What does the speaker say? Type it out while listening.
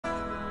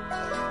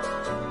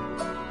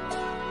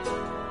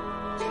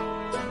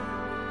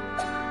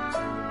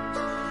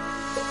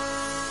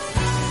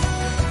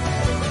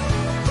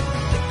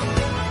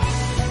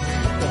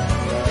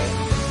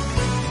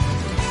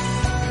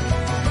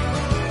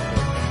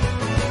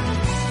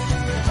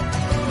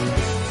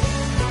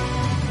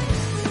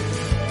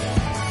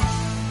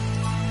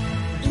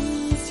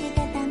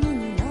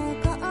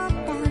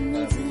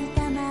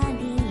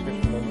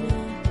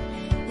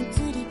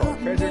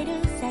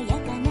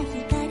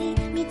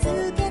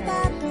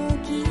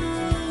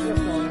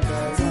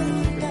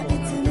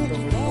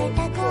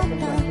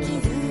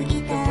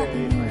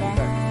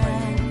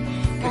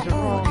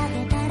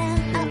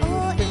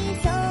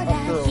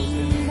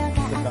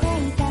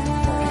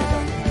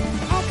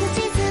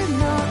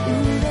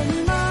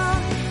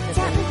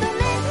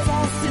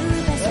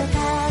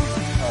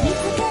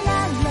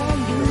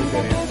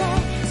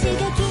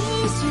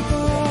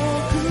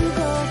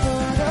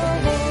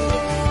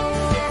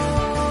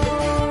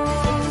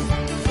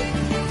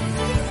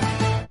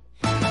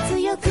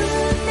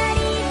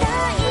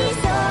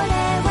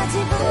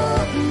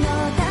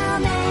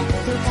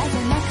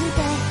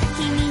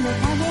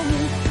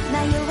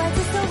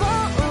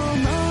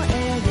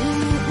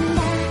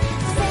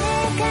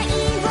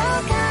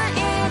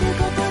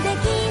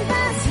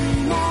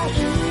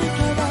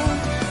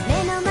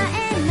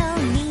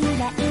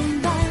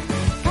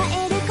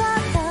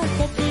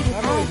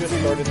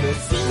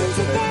じ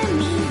て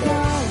みよう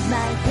My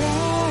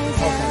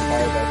treasure。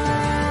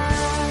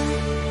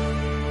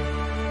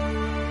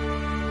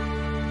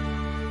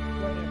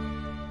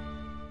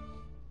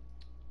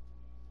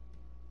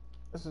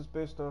 This is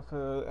based off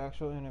an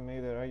actual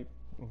anime that I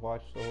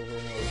watched over and over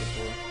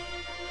before.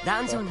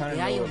 ダンジョンに出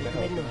会いを求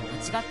めるのは間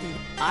違っている。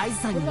アイズ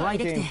さんにお会い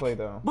できて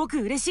僕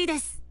嬉しいで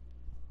す。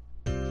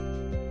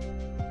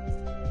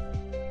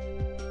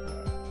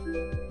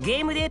ゲ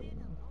ームで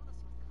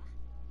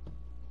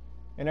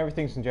And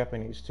everything's in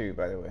Japanese too,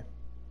 by the way.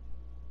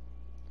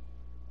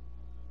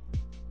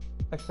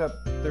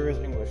 Except there is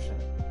English in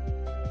it.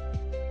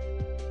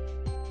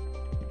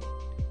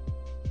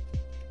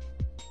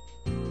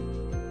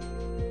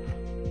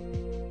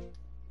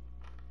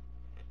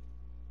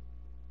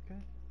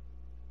 Okay.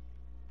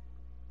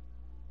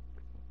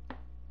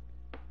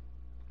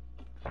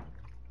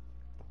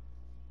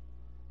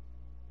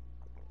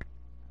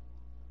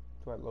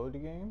 Do I load the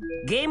game?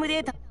 ゲームデ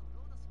ータ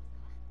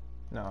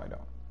No, I don't.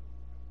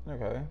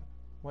 Okay.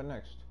 What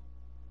next?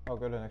 I'll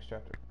go to the next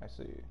chapter. I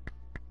see.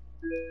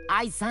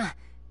 アイズさん、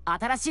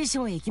新しい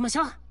章へ行きまし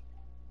ょう。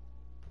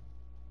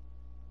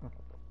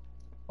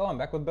Oh, I'm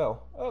back with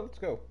Belle. Oh, let's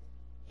go.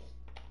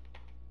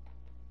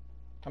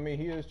 I mean,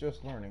 he is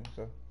just learning,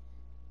 so.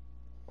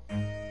 さ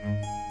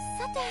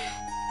て、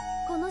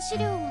この資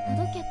料を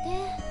届けて。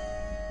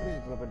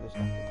 Please deliver this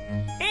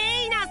document.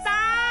 エイナさ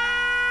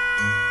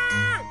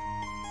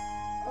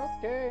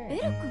ーん。 Okay. ベ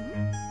ル君？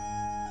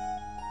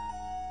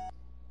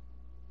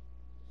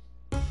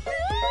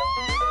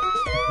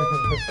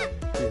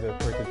 He's a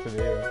cricket to the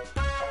air.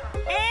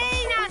 エ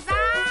イナさー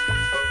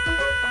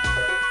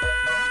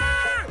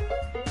ん。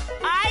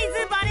アイズ・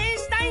バレン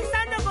シュタインさ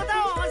んのことを教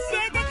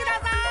えてくだ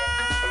さ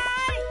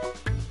い。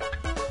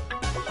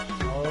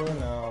 Oh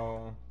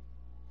no.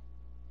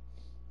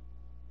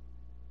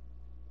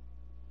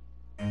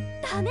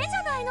 ダメじ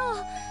ゃないの。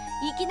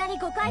いきなり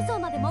5階層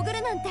まで潜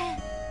るなんて。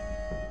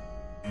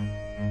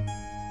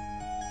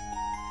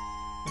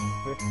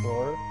 Fifth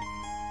floor?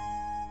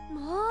 も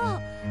う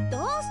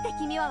どうして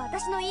君は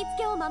私の言いつ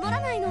けを守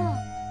らないの。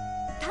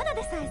ただ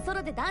でさえソ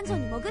ロでダンジョ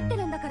ンに潜って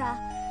るんだから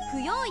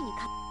不用意に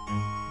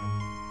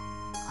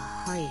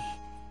はい。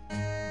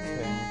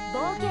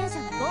冒険者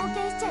は冒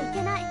険しちゃい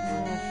けない。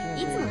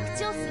いつも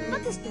口を酸っ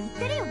ぱくして言っ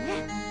てるよ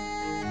ね。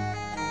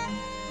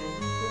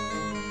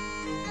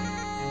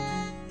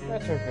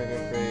 That's okay, the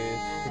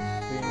phrase. It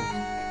seems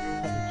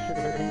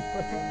contrary,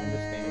 but I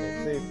understand it.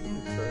 Safety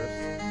first.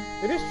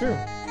 It is true.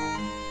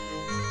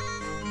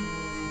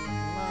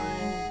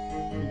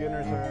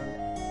 Beginners are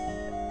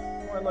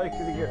more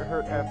likely to get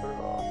hurt after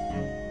all.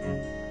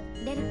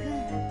 ベル君、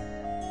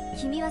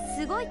君は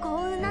すごい幸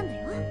運なんだ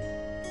よ。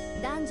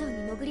ダンジョン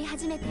に潜り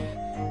始めて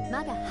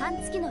まだ半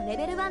月のレ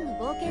ベル1の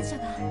冒険者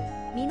が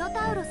ミノ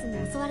タウロス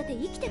に襲われて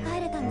生きて帰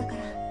れたんだか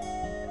ら。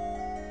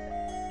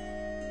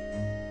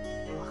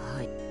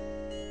はい。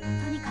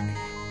とにかく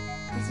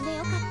無事で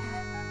よかっ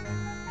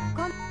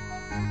た。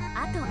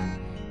あと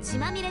血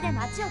まみれで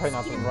街を突 Try っ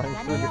not 切 to るの run や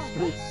through め the ようね。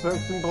 streets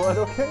soaked in blood,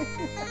 okay?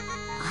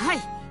 はい。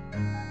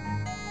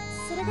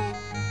それで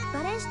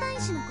バレンシュタイン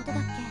氏のことだ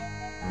っ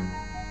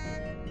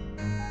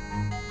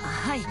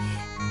はい。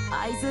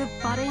アイズ・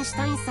バレンシュ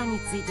タインさんに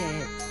ついて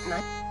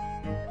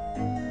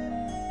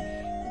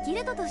け？ギ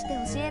ルドとして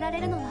教えら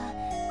れるのは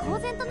公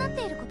然となっ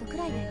ていることく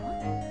らいだよ。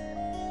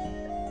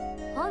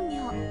本名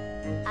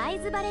アイ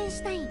ズ・バレン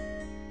シュタイン。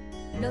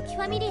ロキ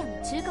ファミリア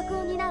の中核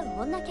を担う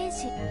女剣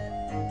士。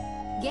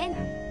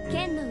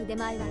剣の腕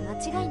前は間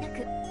違いな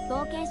く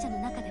冒険者の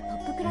中でト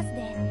ップクラス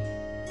で、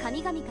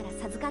神々から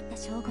授かった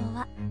称号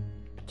は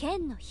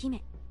剣の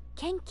姫、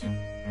剣気。 Titled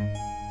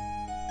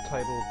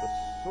the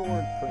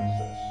Sword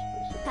Princess.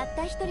 たっ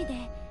た一人で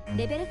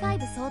レベル5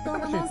相当の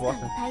モンスタ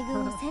ーの大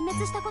群を殲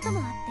滅したことも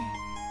あっ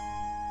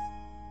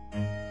て。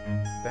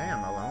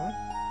 Damn, alone?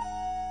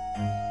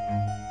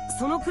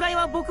 そのくらい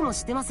は僕も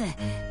知ってます。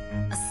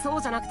そ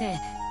うじゃなくて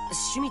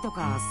趣味と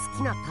か好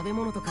きな食べ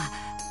物とか、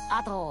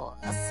あと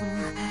その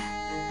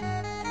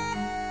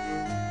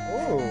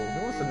Oh, he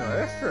wants to know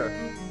extra.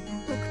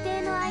 特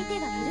定の相手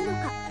がいるの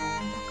かとか。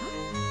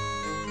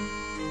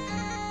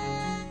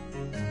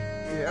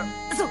 Yeah.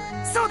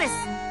 そうです。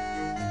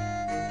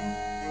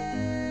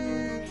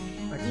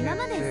今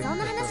までそん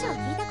な話を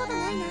聞いたこと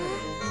ないな。っ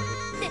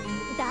て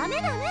ダメ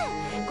ダメ、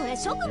これ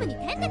職務に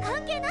点で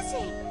関係なし。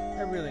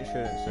 I really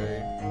shouldn't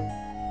say.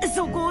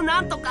 そこを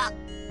なんとか。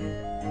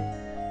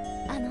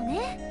あの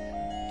ね、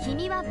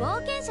君は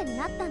冒険者に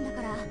なったんだ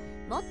から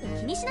もっと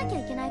気にしなきゃ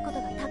いけないこと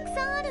がたく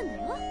さんあるんだ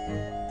よ。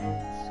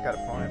 She's got a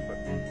point, but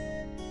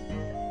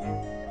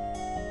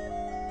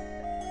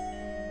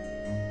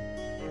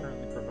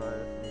currently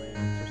provided for me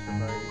to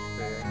survive each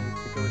day. I need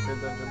to go to a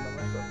dungeon by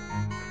myself.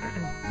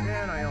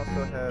 And I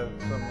also have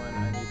someone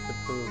I need to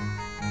prove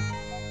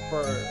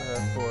for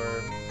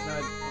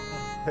not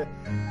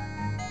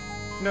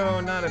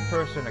no, not a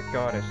person, a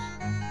goddess.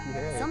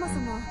 そもそ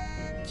も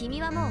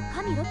君はもう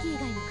神ロキ以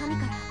外の神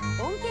から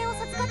恩恵を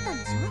授かったん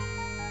でしょ。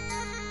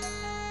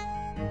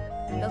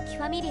ロキ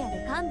ファミリア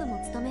で幹部も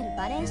務める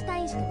バレンシュタ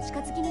イン氏とお近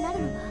づきになる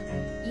のは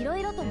いろ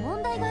いろと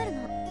問題がある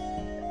の。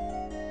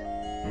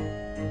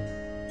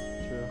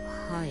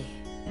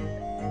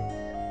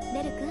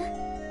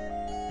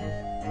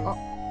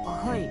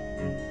はい。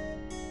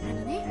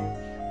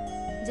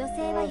女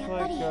性はやっ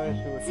ぱり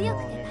強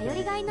くて頼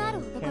りがいのある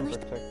男の人。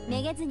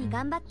めげずに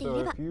頑張ってい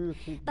れば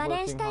バ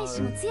レンシュタイン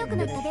氏も強く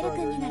なったベル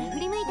君になら振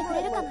り向いてく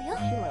れるかもよ。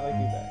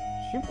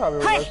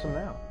はい。さ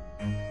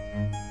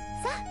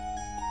あ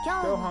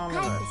今日も帰っ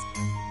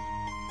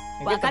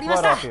てわかりま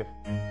した。あ、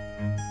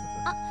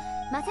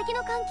魔石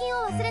の監禁を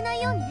忘れな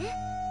いようにね。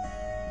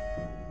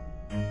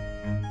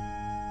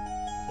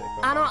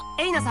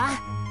エイナさん、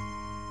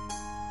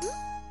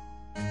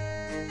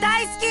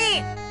大好き。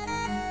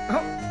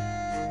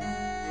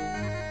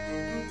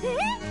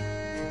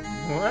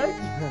What?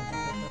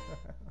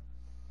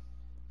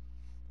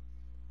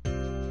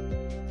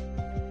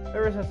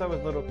 Ever since I was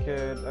a little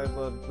kid, I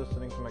loved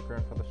listening to my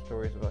grandfather's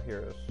stories about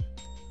heroes.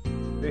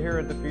 The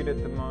hero defeats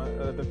the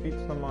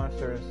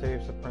monster and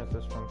saves the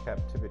princess from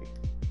captivity.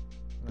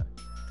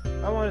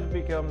 I wanted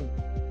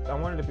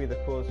to be the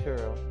coolest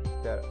hero.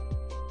 That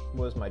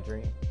was my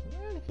dream.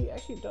 And he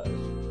actually does.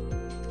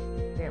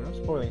 Damn, I'm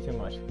spoiling too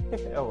much.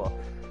 Oh well.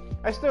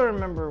 I still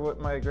remember what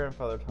my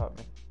grandfather taught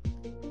me.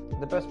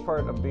 The best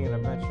part of being an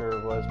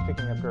adventurer was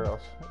picking up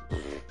girls.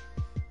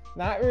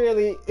 Not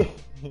really.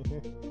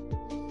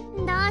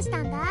 どうし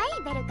たんだ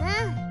い、ベル君。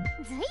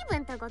ずいぶ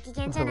んとご機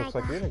嫌じゃないか。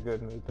Looks like you're in a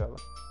good mood, fella.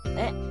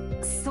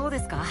 そうで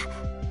すか。はは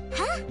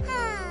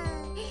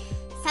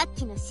さっ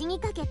きの死に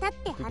かけたっ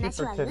て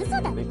話は嘘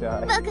だ。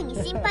僕に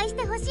心配し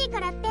てほしい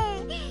からって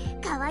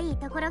可愛い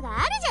ところが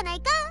あるじゃない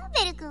か、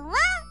ベル君は。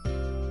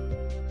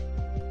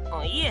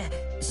いえ、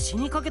死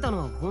にかけたの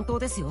は本当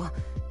ですよ。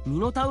ミ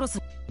ノタウロス。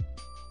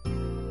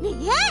ミ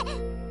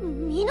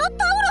ノ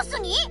タウロス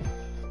に？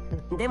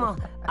でも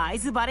アイ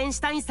ズ・バレンシ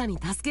ュタインさんに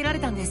助けられ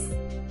たんです。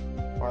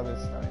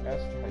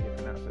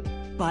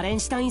バレン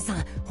シュタインさ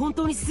ん本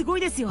当にすご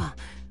いですよ。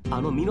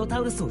あのミノタ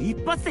ウロスを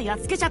一発でやっ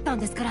つけちゃったん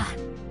ですから。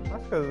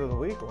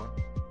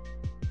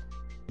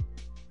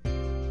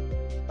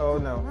Oh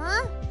no。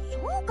そ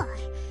うかい。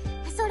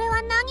それ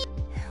は何？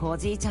お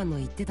じいちゃんの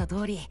言ってた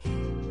通り、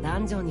ダ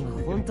ンジョンには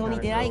本当に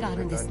出会いがあ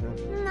るんです。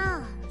な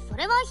あ、そ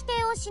れは否定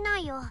をしな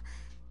いよ。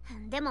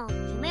でも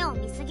夢を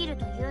見すぎる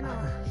というのは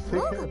ど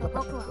うかと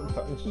僕は。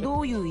ど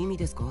ういう意味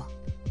ですか？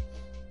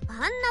あん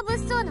な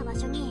物騒な場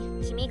所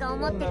に君が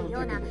思ってるよ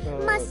うな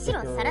真っ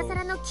白サラサ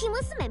ラの生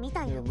娘み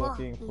たいな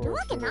子いる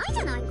わけないじ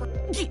ゃないか。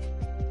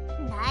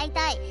だい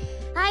たい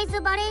アイ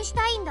ズ・バレンシュ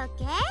タインだっ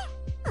け？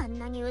あん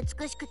なに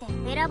美しくて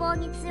べらぼう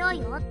に強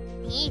いよ。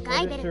いい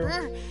かいベル君、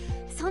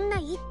そんな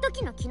一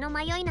時の気の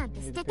迷いなん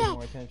て捨てて、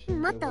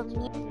もっと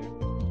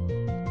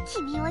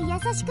君を優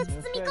しく包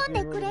み込ん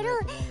でくれる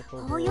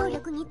包容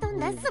力に富ん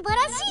だ素晴ら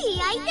しい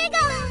相手が。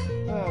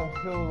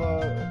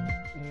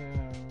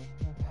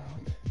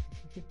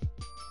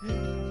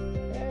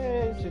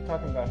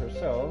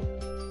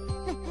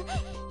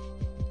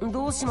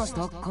どうしまし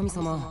た神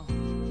様？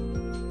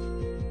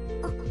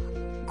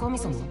神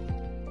様？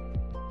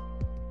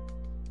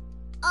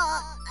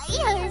い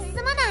や、す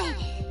まない。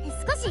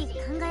少し考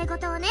え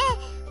事をね。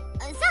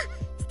さあ、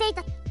ステイ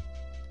ト。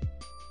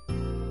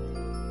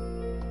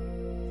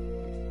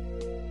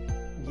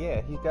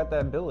Yeah, he's got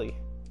that Billy.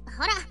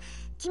 ほら、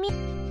君。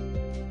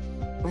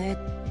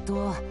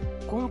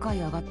今回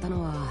上がった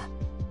のは。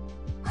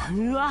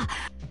うわ。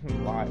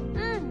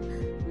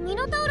ミ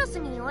ノタウロス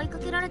に追いか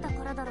けられた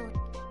からだろ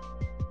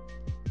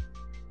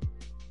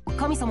う。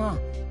神様、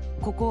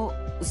ここ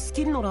ス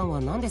キルの欄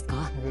は何です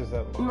か？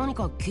何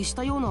か消し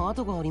たような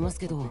跡があります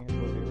けど。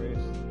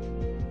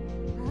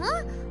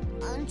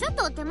ちょっ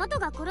と手元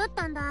が狂っ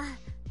たんだ。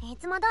い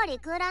つも通り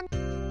空欄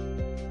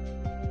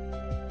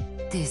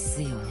で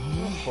すよ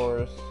ね。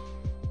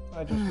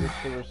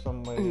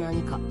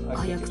何か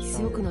早く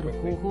強くなる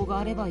方法が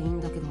あればいい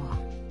んだけど。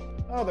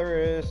Oh,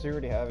 there is. You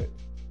already have it.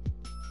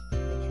 The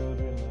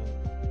children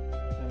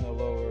in the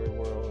lower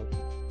world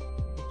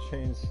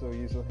change so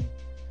easily.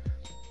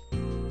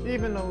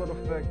 Even the little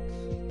effects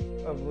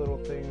of little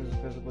things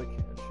visibly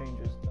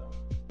changes them.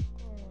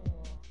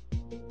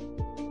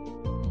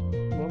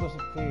 Lotus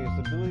of Peace,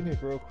 the ability to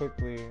grow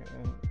quickly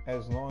and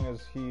as long as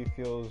he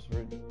feels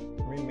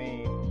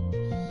remain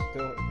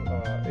still,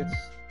 it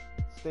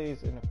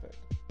stays in effect.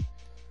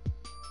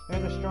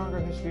 And the stronger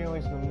his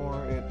feelings, the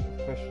more it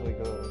officially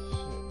goes.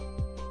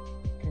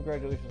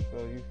 Congratulations,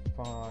 Bill. You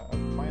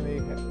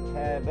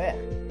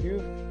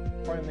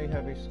finally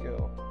have a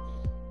skill.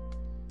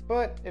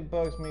 But it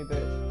bugs me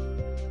that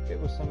it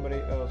was somebody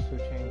else who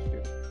changed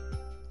you.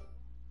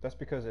 That's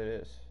because it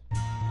is.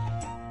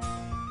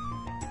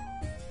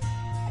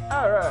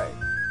 Alright.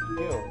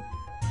 Guild.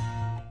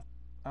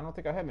 I don't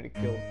think I have any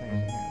guild things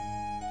in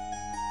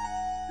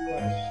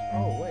here.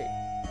 Oh, wait.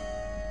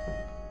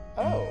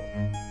 Oh.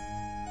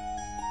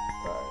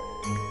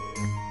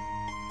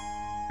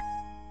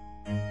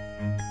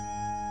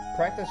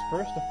 Practice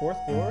first the 4th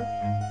floor.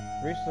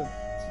 Reach the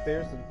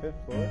stairs to the 5th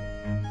floor.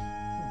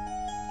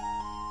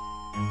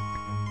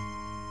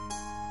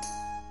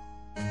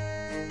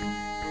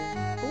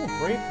 Ooh,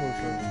 brave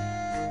potion.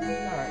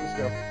 Alright, let's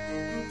go.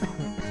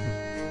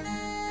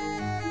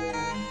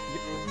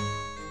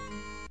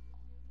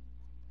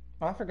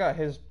 Oh, I forgot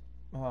his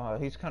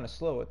He's kind of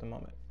slow at the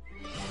moment.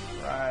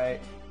 Right.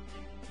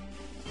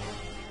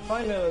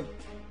 Find a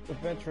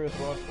adventurous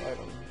lost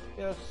item.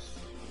 Yes.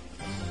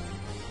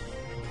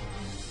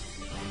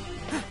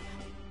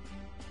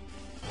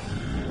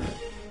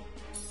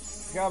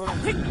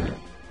 Goblin.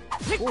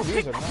 Oh,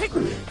 these are not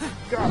good.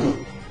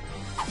 Goblin.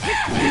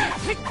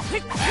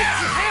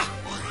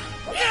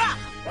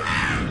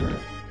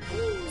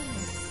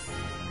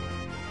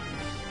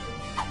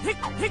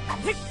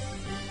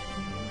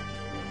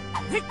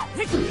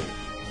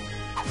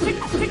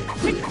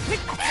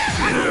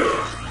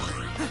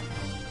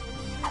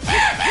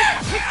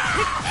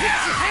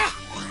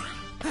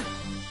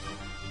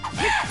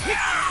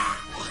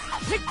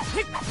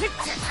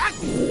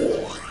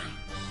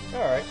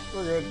 Alright,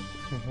 we're good.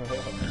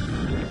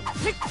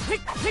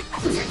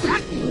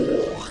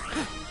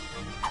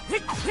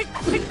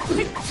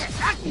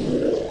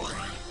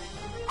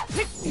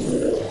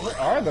 What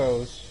are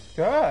those?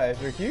 Guys,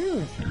 they're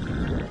huge.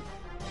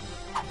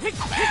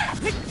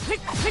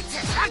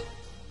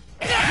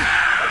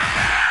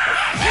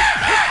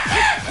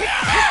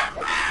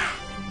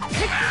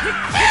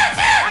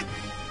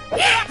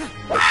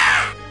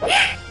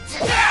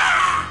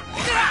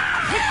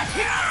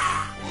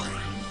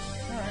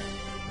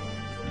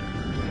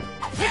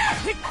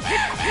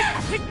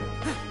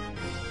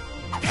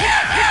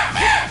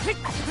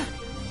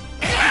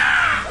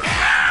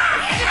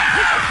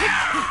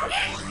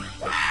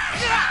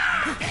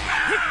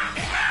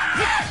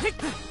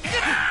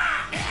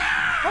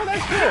 Oh,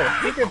 that's cool!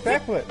 You can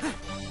backflip.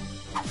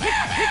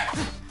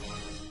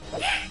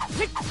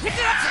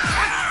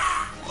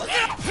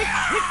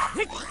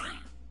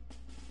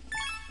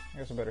 I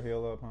guess I better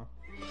heal up, huh?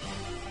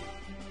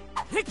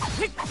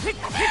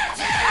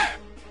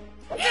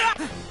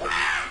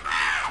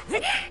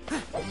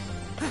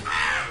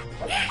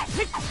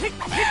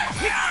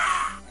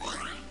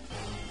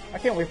 I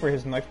can't wait for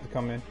his knife to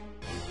come in.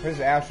 His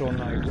actual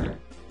knife.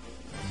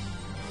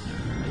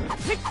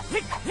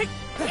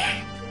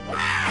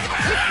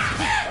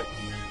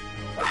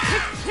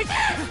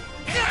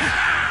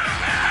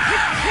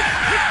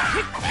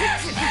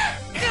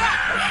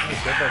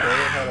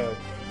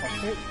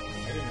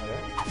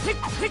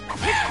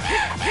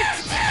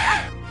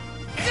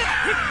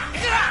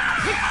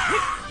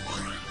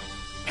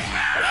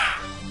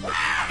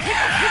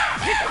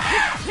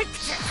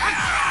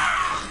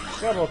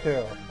 Double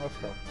kill. Let's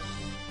go.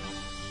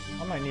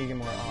 I might need to get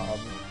more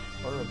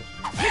herbs.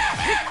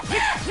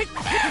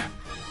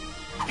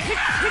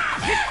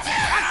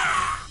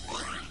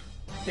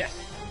 Yes.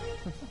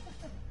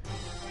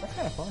 That's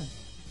kind of fun.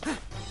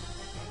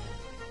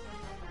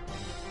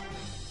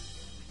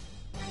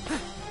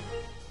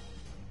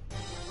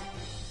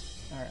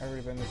 Alright, I've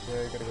already been this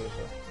way. Gotta go this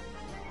way.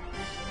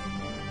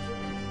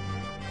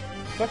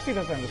 Sucks he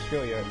doesn't have the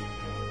skill yet.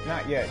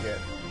 Not yet.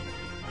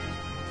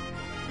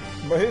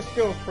 But his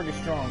skill is pretty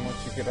strong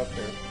once you get up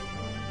there.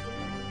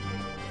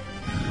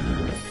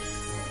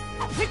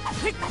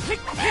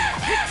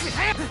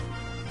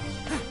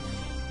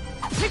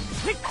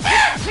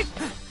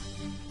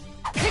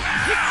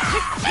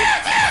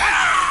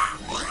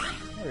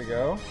 There we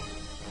go.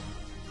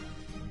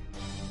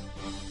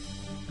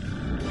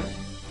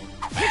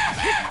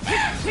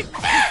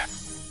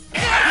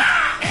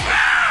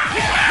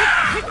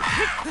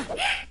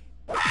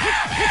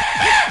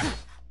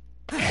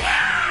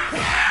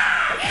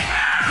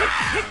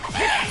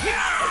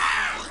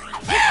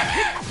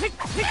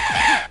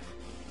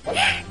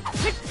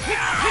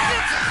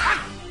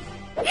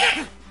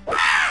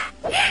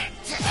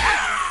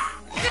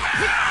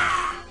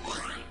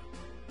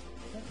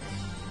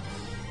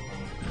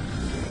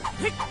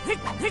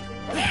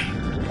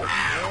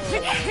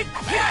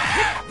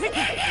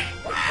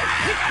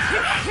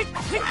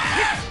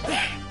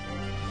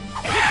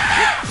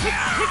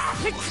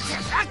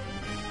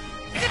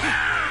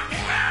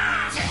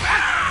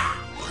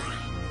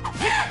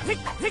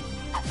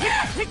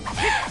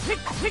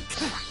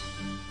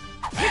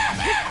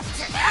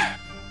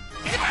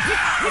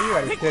 You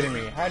gotta be kidding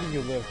me. How do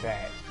you live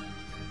that?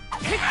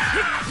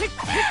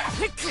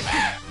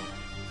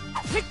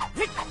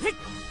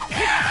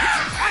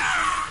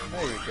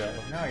 There you go.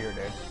 Now you're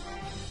dead.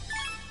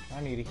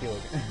 I need to heal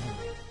again.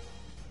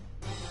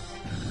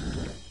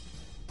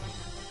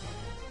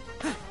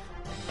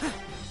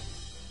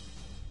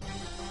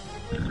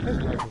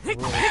 This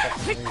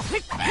knife is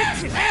really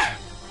fucking weak.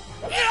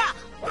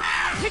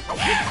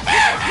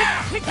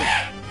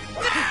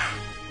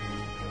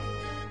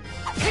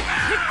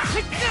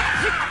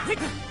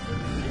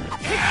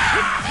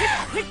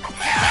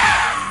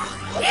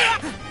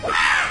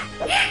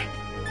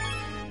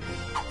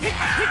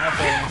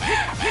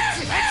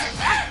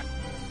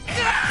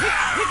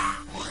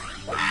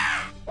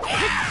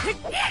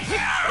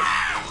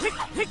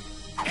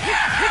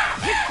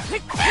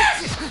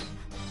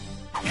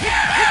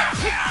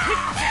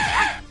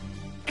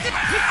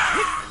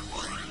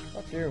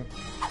 Fuck you.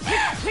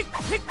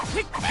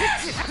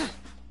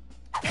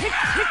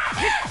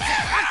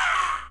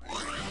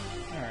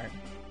 Alright.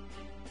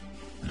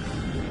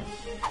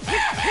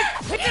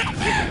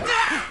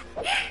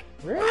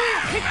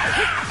 Really?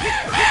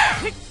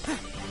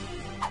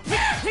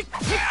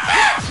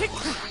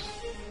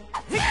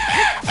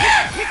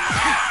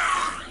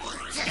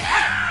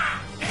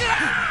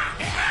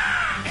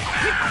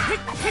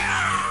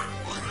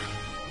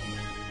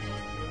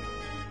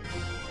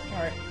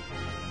 Alright,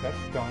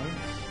 that's done.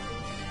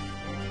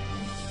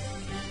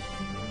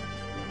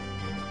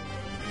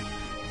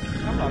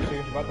 I'm not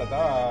serious about that.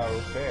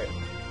 Oh, shit.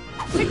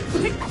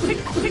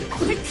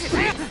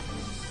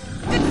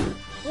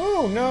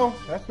 Oh, no,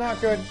 that's not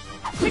good.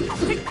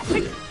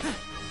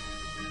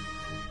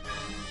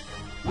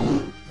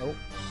 Nope.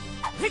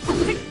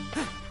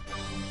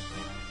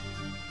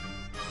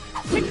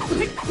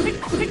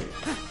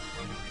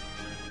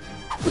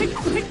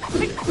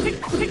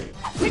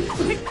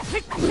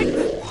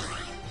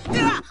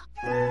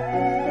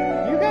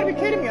 You gotta be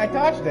kidding me, I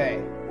dodged that.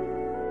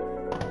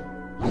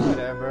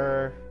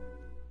 Whatever.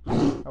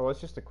 Oh, well,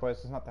 it's just a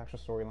quest, it's not the actual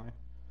storyline.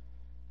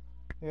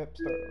 Yep,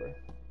 start over.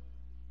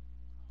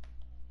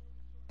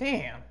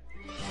 Damn!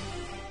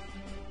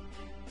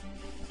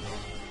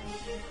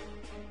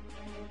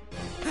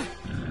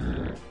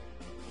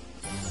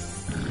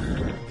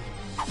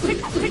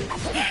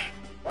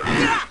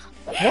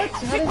 What? How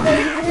does that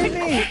even hit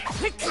me?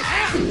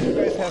 You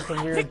guys have some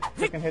weird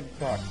freaking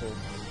hitboxes.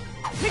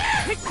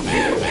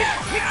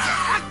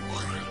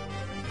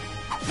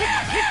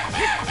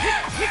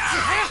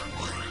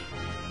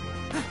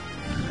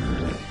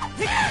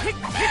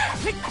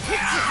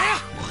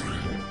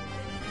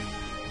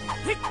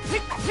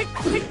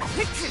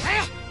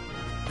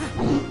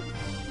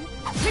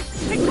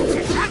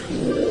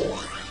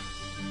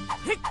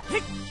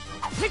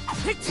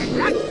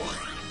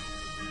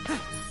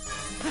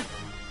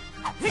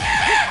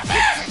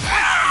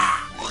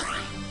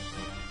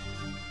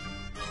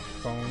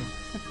 Phone.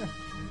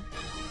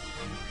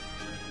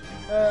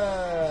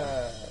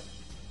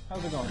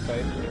 How's it going,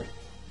 Faith?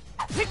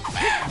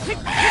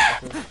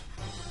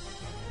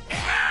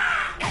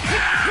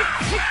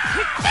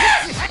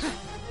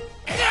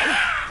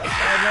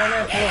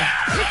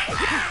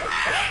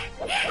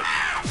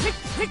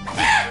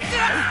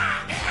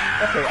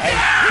 Okay, I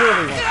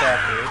surely went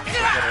backwards.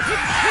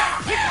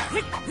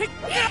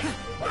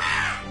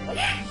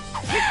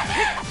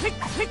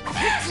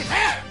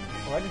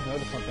 Oh, I just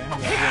noticed something.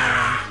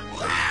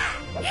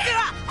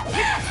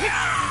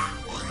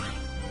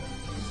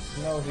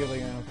 No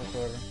healing items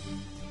whatsoever.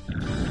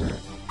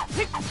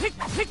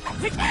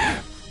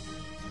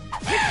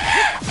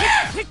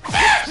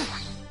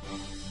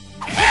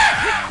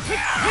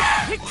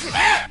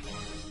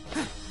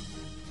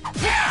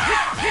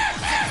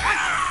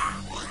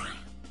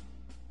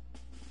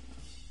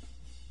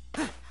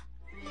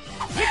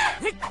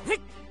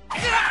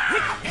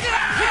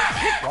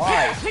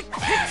 Why?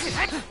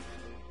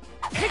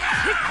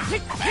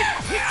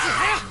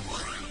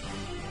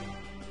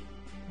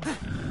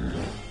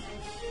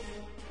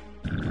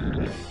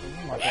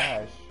 Oh my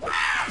gosh.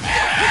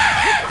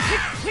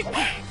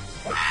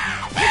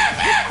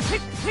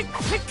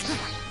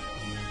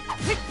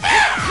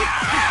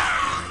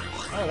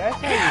 Oh, that's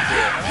how you do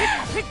it,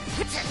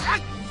 huh?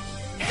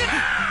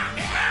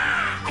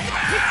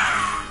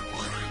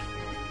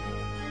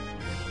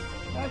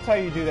 That's how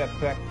you do that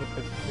backflip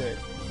and shit.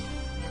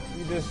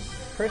 You just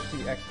press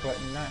the X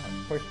button, not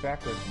push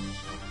backwards.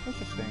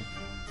 Interesting.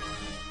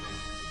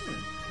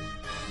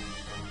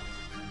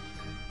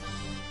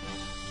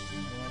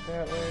 Went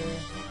that way.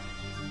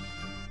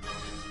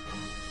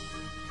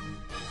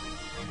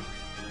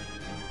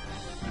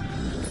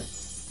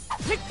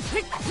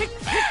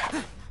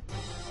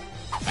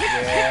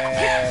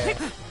 Yeah.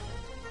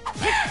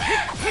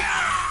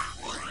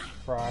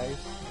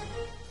 Fries.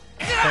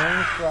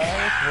 French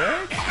fries?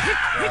 What?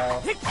 Wow.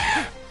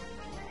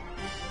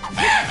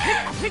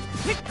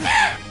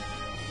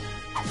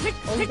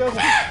 Oh, he does a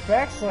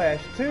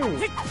backslash too.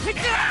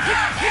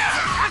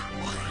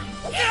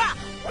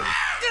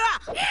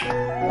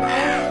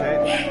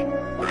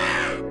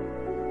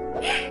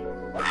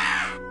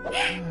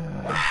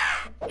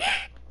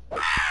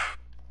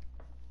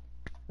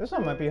 This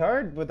one might be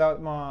hard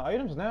without my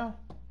items now.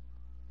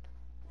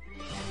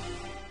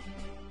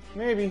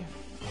 Maybe.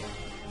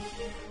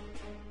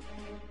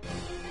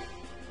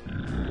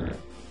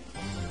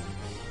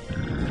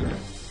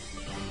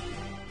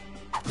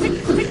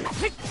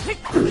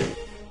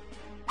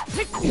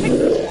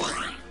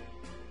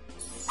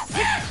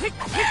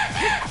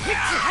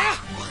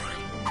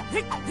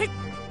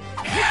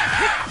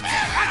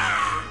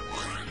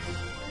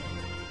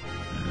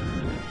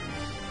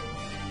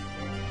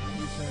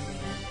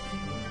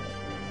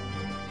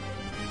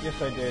 Yes,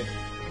 I did.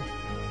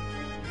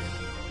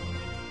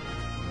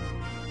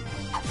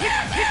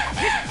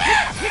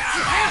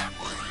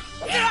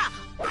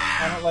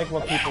 I don't like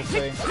what people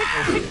say.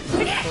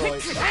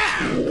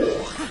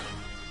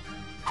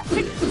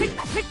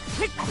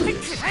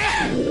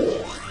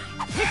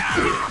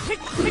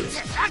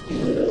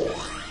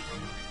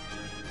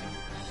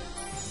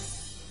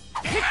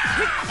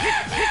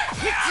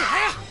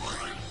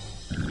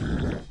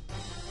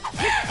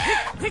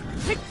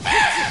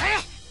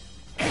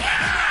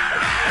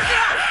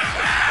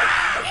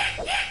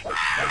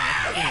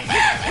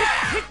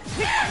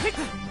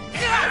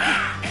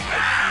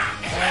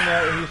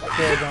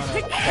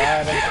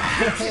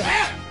 Inappropriate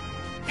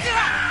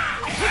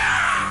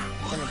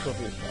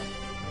shot.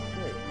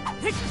 Great.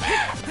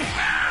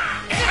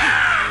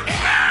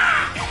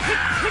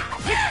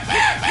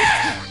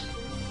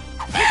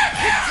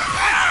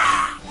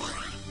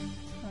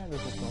 Alright,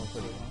 this is going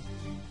pretty well.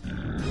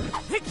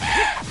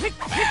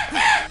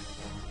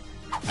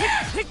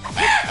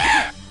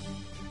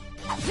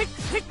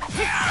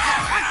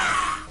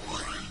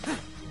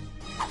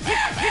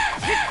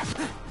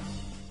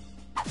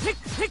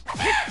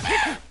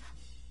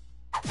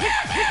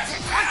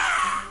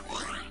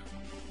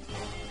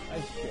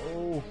 Let's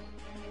go.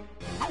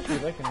 I'm actually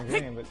liking the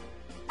game, but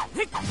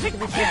it can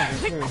be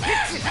challenging too.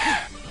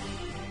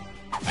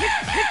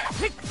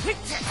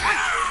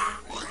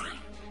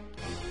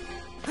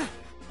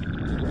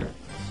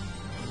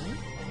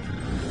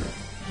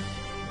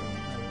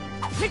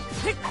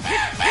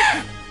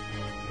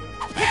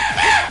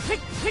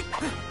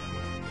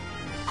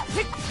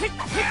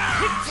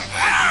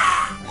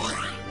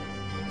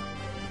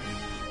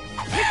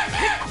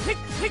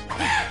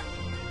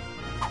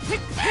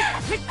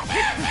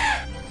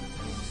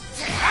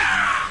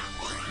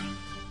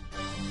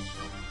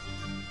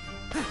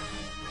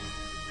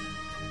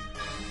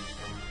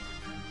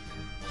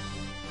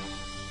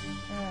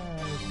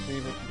 Let's see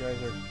what you guys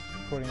are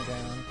putting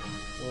down,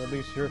 or at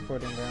least you're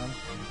putting down.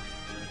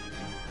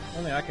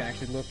 Only I can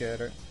actually look at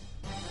it.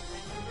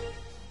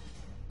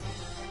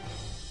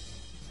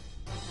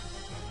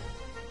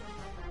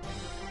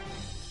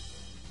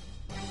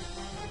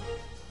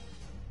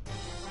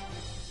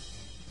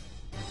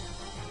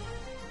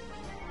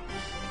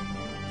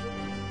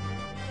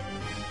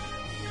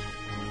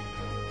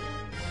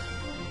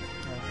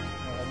 I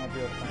won't be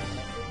able to find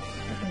that.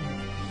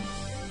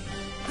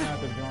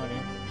 Not the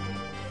joining.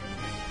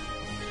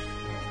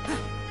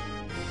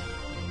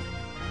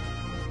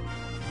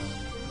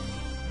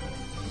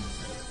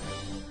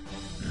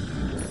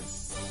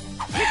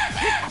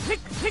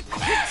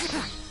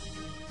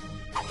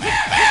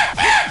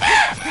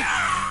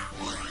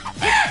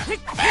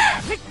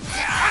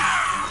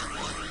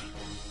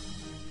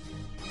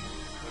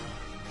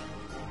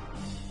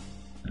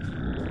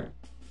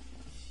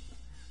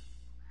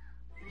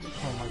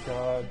 Oh my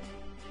god.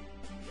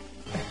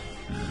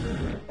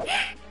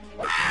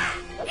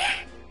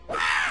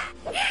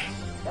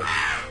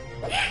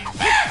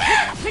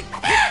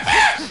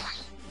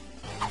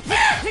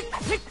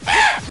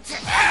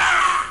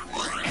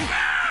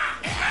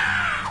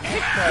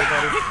 Sorry,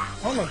 buddy.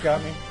 Almost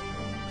got me.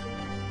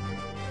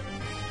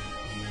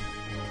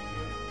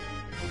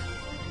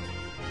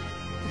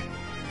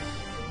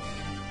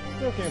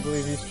 Still can't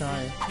believe he's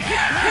trying.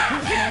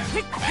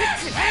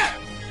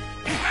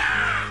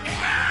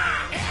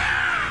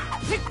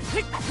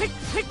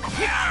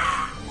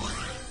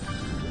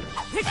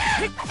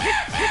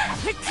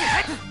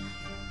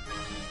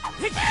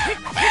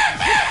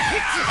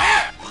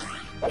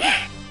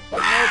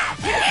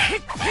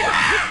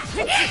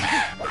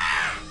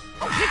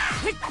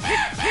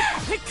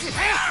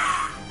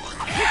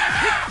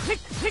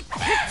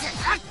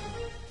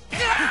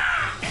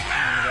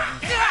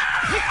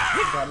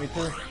 Got me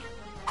too.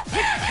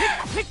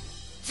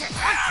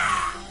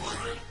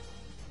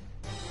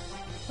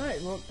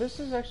 Alright, well, this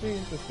is actually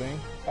interesting.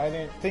 I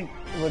didn't think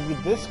it would be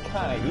this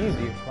kind of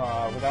easy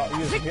without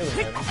using healing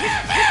items.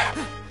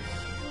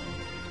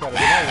 It's got a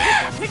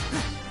delay.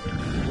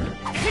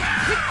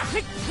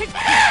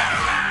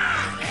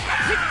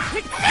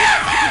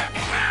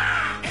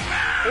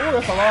 Oh,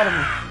 that's a lot of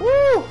them.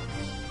 Woo!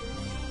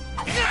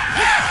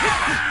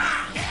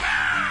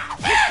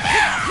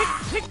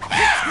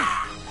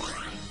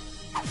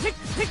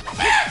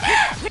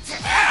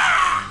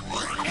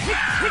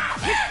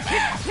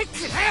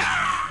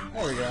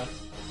 There we go.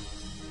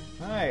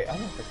 Alright, I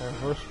don't think I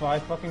reversed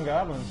 5 fucking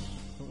goblins.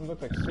 It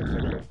looked like 6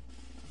 actually.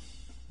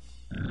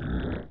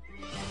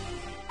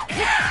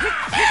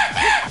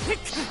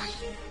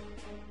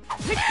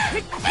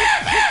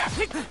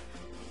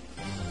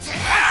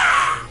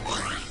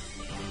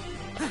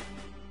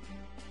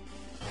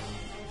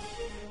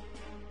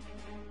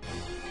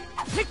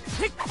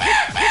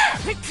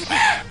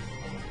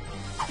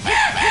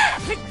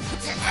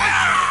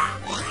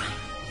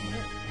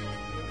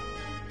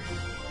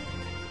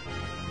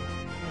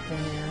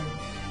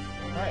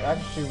 Alright, I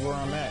can see where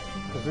I'm at,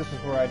 because this is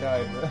where I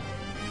died.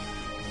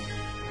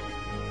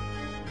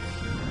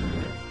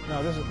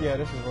 No, this is where I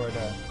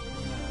died.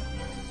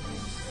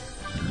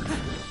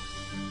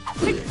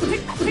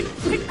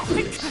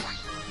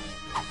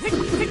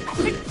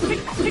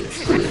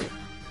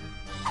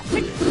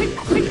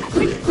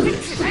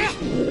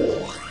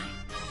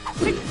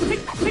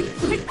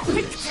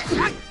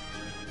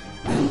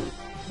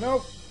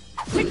 Nope.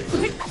 Oh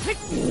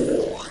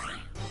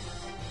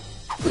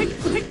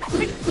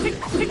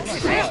my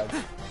god.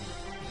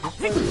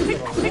 This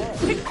place is a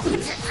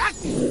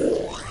lot.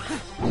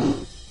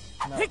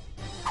 No.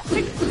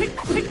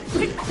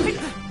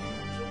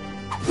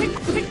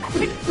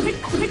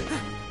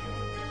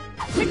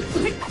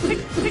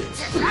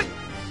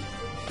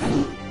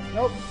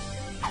 Nope.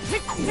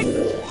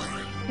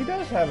 He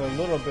does have a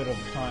little bit of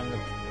time to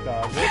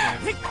dodge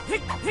it.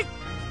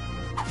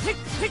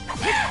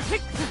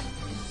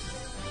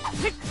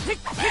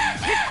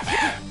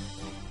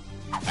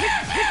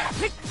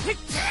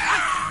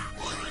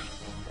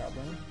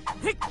 Goblin.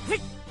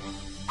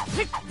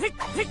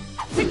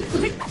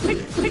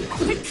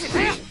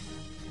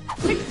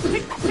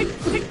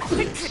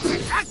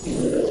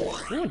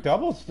 Ooh,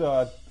 double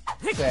slash.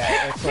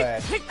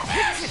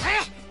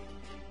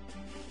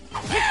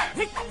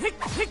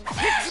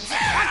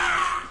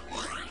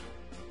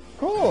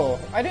 Cool!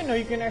 I didn't know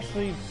you can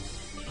actually,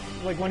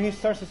 like, when he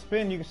starts to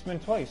spin, you can spin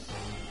twice.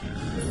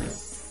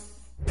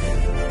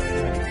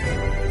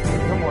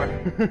 No more.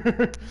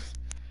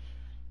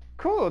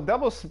 Cool,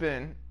 double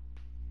spin.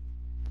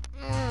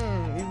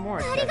 Need more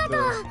attack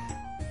ability.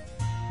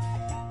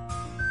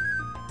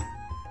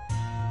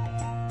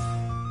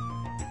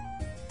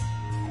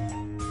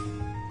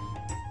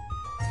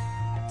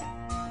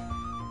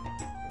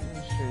 Let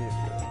me show you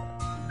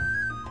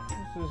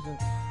this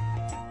isn't...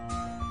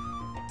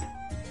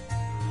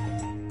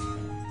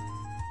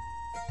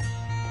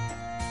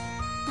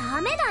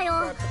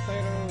 Fried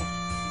potatoes.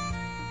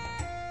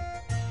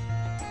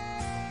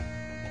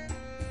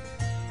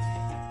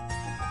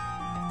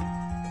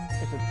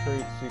 It's a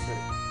trade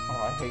secret.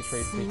 Oh, I hate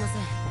trade secrets.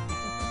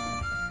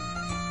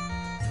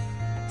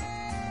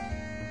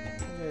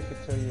 Maybe I could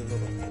tell you a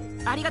little.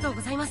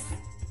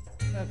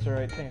 That's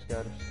alright, thanks,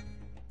 Goddess.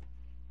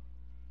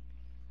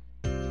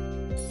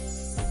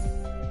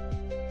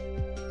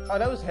 Oh,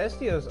 that was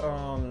Hestia's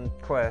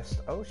quest.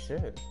 Oh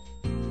shit.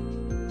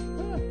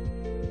 Huh.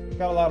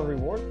 Got a lot of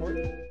reward for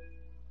it.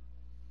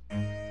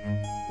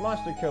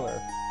 Monster killer.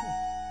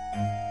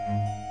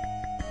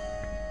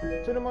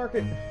 To the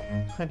market.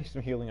 I need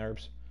some healing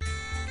herbs.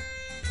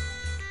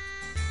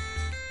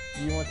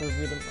 Do you want to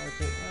review the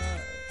market?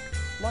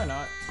 Why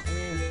not? I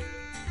mean,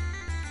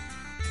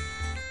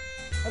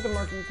 at the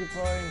market you could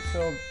buy and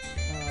sell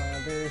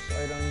various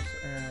items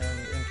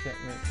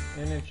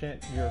and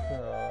enchant your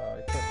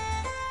equipment.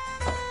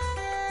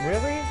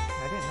 Really?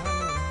 I did not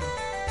know that.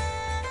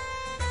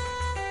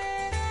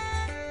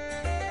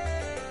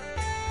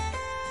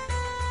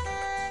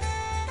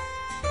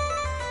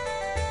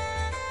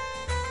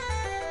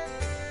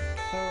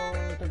 So,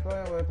 to buy a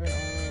weapon, the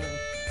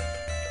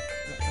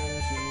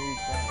items you need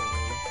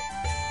valuable.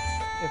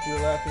 If you're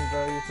lacking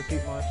values,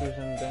 defeat monsters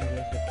in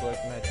dungeons to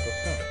collect magical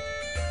stones.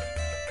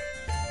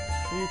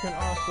 You can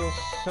also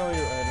sell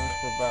your items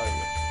for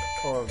values.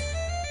 Or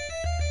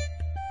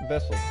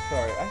vessels.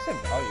 Sorry, I said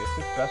values.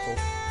 It's vessels.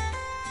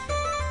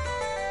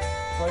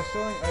 By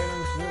selling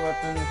items, new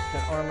weapons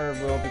and armor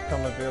will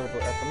become available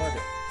at the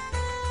market.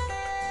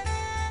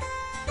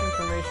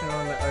 Information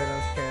on the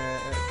items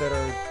that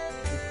are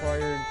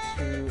required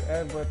to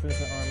add weapons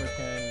and armor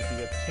can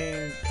be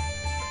obtained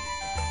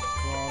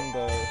from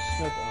the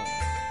smith owner.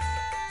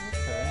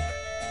 Okay.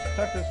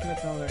 Talk to the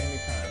smith owner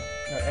anytime.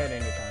 At any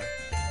time.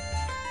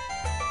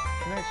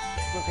 Next,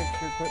 look at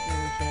your equipment,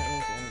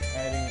 enchantments, and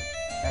adding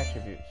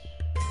attributes.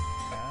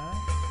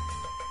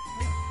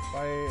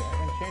 By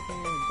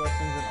enchanting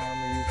weapons and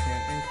armor, you can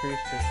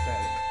increase their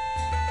status.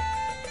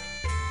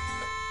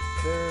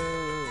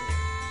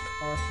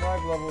 There are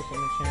 5 levels of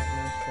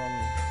enchantments from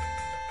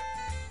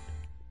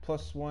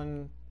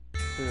 +1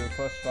 to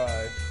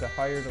 +5. The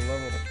higher the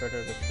level, the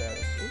better the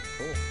status. Ooh,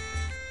 cool.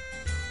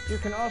 You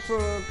can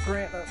also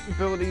grant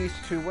abilities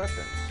to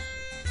weapons.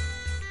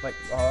 Like,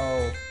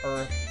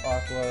 earth,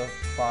 aqua,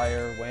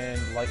 fire,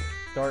 wind, light,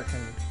 dark,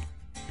 and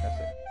that's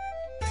it.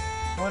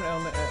 One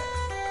element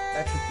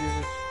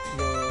attributes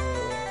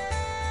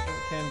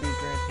can be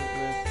granted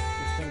with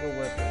a single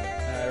weapon.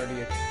 And I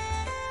already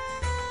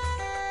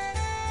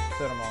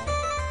set them all.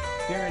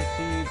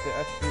 Guaranteed, the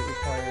attribute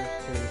requires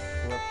to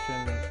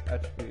corruption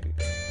attribute.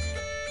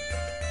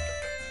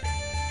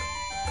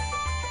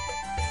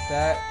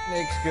 That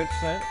makes good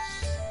sense.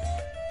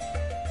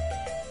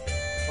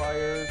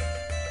 Fire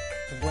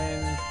to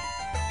wind,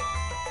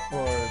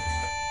 or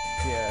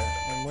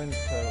and wind to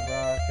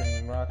rock,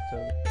 and rock to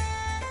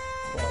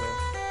water.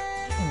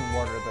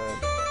 Water the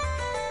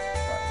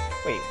fire.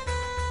 Wait.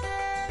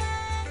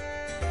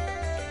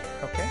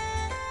 Okay.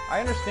 I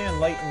understand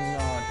light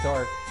and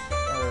dark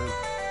are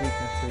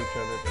weakness to each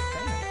other, but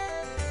damn.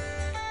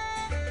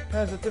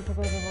 As the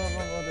difficulty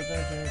level of the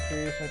dungeon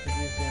increase,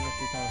 attributes damage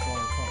becomes more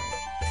important.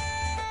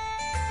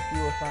 If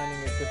you are finding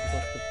it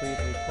difficult to complete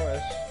a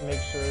quest,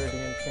 make sure you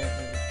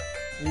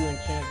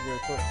enchant your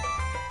equipment.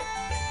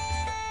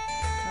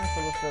 So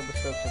let's show the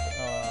steps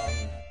of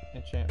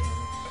enchantments.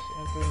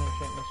 Enter an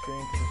enchantment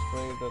screen to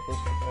display the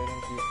list of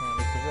items you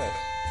currently possess.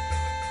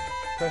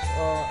 Press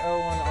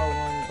L1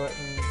 R1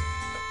 button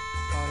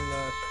on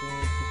the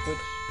screen to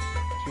switch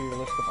to your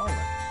list of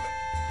armor.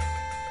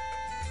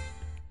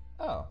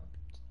 Oh.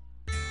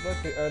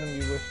 Select the item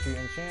you wish to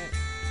enchant.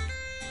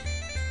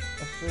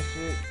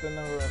 Associate the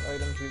number of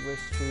items you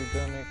wish to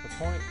donate for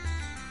points.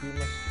 You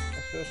must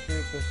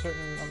associate a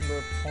certain number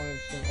of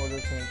points in order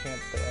to enchant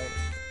the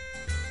item.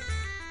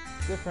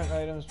 Different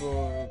items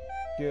will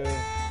give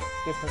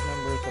different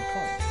numbers of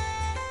points.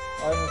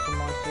 Items and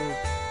monsters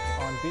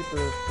on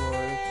deeper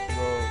floors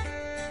will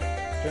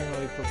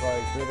generally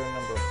provide greater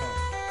number of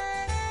points.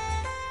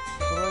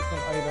 Select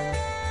an item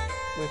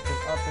with an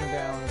up and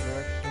down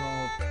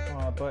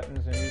directional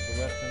buttons and use the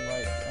left and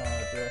right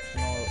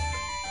directional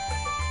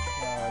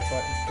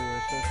buttons to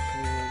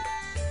associate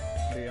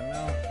the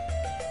amount.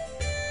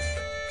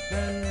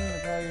 Then the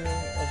value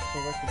of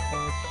selected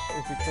points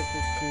is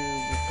equivalent to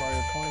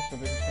required points of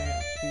enchant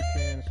you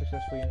can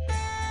successfully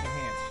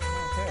enhance.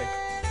 Okay.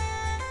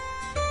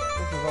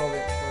 This is all it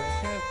for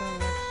enchant. Then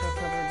next I'll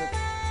cover the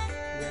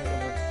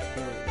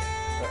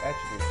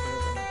attributes.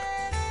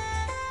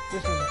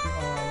 This is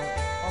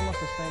almost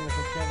the same as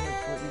enchantment,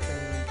 but you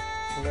can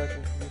select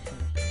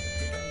introductions.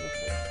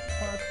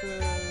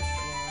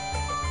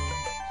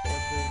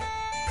 Selected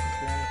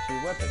guarantee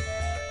weapon.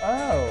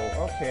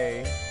 Oh,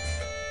 okay.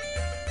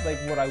 Like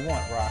what I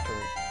want, rock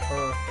or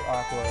earth,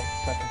 aqua,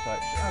 such and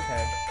such.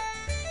 Okay.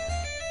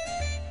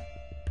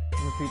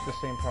 Repeat the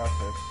same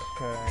process.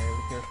 Okay,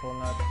 be careful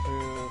not to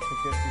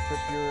forget to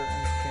equip your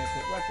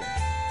enchanted weapon.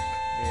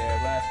 Yeah,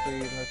 lastly,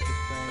 let's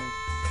explain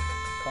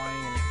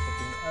buying and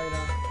equipping an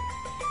item.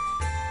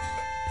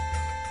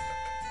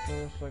 So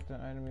select an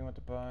item you want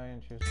to buy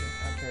and choose it.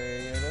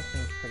 Okay, yeah, that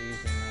seems pretty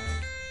easy now.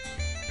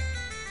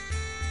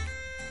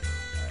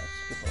 Alright,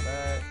 skip all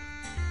that.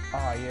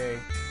 Ah, yay.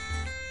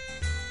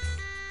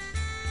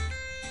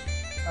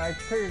 I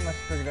pretty much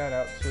figured that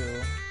out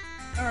too.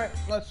 Alright,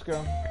 let's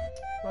go.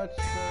 Let's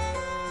do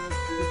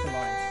some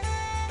mine.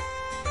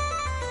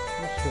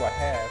 How much do I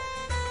have?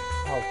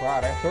 Oh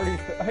god, I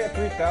have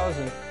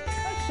 3,000.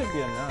 That should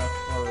be enough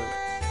for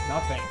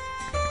nothing.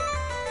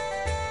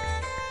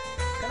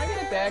 Can I get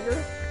a dagger?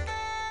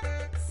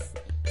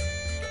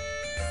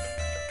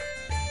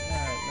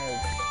 Alright,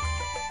 meds.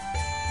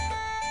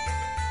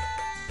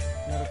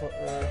 Medical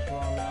herb,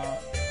 small amount.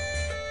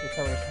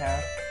 Recovers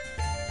half.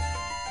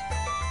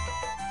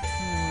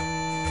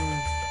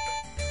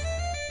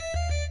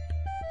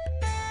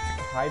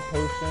 High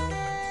potion.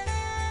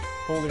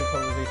 Fully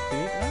recovers HP.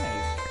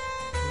 Nice.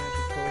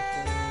 Magic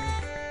potion.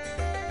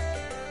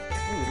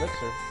 Ooh,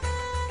 elixir.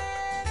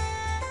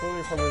 Fully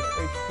recovers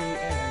HP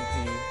and MP.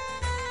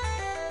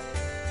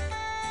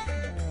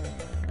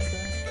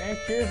 Okay. And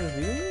cures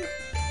disease?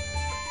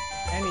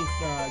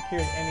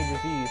 Cures any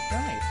disease.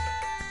 Nice.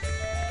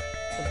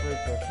 What's a break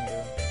potion do?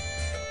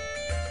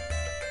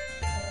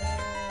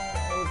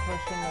 A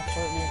potion that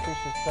slightly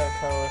increases stat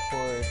power for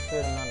a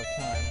certain amount of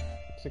time.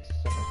 60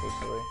 seconds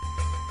basically.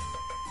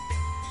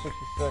 60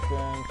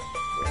 seconds.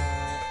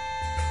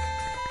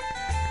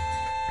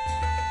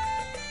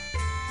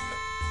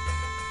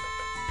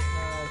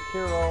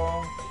 Cure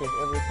all. Cures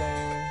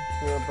everything.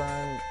 Cure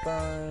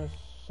burns.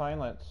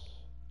 Silence.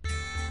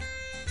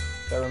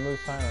 That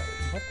removes silence.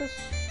 What this?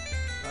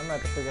 I'm gonna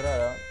have to figure that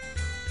out.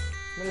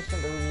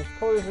 Medicine that removes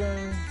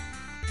poison.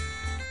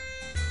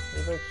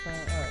 Eviction.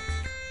 Alright.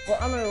 Well,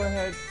 I'm gonna go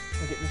ahead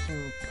and get me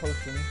some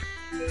potions.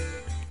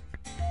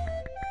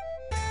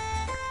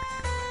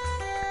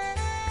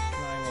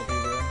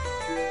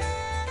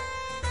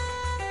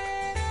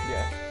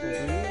 Yes, I do.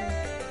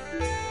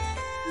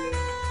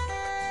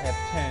 I have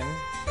 10.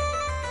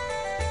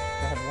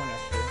 I have 1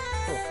 extra.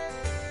 Cool.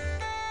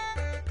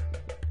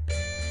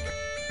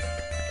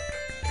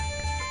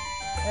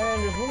 And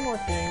there's one more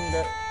thing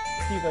that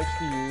he likes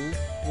to use,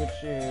 which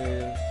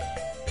is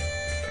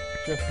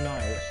just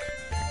knives.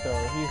 So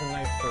he's a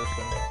knife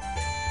person.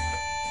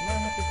 What do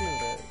I have to do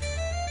with it?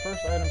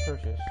 First item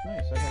purchased.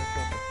 Nice, I got a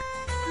trophy.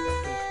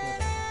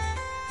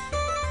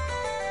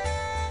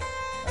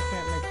 I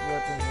can't make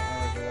weapons and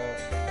armor without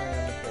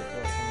items like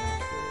weapon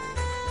monsters.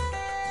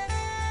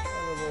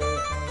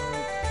 Otherwise,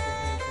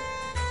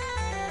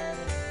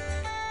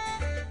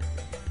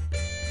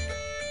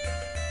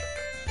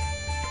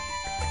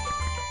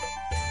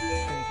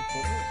 change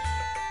equipment.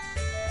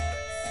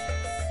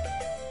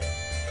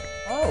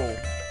 Oh!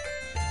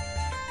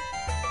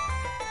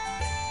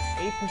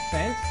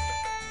 8%?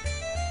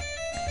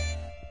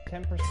 10%?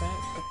 15%?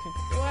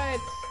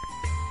 What?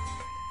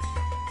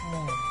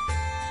 Oh.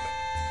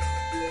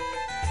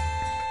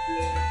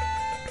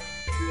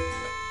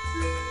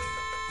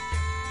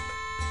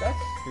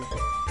 That's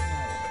stupid.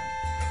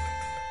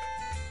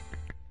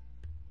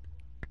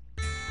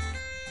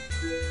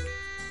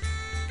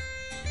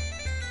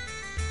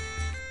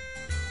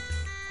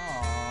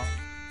 Aww.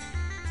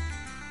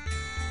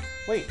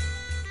 Wait,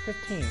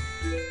 15.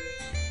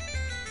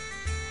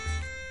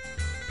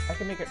 I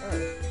can make it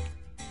Earth.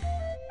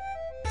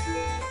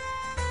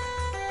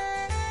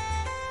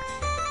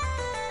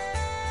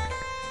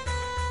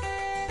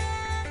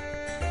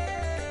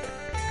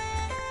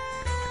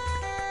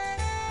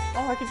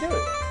 Oh, I can do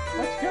it.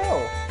 Let's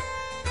go.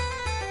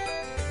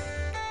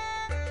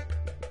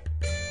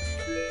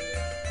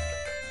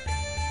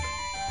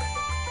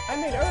 I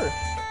made Earth.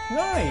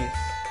 Nice.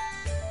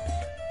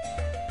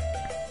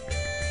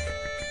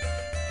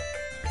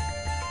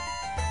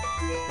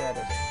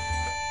 Status.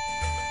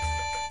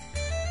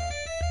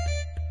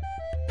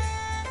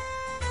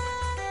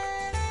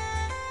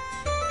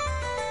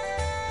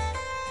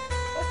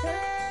 Okay.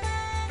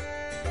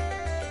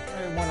 I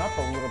one up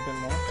a little bit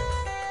more.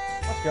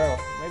 Let's go.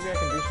 Maybe I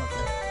can do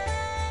something.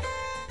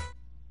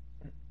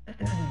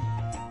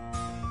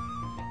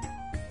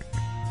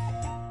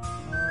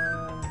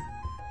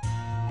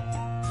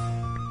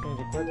 Change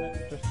equipment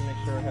just to make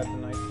sure I have the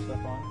nice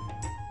stuff on.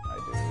 I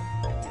do.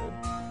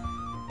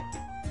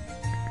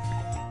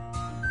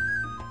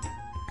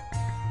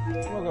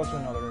 Good. We'll go to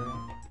another area.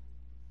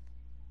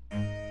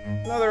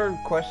 Another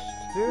quest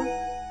to do.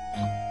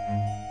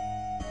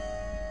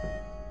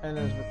 And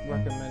as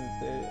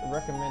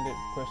recommended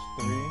quest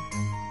 3.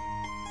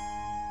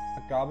 A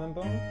goblin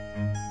bone?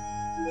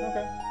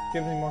 Okay.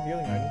 Gives me more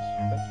healing items.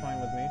 That's fine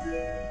with me.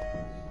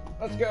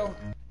 Let's go.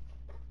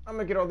 I'm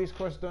gonna get all these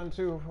quests done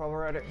too while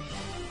we're at it.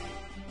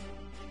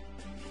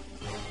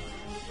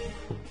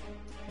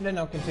 And then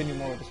I'll continue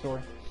more with the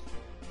story.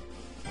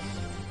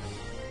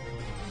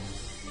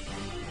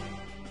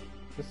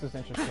 This is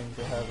interesting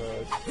to have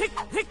a...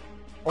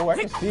 Oh, I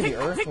can see the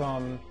earth,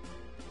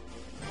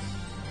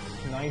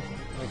 nice,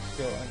 like,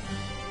 still.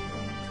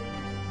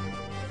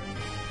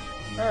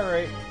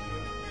 Alright.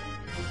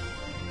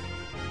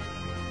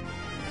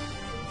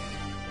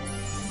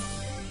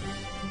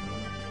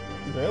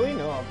 Really?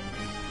 No.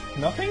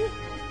 Nothing?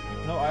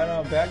 No, I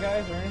don't know, bad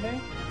guys or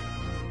anything?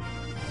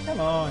 Come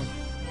on.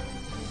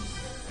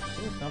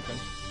 Give me something.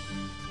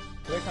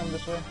 Did I come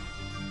this way?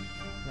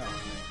 No.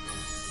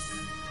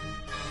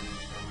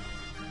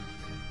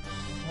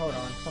 Hold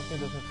on, something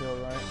doesn't feel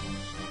right.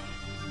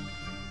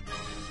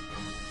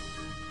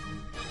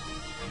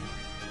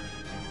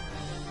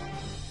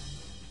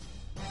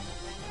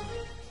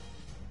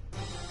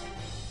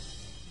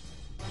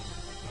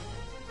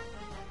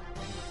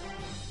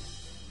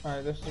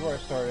 Alright, this is where I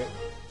started.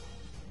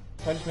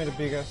 I just made a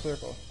big ass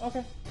circle.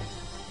 Okay.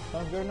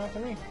 Sounds good enough to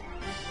me.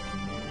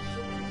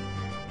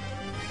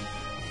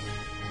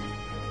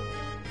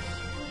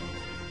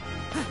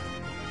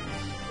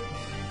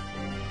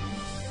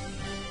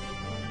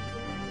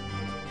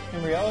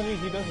 In reality,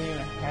 he doesn't even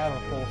have a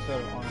full set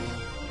of armor.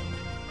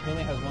 He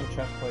only has one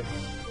chest plate.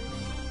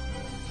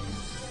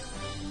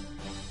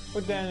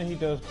 But then he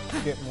does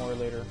get more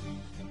later.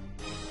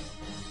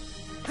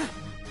 Ah,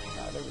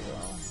 there we go.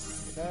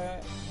 Get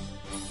that.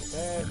 Get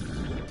that.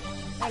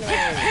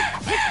 Anyway.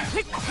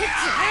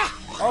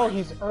 Oh,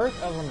 he's Earth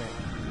Element.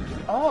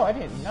 Oh, I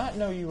did not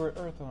know you were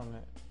Earth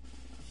Element.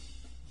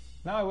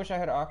 Now I wish I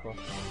had Aqua.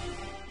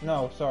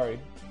 No, sorry.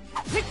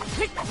 What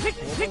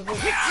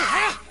was it?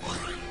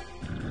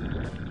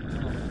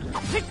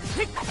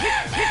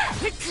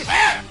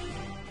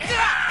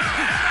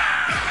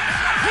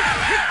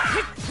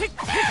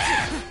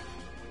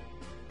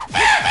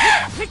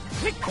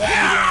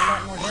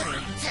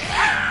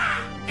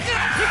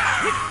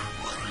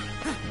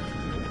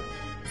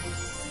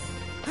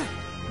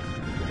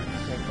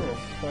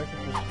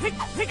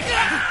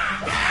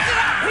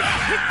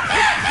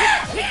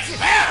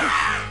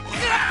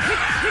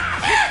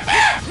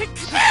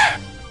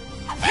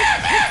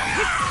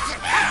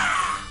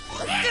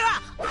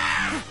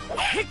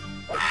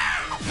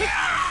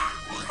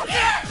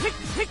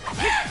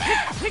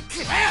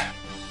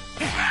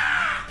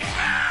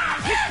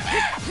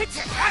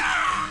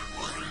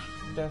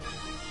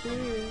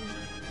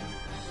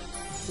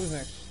 Who's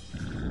next?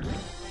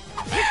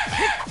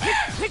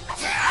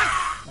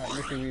 Alright,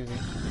 you're too easy.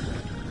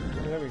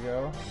 There we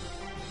go.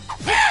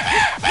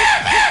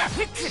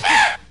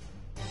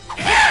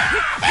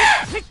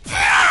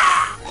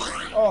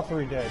 All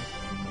three dead.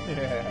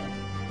 Yeah.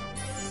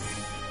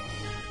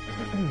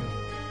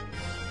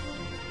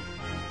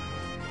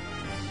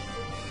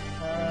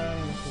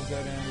 This is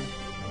dead end.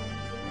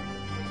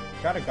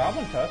 Got a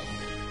goblin tusk,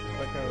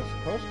 like I was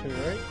supposed to,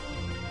 right?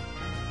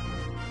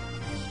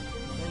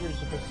 Maybe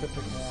there's a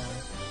specific one.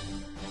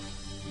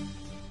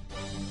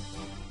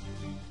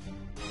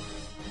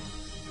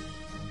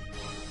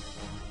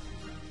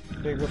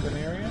 Big open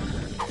area.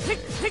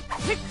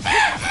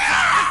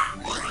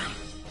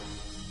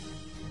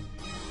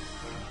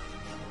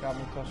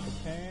 Goblin tusk of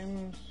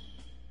tames.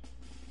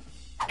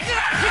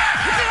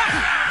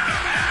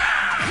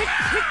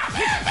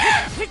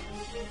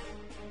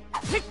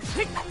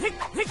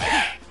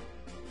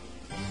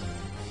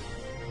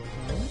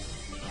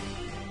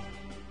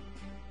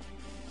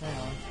 Hang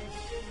on.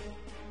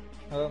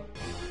 Hello?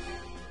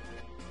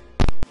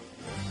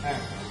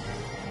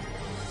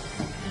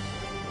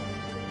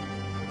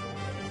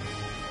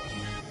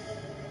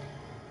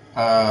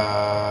 I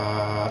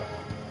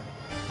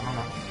don't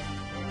know.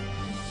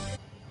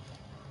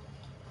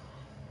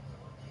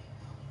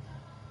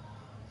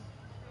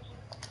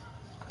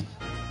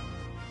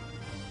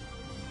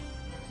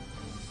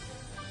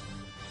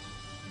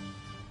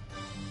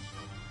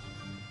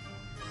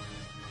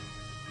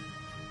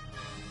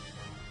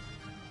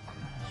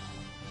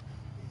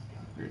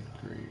 Good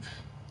grief.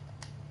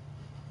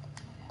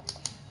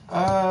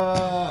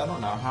 I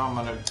don't know how I'm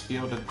gonna be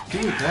able to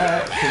do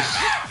that, because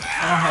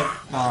I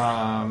don't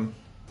have,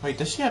 wait,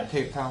 does she have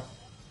PayPal?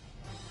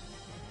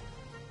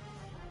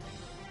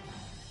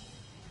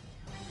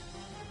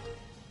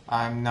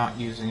 I'm not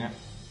using it.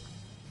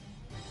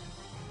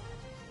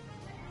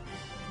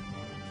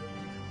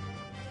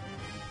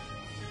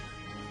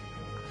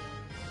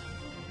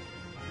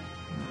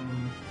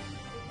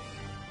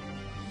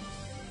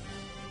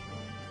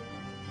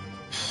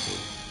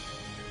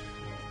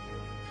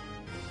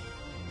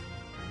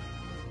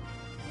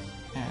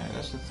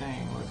 the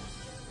thing with...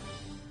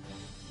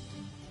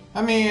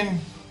 I mean...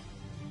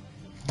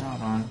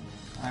 Hold on.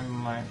 I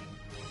might...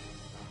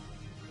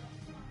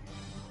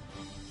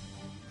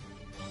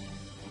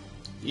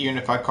 Even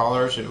if I call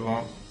her, it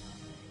won't...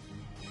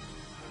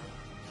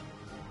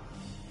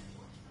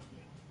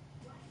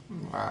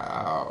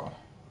 Wow.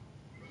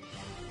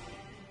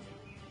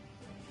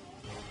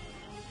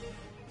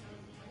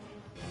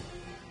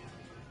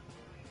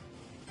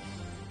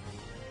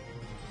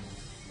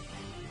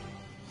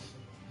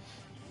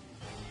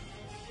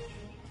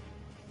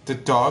 The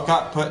dog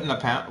got put in the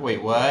pound.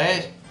 Wait,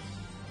 what?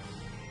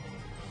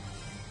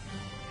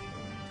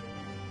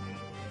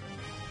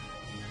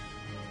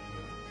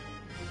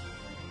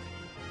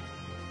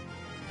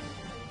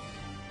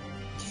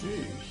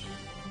 Jeez.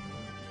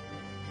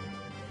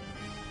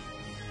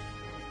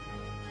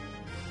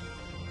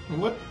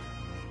 What?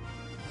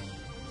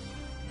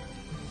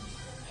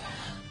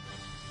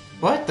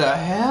 What the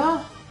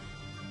hell?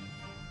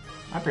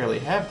 I barely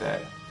have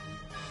that.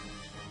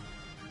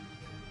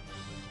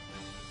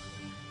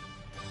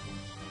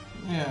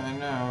 Yeah, I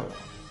know.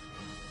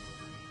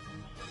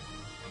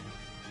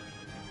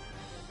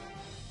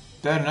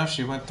 Bad enough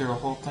she went through a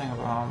whole thing of,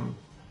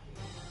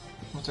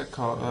 what's it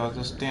called?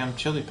 Those damn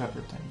chili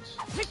pepper things.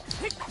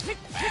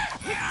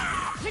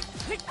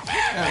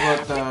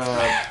 Yeah, but,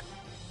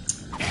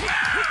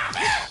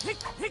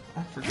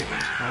 I forget what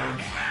it's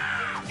called.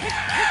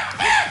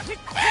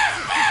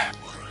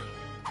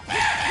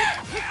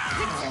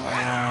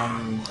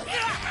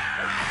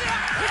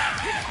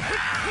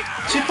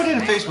 She put it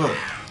in Facebook.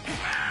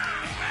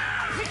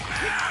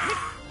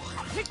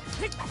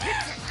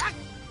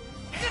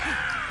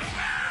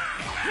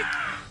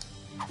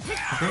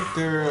 I think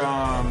they're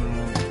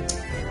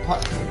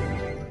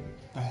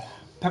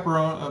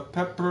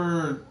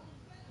pepper,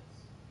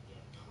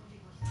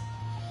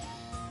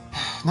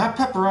 not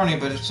pepperoni,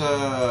 but it's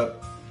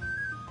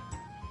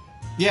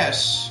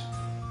yes.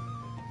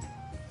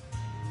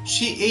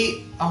 She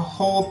ate a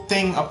whole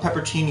thing of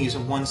pepperoncinis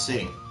in one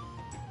sitting.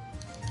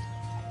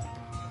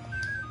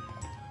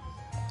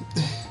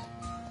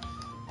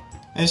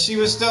 And she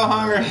was still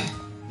hungry.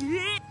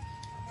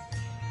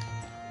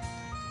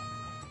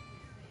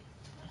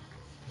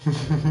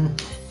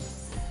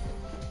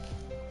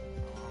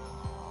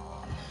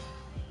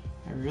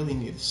 I really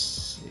need to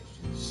save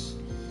this.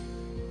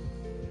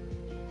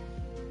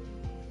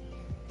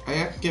 I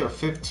have to give her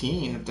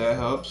 15 if that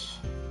helps.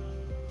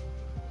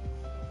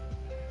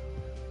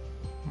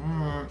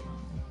 Alright.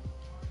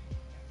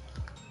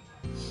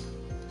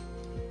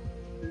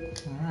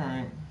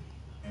 Alright.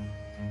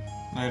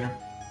 Later.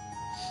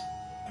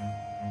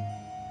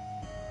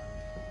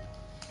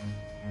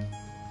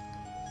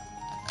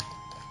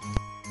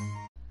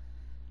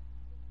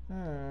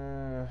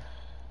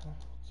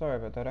 Sorry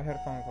about that, I had a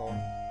phone call.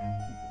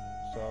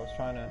 So I was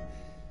trying to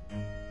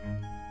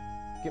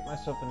get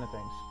myself into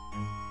things.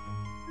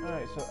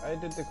 Alright, so I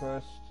did the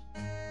quest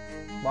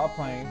while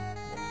playing. It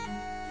was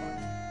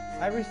fun.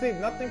 I received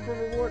nothing for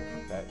reward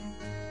from that.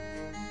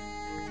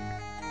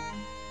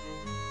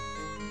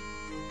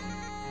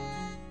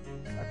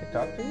 I could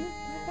talk to you?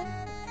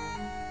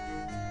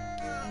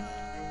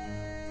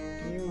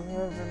 Do you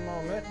have a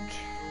moment?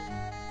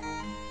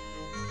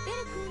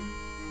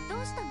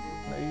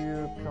 Are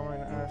you coming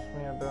to ask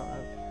me about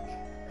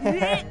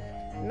it?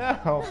 No!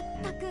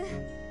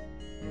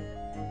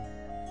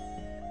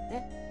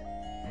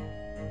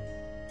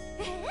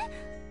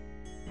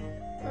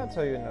 I'll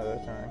tell you another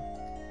time.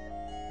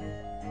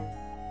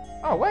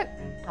 Oh, what?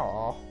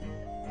 Aw.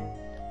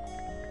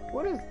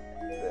 What is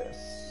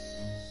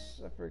this?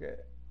 I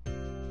forget.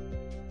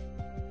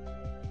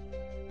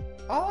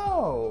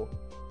 Oh!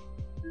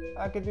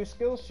 I could do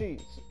skill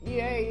sheets.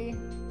 Yay!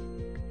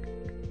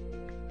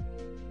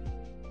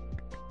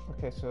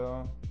 Okay,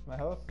 so my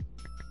health.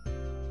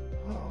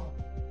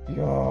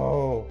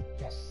 Yo!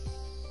 Yes!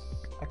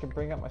 I can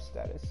bring up my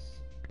status.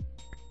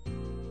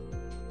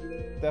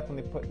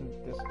 Definitely putting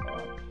this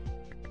up.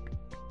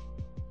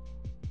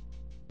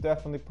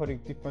 Definitely putting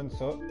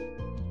defense up.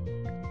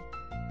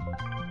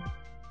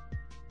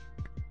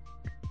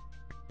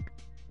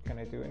 Can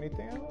I do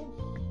anything else?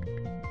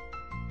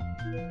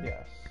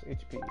 Yes,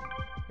 HP.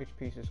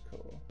 HP is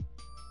cool.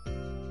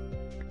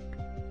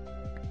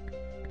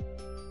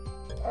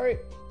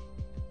 Alright.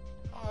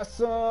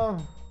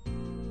 Awesome!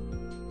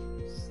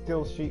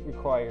 Skill sheet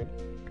required.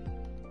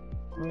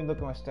 Let me look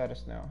at my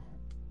status now.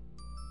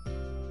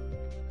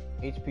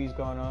 HP's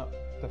gone up.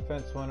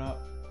 Defense went up.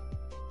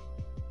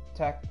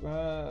 Attack.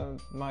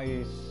 My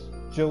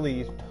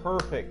agility is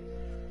perfect.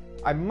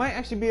 I might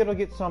actually be able to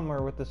get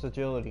somewhere with this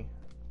agility.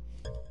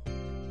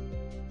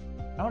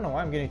 I don't know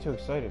why I'm getting too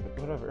excited, but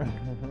whatever.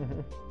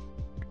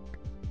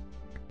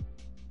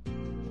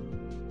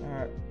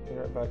 Alright, be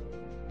right back.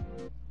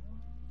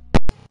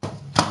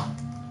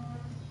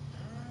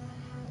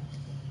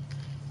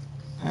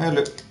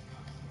 Hello.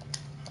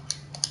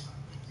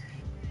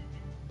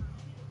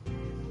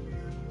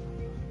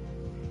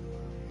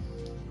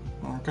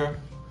 Okay.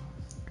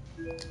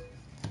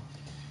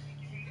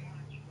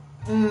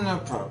 No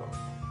problem.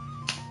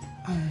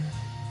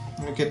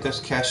 Let me get this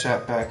cash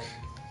out back.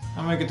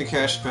 I'm gonna get the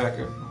cash back.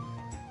 Yeah.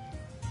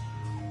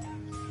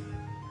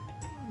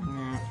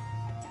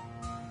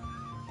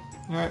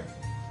 Alright.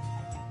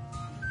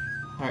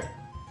 Alright.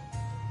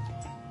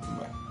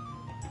 Bye.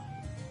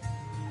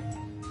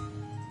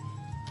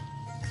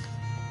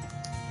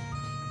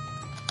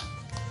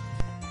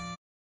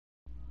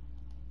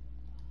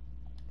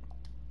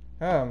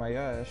 Oh my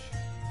gosh.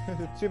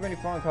 Too many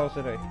phone calls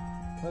today.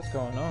 What's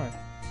going on?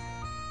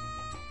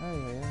 Oh,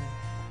 yeah.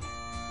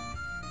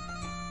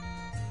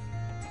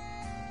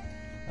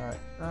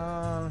 Alright,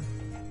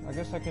 I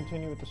guess I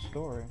continue with the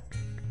story.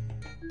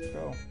 Let's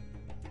go.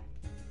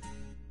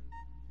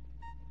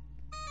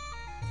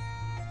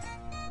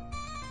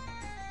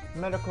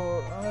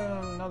 Medical,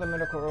 another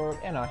medical orb,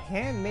 and a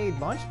handmade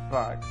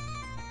lunchbox.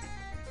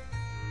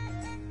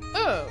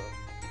 Oh!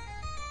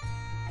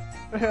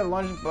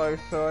 Lunchbox,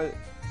 so I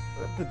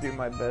have to do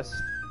my best.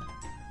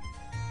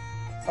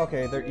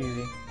 Okay, they're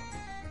easy.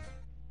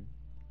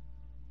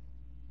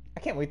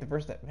 I can't wait to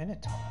verse that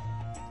Minotaur.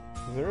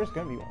 There is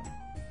gonna be one.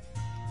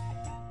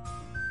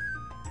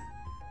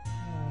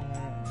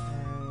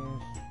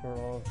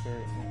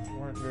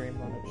 Weren't very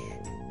much.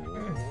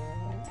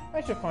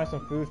 I should find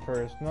some food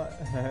first. Not,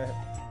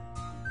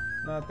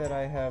 not that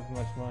I have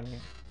much money.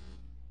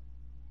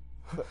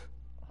 But,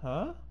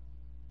 huh?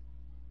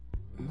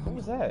 What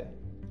was that?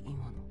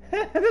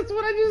 That's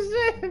what I just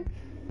said.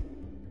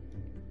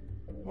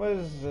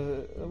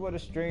 What a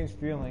strange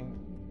feeling.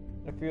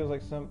 It feels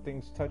like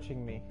something's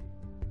touching me.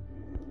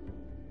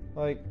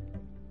 Like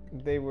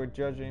they were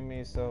judging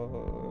me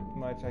so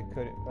much I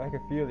could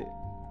feel it.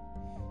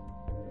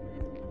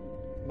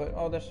 But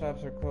all the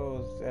shops are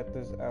closed at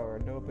this hour.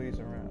 Nobody's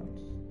around.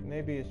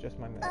 Maybe it's just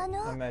my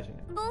imagining.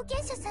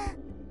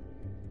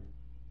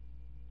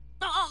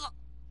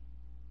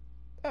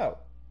 Oh.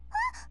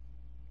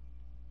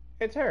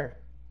 It's her.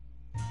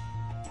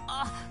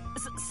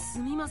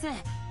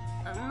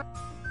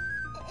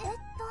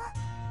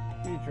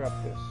 You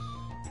dropped this.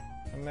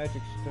 A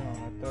magic stone. I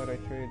thought I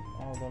traded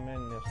all them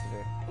in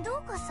yesterday.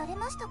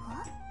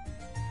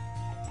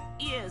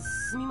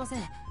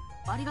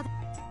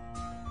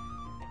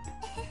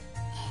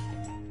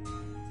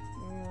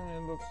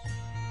 It looks like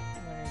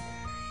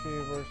she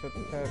works at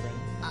the tavern.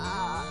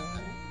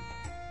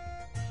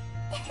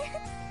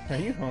 Are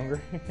you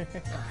hungry?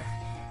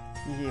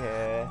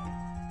 Yeah.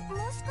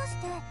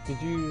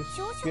 Did you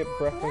skip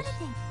breakfast?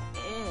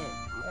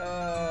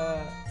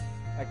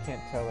 I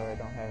can't tell her I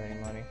don't have any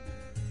money.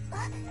 I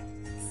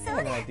have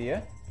an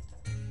idea.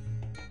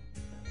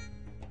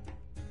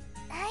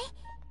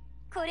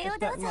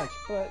 It's not much,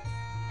 but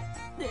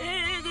I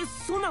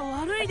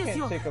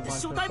can't take a lunch from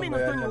somebody I've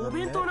never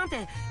met.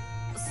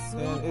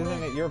 Then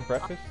isn't it your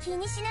breakfast?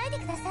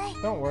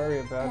 Don't worry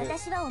about it.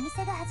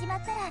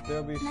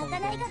 There'll be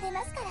something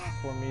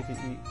for me to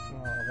eat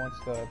once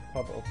the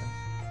pub opens.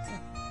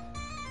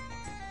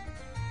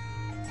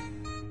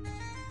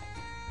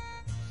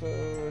 So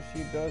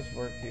she does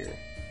work here.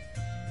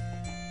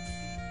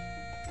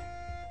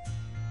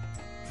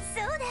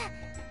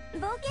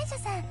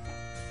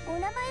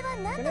 Can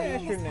I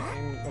ask your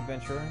name,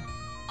 adventurer?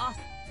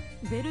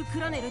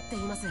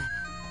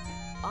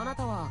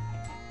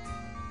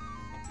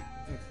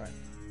 That's fine.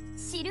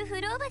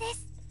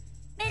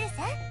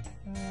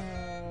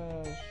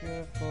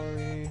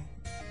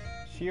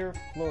 Sheer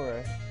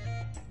Flora.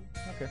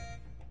 Okay.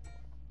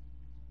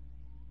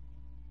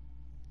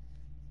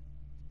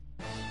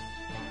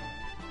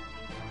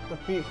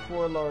 Defeat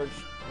 4 large.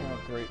 Oh,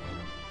 great.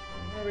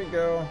 There we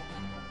go.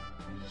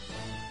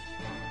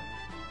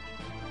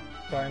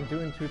 Sorry, I'm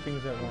doing 2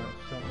 things at once.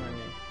 Don't mind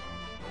me.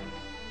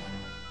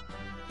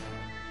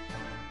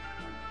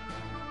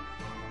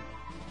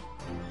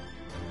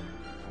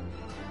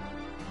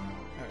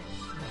 Right.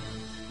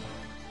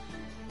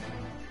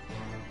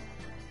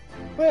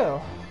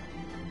 Well,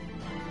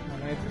 my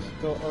knife is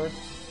still Earth.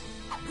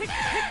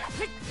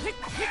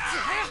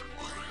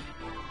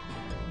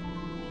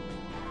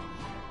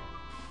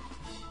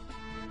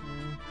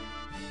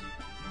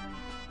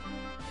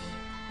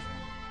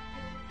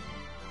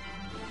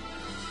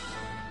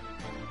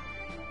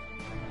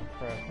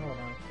 Hold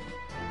on.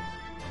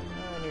 I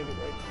need to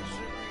write this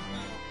shit right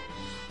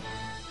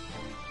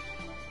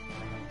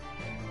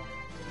now.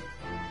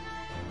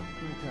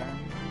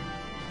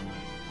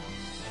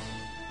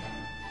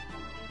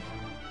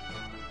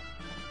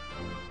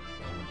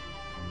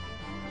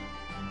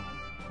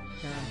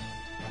 Okay.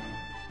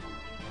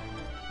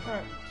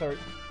 Alright, sorry.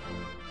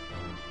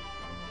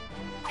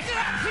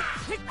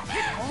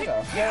 What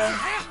the hell?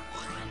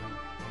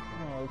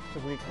 Oh, it's a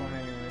weak one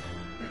anyways.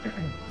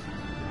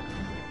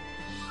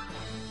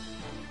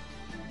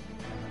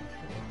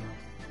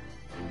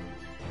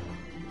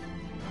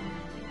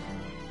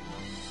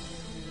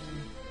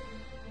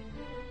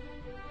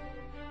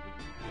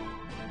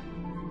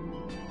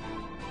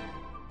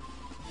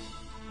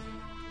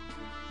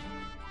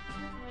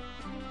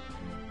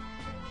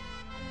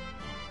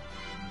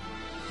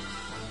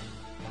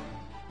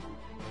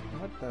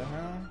 What the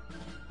hell?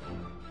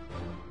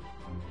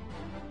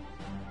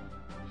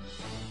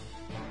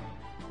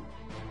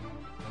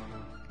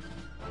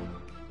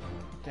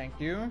 Thank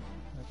you.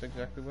 That's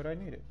exactly what I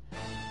needed.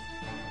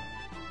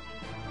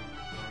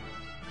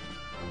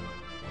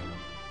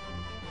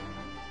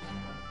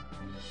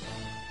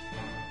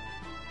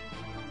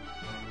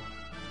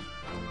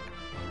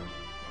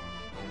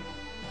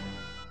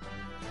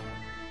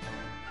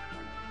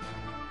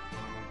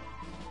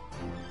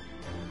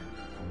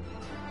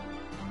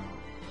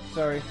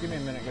 Sorry, give me a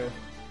minute, guys.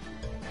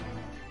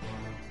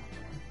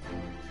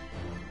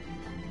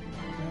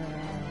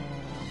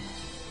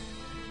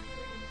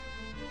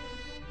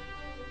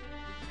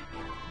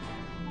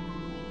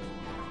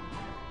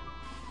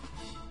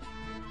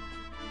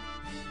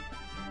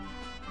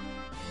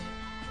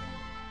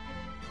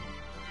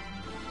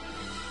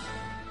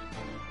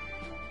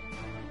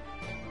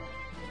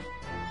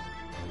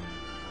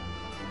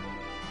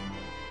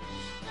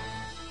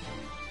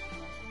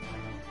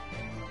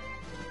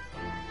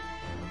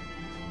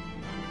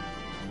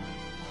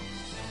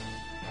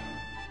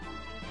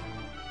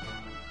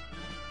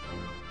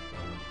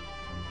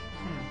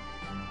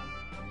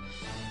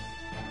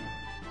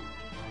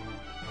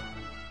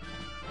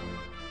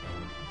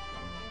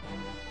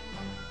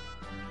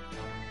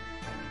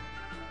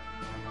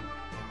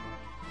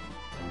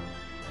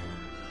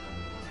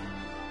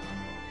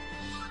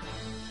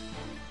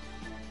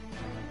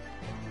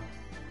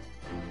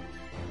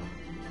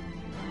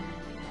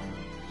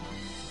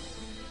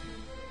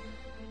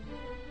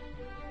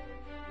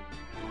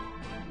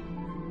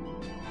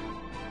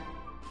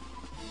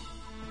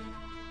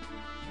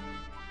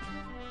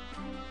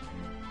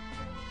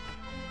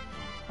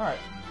 Alright.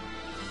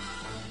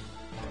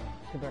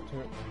 Let's get back to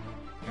it.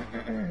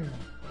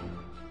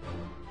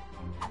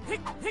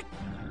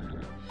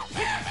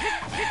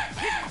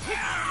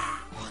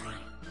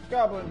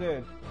 Goblin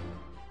dead.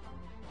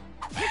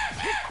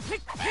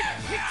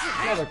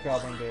 Another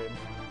goblin dead.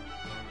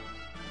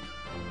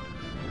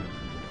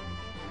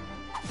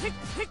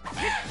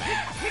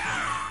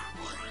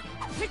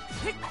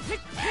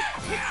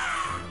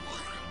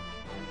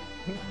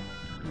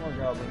 More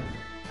goblins.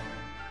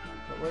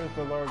 But where's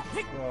the large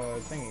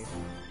thingy?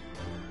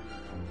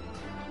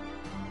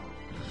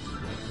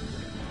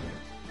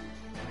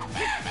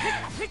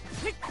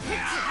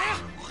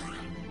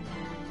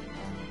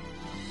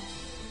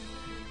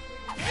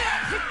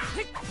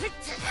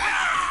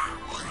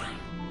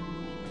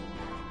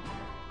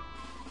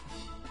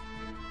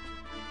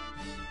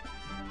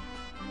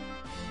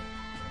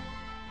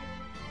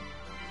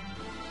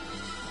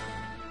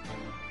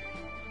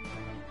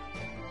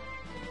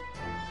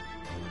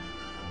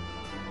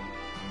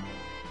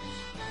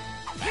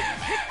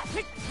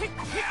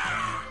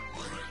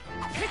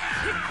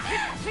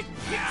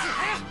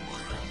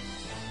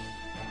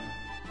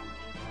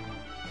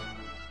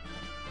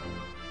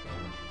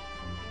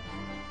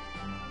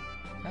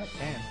 God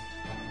damn.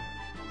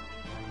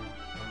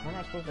 We're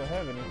not supposed to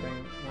have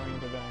anything rain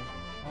today.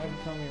 Why did you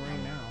tell me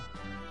rain now?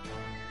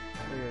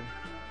 Weird.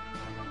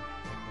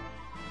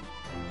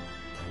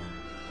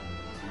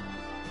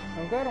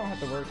 I'm glad I don't have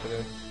to work today.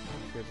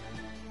 That's good, man.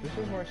 This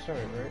is where I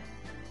started, right?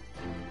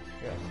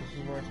 Yes, this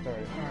is where I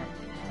started. Alright,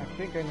 I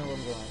think I know where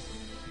I'm going.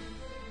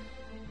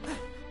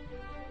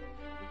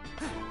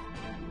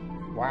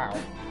 Wow.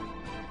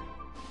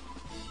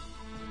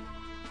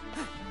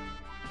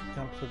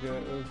 Jumps are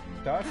good.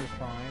 Dodge is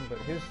fine, but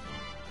his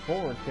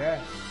forward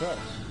dash sucks.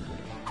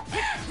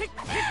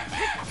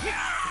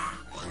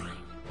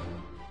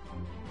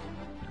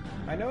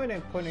 I know I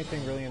didn't put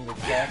anything really in the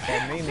chat,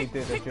 but I mainly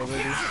did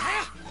agility.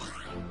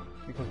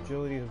 Because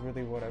agility is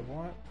really what I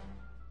want.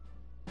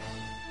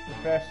 The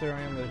faster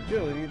I am with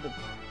agility, the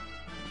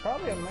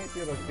probably I might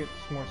be able to get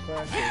some more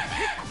slashes.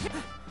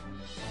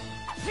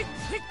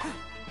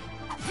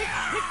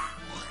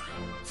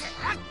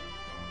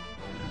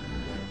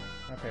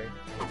 Okay,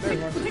 there's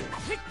one.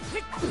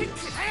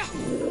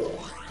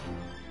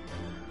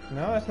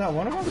 No, that's not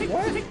one of them?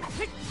 What?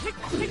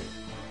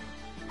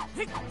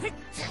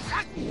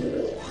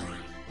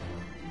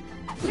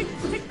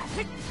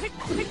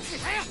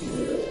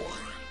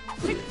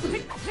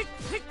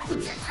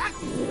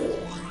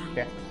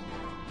 Yeah.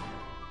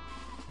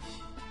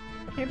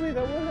 I can't believe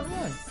that wasn't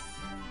one.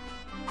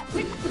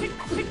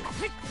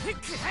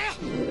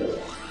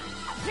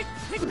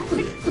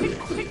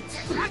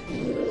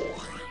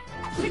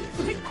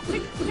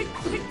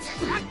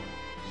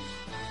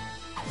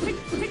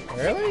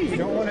 Really? You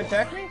don't want to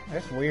attack me?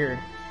 That's weird.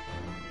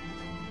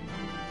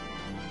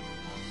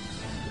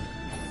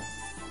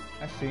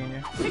 I seen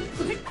you.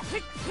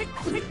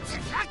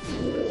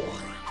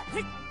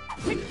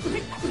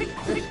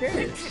 They're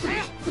scared.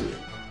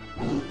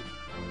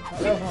 Oh,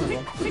 that was one of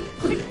them.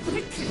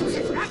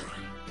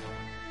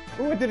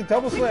 Ooh, it did a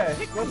double slash.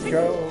 Let's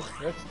go.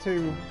 That's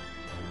two.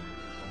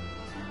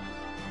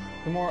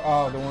 The more,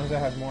 the ones that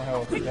have more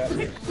health. That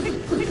makes...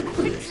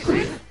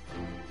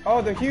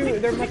 Oh, they're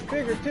huge. They're much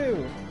bigger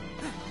too.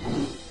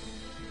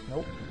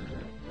 Nope.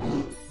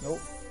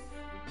 Nope.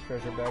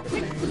 Treasure bag of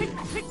pain.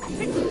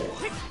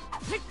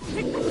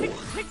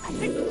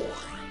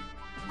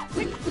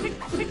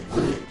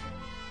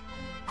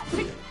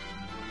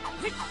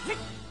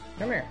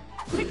 Come here.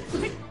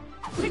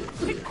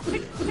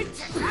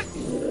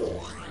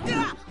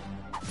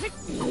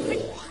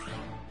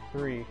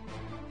 Three.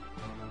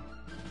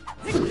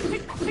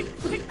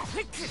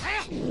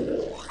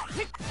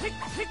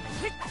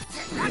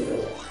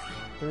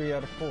 3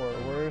 out of 4.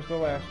 Where's the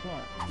last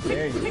one?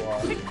 There you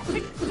are.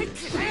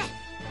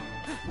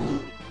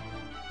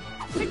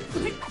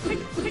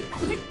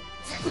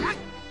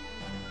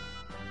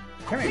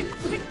 Come here.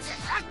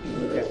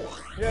 Yeah.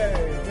 Yay,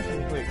 mission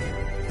complete.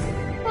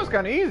 That was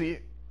kind of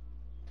easy.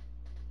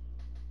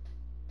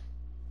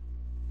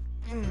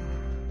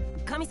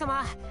 神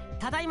様、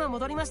ただいま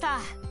戻りました。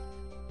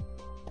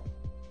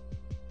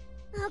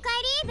おか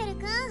えりベル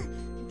君。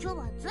今日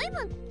は随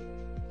分。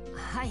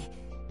はい。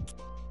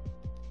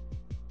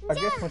I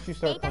guess once you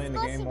start playing the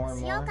game more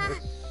and more,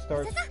 it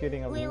starts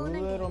getting a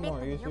little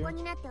more easier.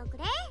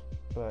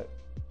 But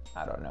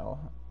I don't know.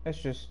 It's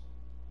just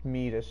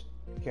me just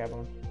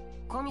gabbling.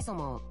 神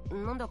様、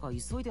なんだか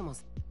急いでま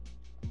す。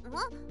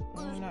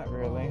Not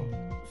really.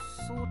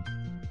 そう。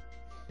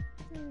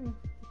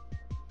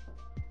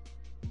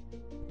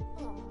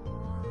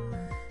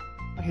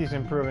He's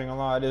improving a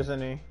lot, isn't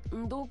he?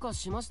 どうか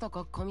しました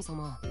か、神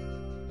様。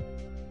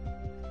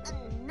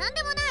なん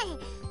でもない。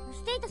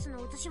ステータス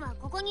の写しは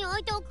ここに置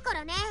いておくか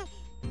らね。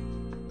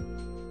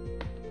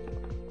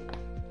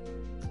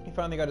He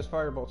finally got his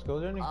firebolt skill,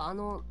 didn't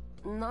he?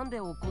 なんで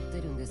怒って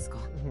るんですか？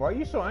 Why are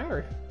you so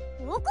angry?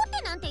 怒っ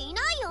てなんてい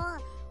ないよ。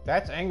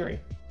That's angry.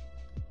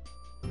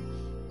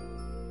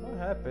 What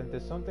happened?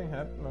 Did something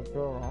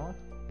go wrong?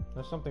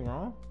 There's something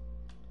wrong?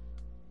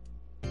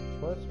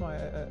 What's my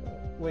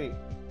wait?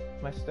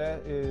 My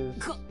stat is.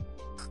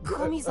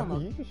 神様。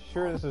 Are you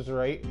sure this is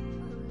right?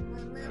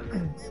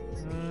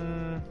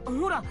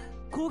 ほら、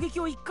攻撃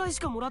を1回し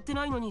かもらって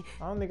ないのに。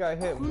 I only got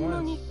hit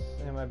once,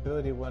 and my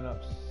ability went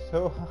up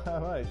so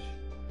much.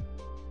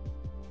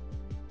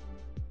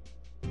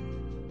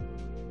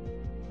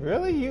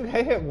 Really? You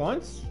hit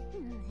once?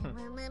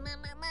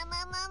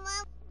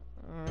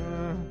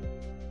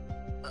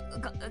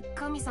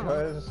 神様。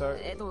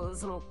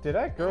Did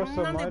I grow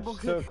so much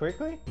so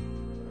quickly?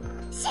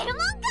 知るも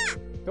んか。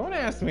 Don't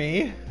ask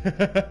me.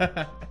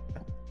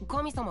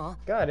 神様。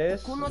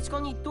 Goddess. こんな時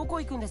間にどこ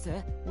行くんです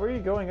Where are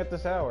you going at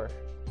this hour?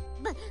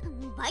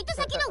 バイト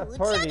先の打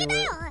ち上げ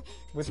だよ。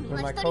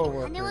君は一人で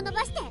羽を伸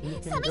ばし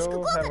て寂しく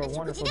豪華な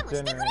食事でも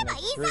してくればい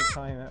い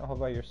さ。 All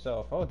by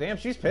yourself. Oh damn,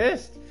 she's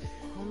pissed.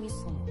 神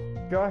様。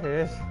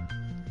 Goddess.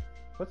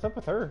 What's up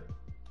with her?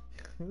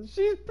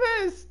 She's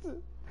pissed.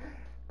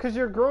 Cause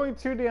you're growing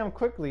too damn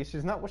quickly.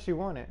 She's not what she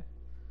wanted.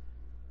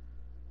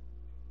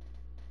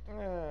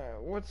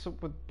 What's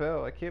up with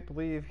Bell? I can't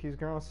believe he's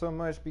grown so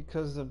much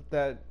because of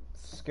that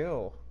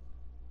skill.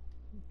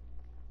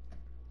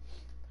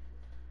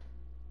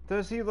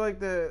 Does he like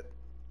the?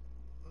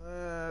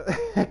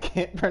 I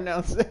can't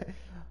pronounce it.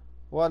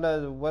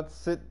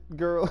 What's it,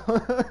 girl?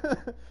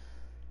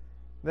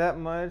 That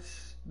much,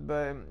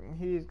 but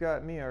he's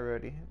got me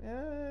already.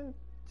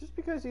 Just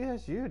because he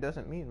has you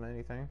doesn't mean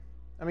anything.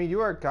 I mean,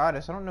 you are a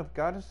goddess. I don't know if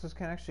goddesses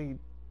can actually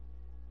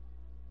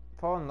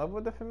fall in love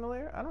with the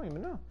familiar. I don't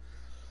even know.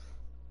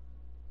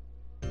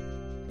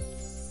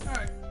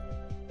 Alright.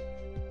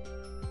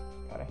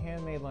 Got a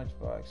handmade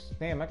lunchbox.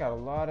 Damn, I got a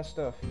lot of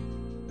stuff.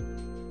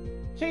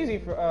 Cheesy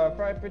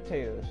fried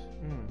potatoes.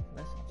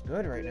 That sounds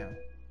good right now.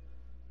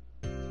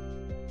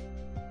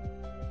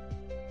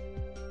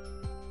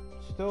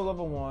 Still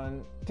level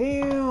 1.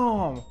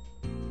 Damn!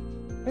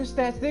 His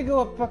stats did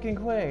go up fucking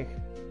quick.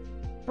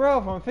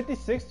 Bro, from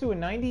 56 to a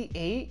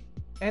 98?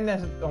 And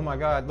that's, oh my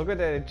god, look at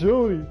that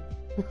agility.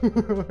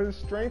 His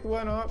strength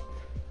went up.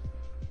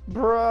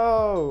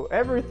 Bro,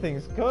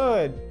 everything's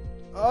good.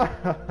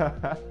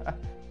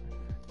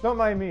 Don't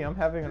mind me, I'm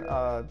having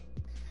a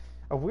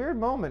weird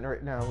moment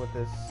right now with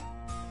this.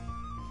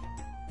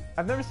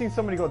 I've never seen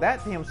somebody go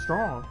that damn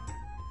strong.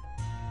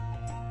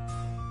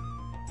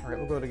 Alright,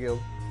 we'll go to guild.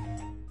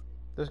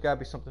 There's gotta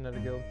be something at the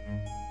guild.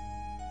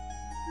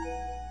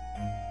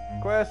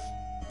 Quest.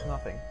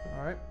 Nothing.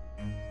 Alright.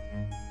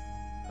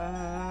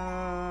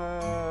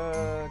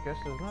 Guess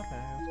there's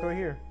nothing. Let's go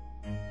here.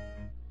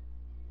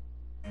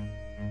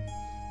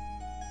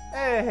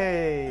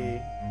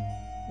 Hey!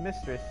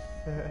 Mistress.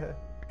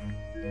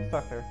 Let's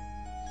talk to her.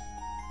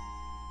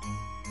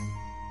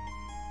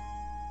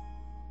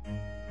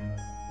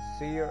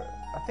 Sayer.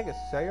 I think it's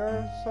Sayer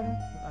or something?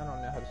 I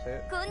don't know how to say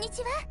it.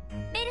 Konnichiwa,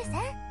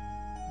 Beru-san.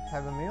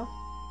 Have a meal?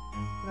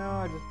 No,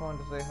 I just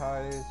wanted to say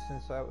hi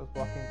since I was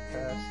walking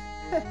past.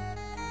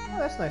 Oh,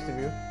 that's nice of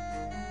you.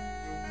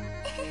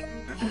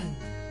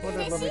 What a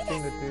lovely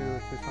thing to do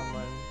to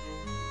someone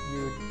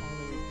you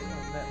only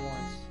met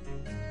once.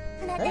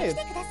 Hey!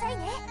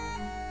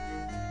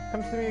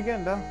 Comes to me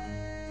again, Belle.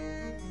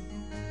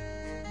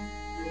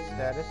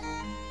 Status.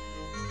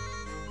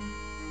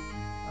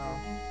 Oh.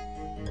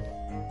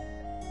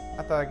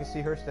 I thought I could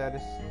see her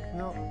status.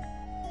 No.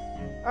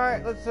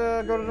 Alright, let's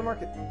go to the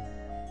market.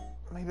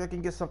 Maybe I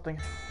can get something.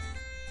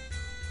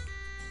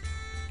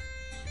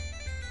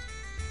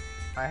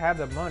 I have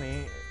the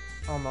money,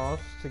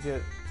 almost, to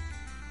get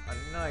a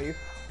knife.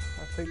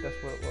 I think that's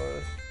what it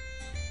was.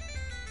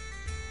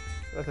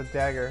 That's a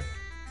dagger.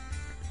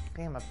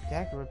 Damn, a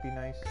dagger would be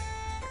nice.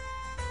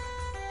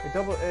 A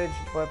double-edged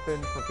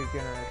weapon for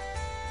beginners.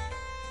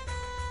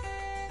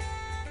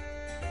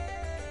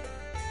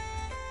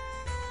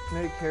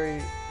 Many carry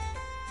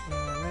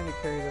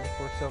them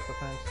for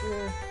self-defense.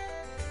 Yeah.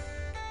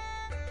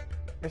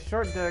 A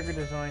short dagger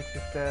designed to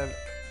stab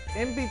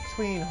in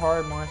between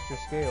hard monster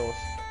scales.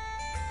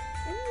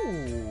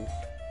 Ooh.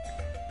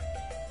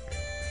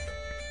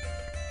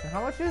 And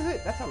how much is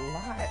it? That's a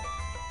lot.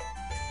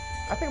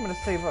 I think I'm gonna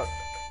save up.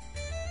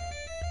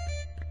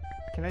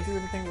 Can I do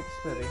anything with the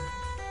smithy?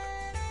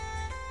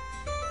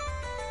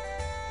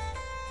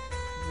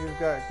 You've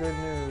got good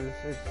news.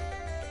 It's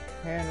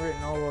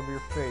handwritten all over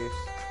your face.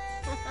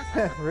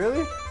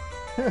 Really?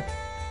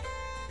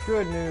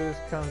 Good news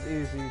comes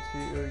easy to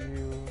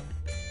you.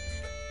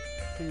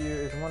 To you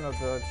is one of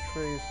the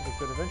traits of a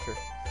good adventure.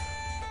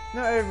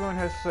 Not everyone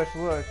has such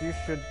luck. You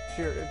should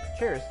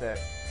cherish that.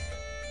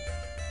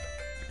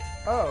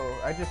 Oh,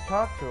 I just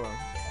talked to him.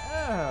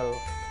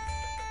 Oh.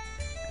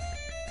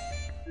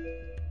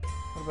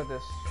 What about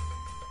this?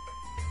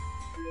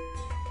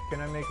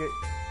 Can I make it?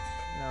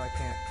 No, I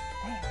can't.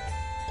 Damn.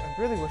 I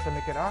really wish I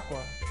make it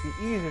aqua. It'd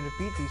be easier to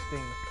beat these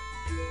things.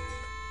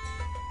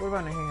 What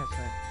about an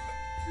enhancement?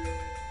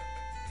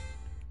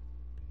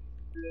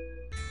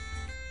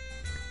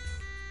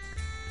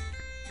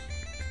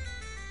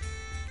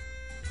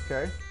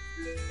 Okay.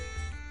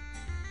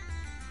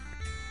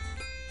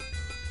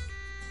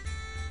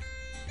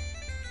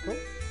 Cool.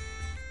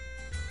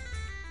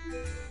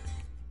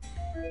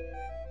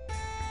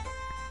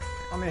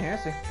 I'm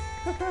enhancing.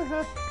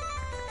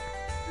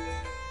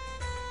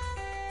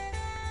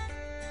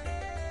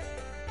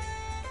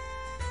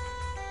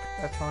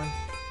 That's fine.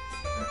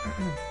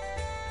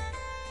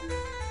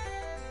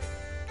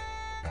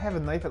 I have a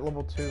knife at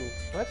level 2.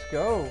 Let's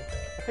go.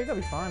 I think I'll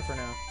be fine for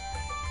now.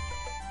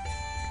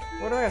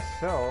 What do I have to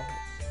sell?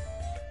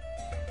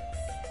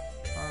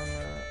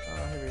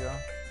 Here we go.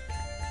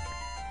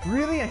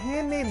 Really? A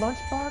handmade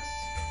lunchbox?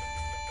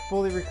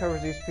 Fully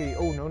recovers HP.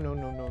 Oh, no.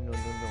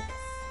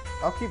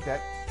 I'll keep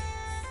that.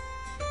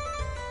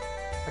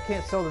 I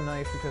can't sell the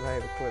knife because I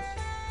have equipped.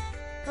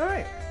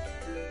 Alright.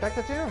 Back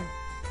to town.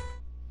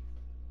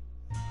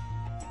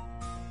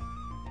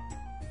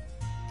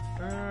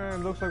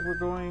 Looks like we're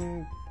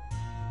going...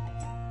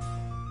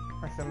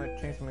 Actually, I'm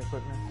gonna change some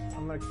equipment.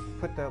 I'm gonna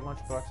put that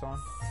lunchbox on.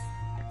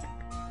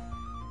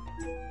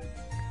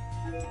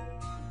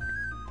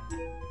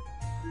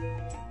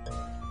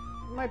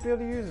 Might be able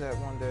to use that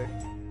one day.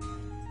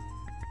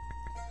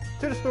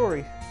 To the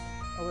story.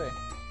 Away.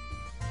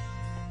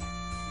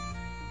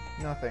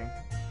 Nothing.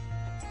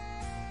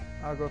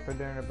 I'll go for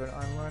dinner, but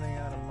I'm running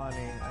out of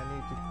money. I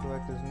need to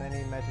collect as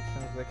many magic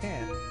stones as I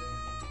can.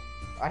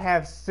 I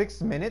have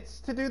 6 minutes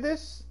to do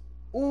this?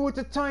 Ooh, it's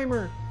a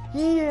timer!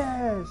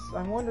 Yes!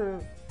 I wonder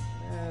if...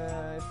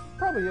 it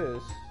probably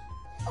is.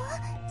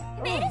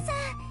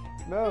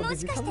 No,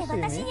 did you come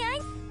to see me?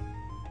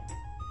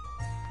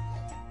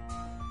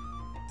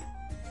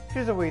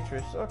 She's a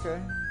waitress,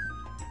 okay.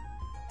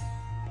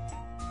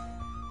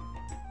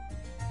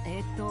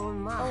 I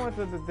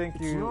wanted to thank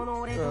you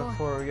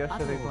for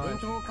yesterday's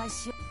lunch.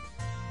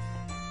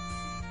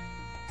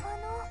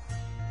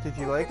 Did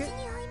you like it?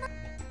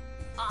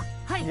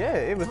 Yeah,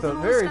 it was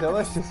very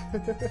delicious.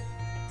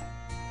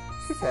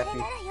 She's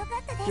happy.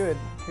 Good.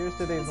 Here's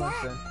today's lunch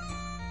then.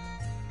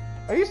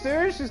 Are you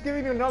serious? She's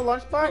giving you another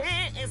lunchbox?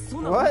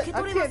 What?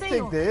 I can't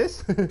take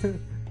this.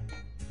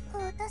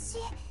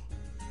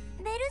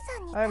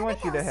 I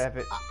want you to have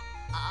it.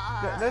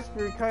 That's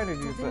very kind of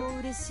you, but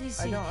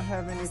I don't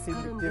have anything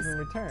to give in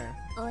return.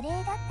 Well,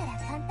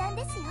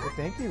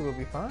 thank you, we'll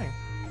be fine.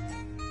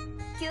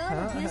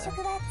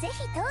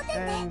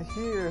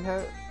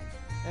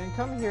 And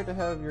come here to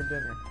have your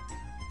dinner.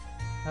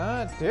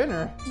 Huh?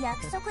 Dinner?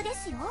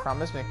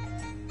 Promise me.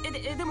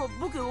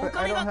 But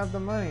I don't have the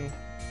money.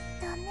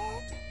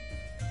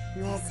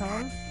 You won't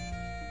come?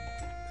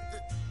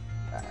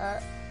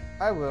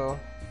 I will.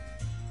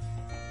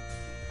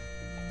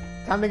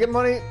 Time to get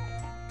money.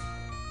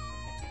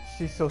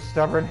 She's so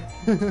stubborn.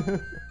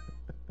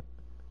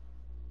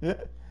 Yeah.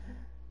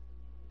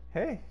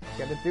 Hey, you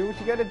gotta do what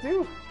you gotta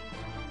do.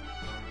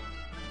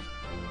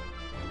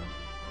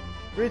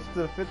 Reach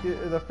the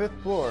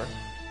 5th floor.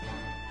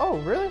 Oh,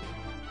 really?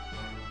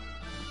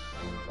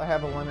 I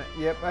have a limit.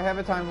 Yep, I have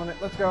a time limit.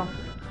 Let's go.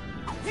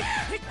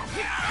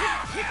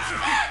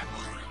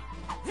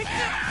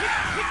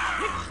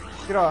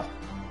 Get off.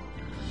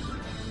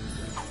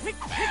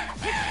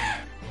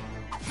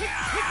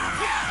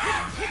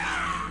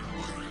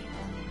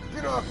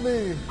 Get off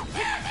me!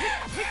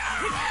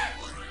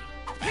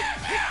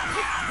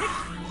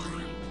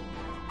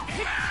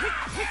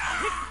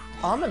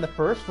 I'm in the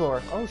 1st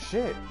floor. Oh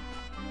shit.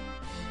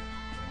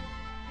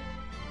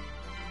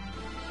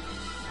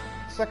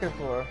 2nd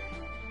floor.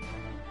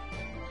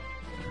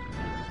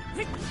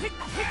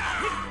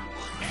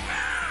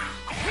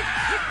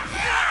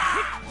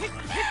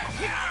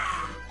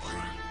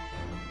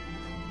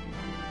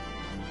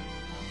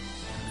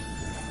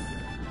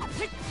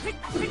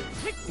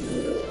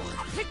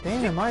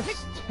 Damn, my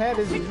stat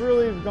has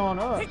really gone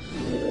up.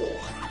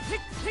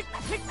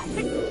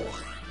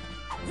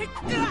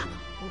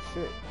 Oh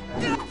shit.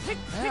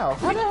 Ow,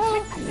 how the hell?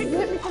 You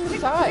hit me from the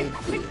side.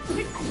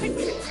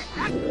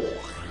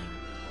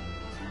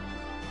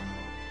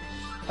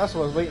 That's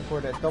what I was waiting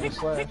for, that double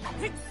slash.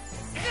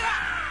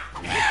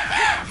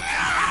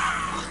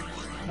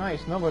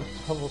 Nice, another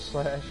double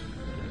slash.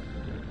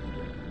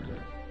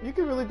 You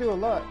can really do a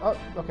lot. Oh,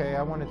 okay,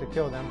 I wanted to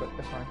kill them, but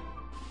that's fine.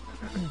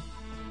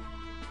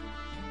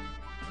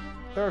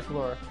 Third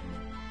floor.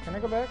 Can I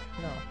go back?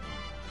 No.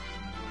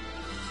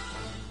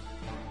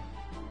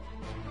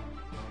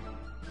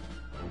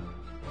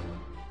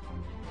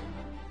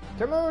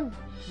 Come on!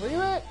 Where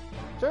you at?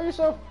 Show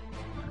yourself!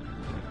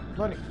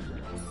 Money.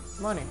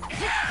 Money.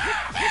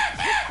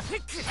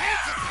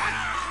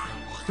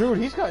 Dude,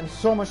 he's gotten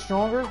so much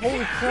stronger.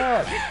 Holy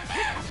crap!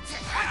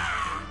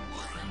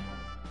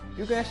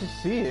 You can actually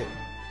see it.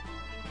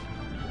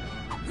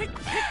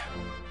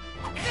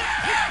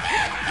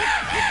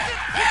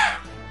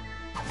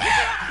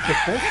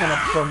 Defense went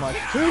up so much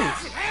too.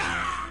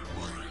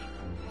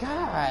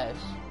 Gosh.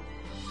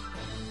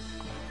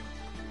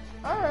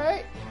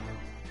 Alright.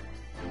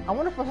 I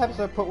wonder if what happens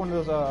if I put one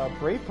of those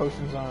brave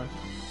potions on.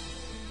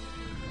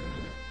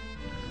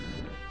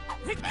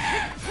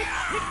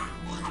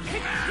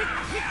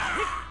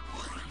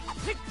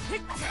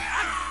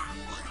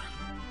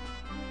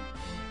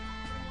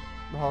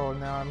 Oh,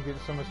 now I'm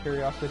getting so much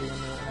curiosity into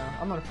it now.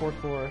 I'm on the 4th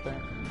floor, I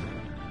think.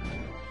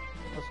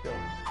 Let's go.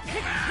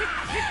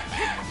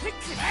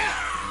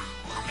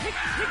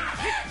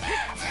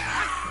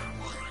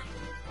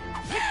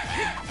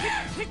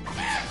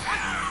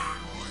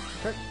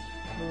 Okay,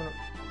 moving up.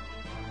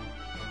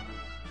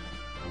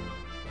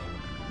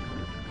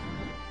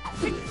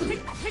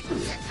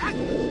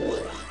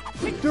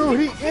 Dude,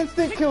 he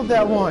instant killed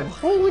that one!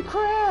 Holy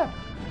crap!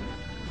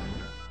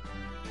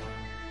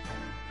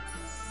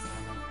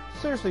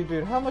 Seriously,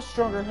 dude, how much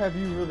stronger have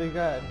you really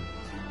got?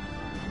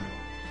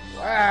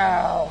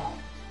 Wow!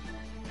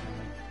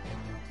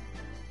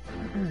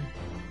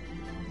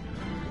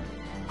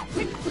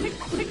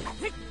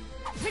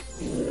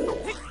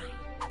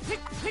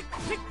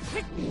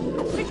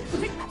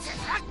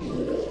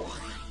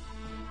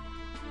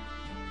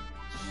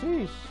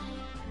 Jeez,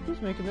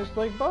 he's making this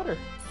like butter.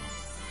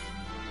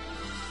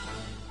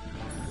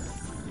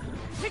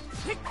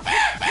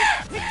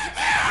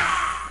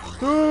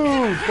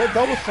 Dude, that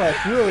double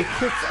slash really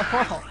kicks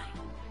off.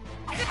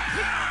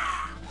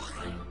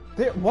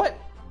 What?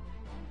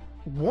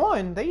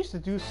 One? They used to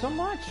do so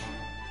much.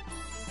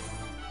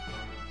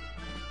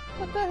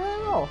 What the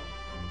hell?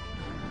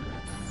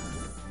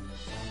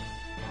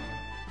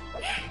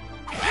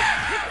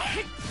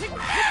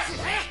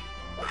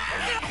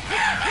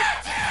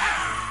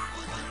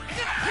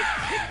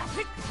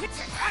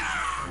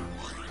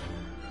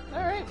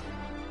 Alright.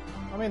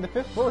 I mean, the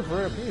 5th floor is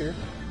right up here.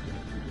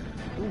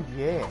 Ooh,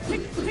 yeah.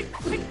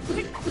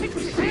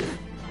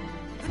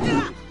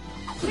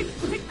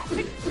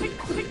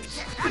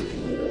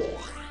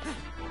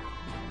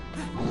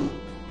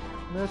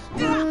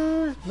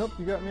 Mister! Nope,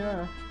 you got me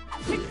there.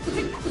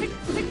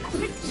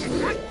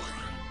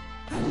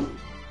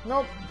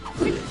 Nope.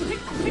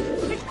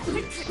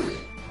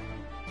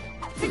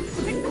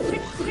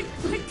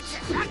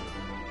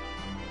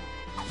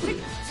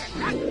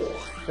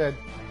 Dead.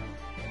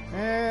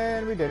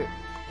 And we did it.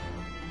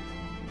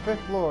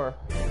 5th floor.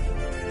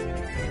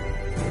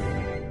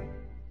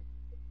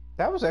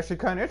 That was actually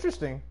kind of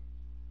interesting.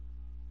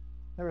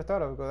 Never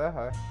thought I would go that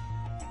high.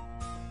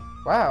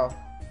 Wow.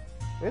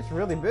 It's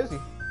really busy.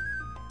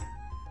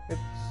 It's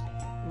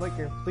like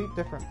a complete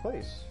different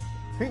place.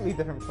 Completely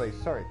different place,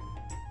 sorry.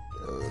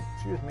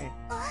 Excuse me.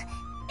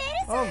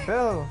 Oh,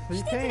 Bill,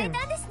 you came.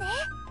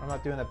 I'm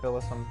not doing that Bill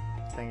with some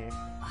thingy.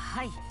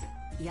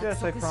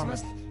 Yes, I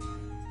promised.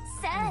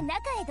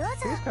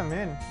 Please come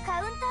in.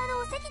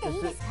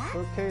 Is it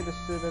okay to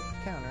sit at the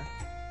counter?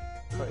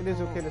 Oh, it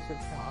is okay to sit at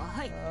the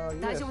counter.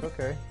 Yes,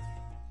 okay.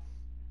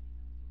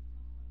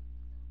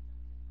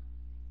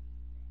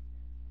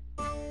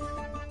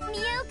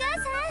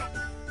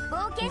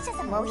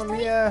 Mamma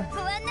Mia!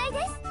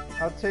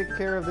 I'll take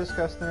care of this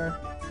customer.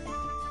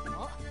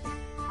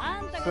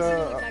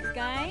 So,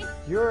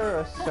 you're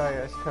a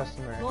shy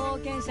customer.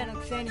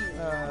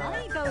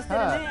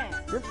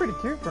 You're pretty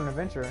cute for an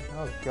adventurer.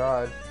 Oh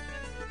god.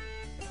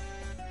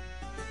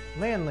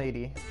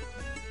 Landlady.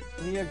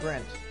 Mia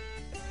Grant.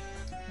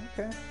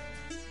 Okay.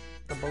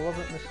 The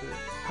beloved mistress.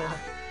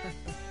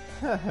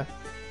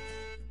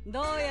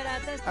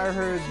 I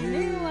heard that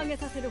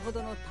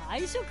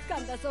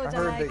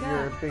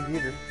you're a big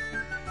eater.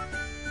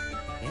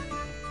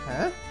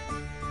 Huh?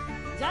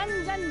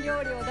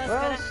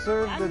 We'll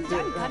serve the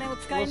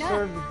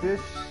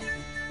dish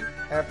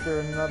after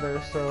another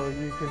so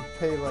you can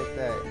pay like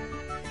that.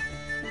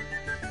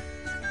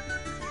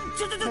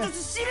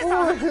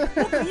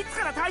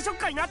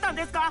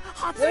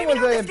 When was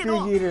I a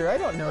big eater? I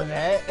don't know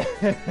that.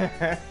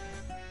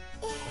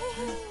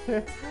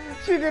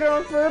 She did it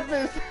on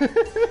purpose.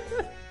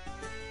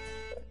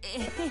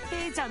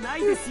 ゃな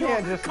いですよ。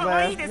 Can't just 可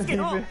愛い laugh ですけ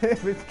ど。 even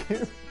if it's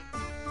cute.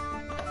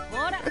 ほ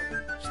ら、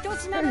一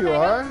品 There 目 you だ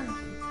よ。 are.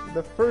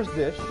 The first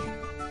dish.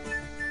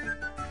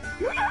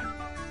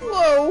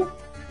 Whoa!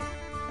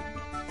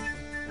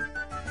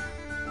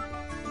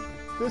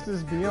 This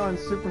is beyond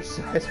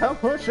supersize. How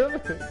much of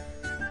it?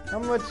 How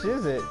much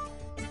is it?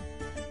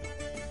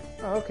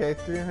 Oh, okay,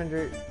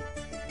 300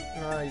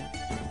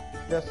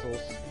 vessels.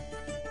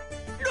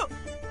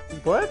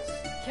 What?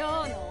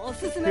 今日のお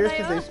すすめ Here's だ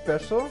よ。 today's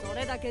special. そ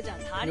れだけじゃ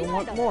足 You りな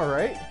い want だろ。 more,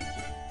 right?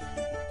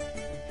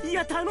 い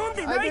や、頼ん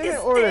で I ないです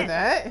didn't っ order て。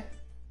 that.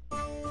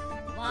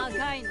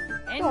 若いのに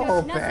遠 Don't 慮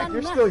hold しなさ back. ん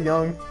You're な。 still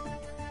young.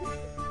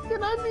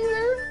 Can I be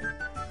there?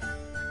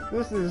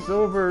 This is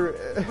over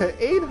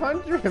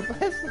 800 pesos.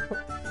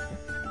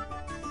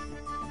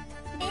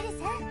 ベル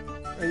さん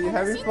Are you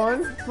having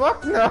fun?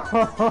 Fuck no. 圧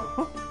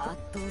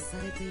倒さ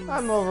れていま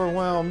す。 I'm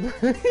overwhelmed.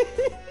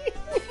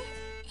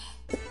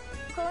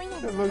 今夜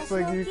の It looks 私の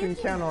like you お給 can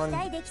金 count に on 期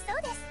待できそ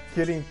うです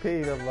getting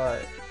paid a lot.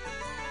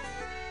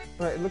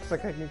 But it looks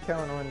like I can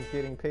count on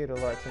getting paid a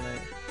lot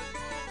tonight.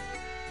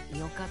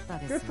 よかった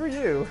で Good す。 for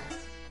you.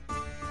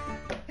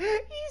 ミ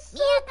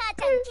ヤ母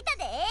ちゃん来た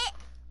で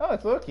Oh,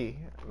 it's Loki.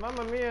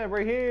 Mamma Mia,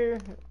 right here.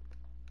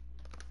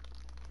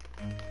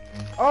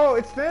 Oh,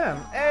 it's them.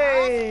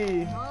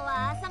 Hey! 今日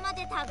は朝ま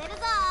で食べる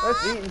ぞ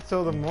Let's eat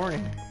until the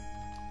morning.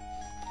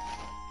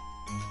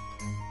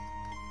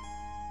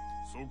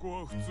 そこ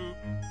は普通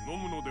飲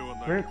むのでは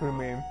ない。 Drink with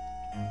me.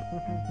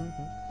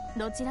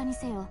 どちらに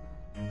せよ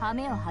羽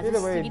目を外 Either し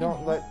す way, ぎる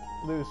don't let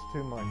loose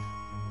too much.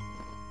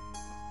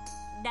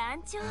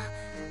 団長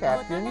Captain,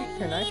 お can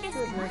隣 I いいです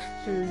sit か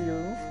next to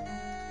you?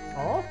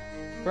 Oh?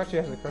 Actually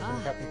has a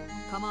question,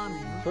 Captain. 構わな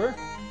いよ。 Sure.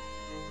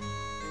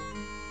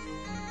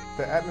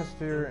 The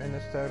atmosphere in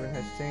this tavern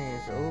has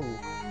changed. Oh.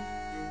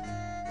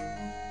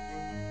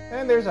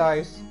 And there's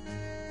Ice.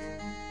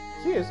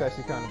 She is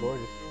actually kind of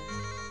gorgeous.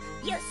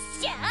 よっ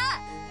しゃ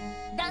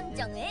ーダン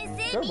ジョン遠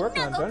征 Good みん work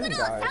な on ご苦 dungeon 労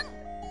さん guys.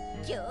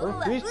 今日 We're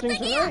は feasting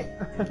宴や tonight.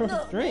 飲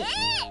Drink.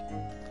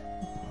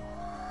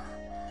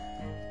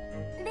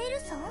 めベル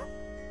さん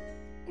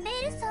ベ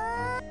ルさ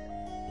ん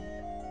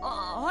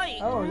あ、はい。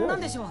 Oh, yes. な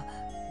んでしょう。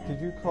 Did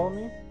you call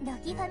me? ロ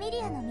キファミ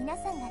リアの皆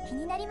さんが気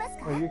になります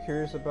か Are you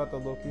curious about the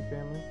Loki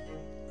family?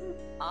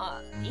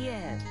 あ、い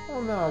え。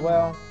 Oh no,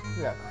 well,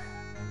 yeah.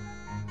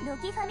 ロ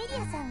キファミリア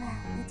さんは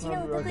うちの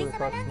One お of 得 the 意様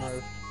なんで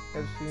customers す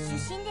has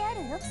出 seen 身である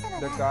ロキ様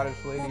the が goddess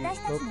lady 私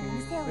たちのお Loki.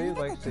 店を They 見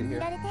た like と to 気に入 here.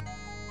 られて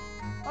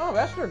Oh,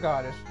 that's your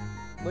goddess.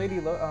 Lady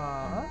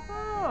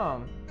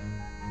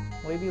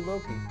Lady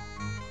Loki.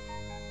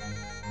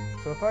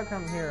 So if I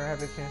come here, I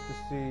have a chance to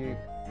see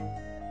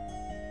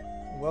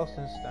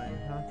Welsenstein,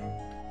 huh?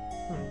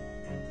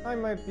 I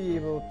might be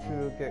able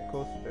to get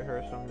closer to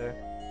her someday.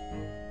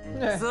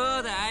 そ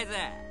うだ、あいつ。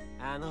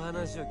あの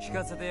話を聞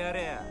かせてや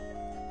れや。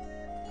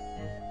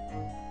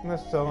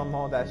 Let's tell them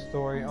all that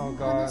story. Oh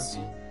god. 話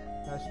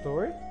That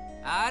story?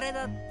 あれ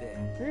だって。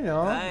 You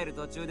know. 帰る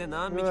途中で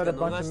何 We 匹か let a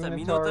bunch 逃 of した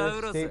ミノタウ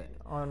Minotaurs ロス。 escape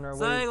on our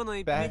最後の way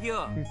一 back. 匹を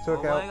You お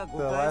took 前が out 誤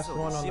the 解 last 層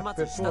one に on 始 the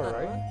末 fifth した floor, だろ。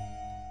 right?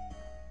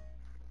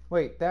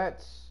 Wait,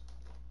 that's...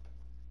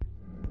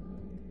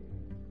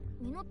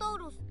 ミノタウ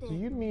ロスって Do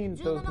you mean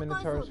those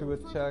Minotaurs who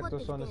attacked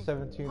us on the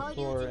 17th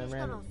floor and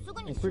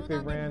quickly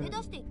ran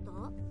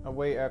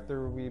away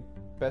after we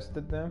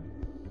bested them?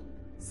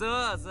 そ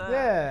うそう。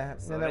 Yeah,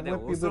 そ and れ that で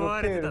wimpy 襲 little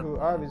われて kid た who ん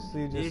だ。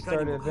 obviously い just か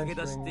に started も駆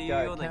け出しって adventuring い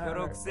うよう got なひょ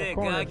ろくせえ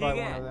cornered ガキ by が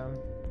one of them.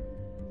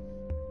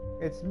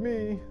 It's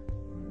me.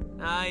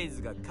 合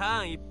図が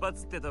間一髪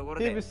ってところ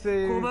で He was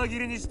saved 細切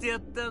れにしてや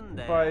ったん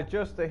だ by よ。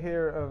 just a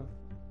hair of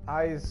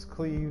eyes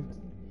cleaved,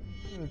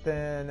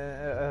 then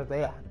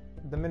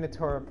the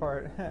Minotaur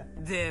apart.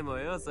 でも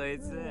よ、そい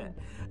つ。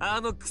あ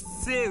のくっ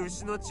せえ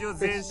牛の血を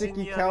全 The 身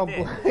に sticky 浴び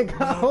て cowboy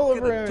got all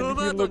over him ト and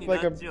マ he ト looked に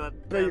like な a っちまっ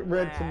たん bright だ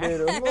red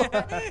tomato.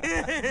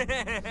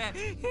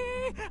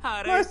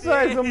 腹 My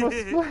痛い sides almost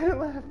split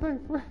laughing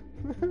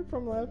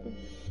from laughing.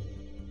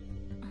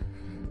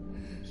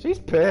 She's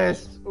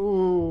pissed.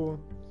 Ooh.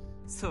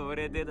 そ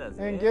れでだ And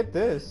ぜ。 get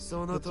this.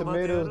 そ The のトマト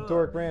野 tomatoes 郎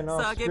dork ran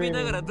off 叫びな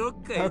screaming. がらどっ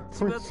か行 Our っ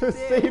ちまっ princess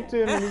て saved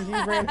him and he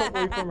ran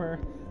away from her.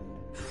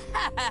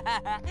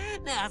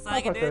 情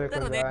How けねえっ pathetic た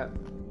ろ was ね。 that?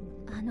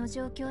 あの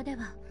状況で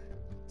は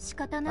仕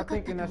方 I なかっ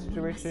think た in と that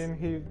思います situation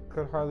he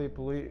could hardly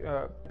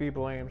be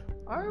blamed.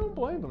 I don't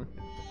blame him.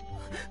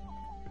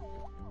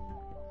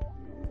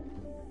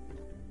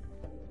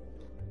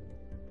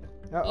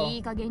 Uh-oh. い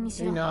い加減に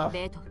しろ Enough.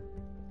 ベート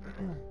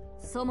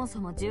そもそ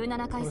も17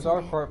 It 階 was 層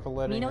our で fault for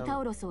letting ミノタ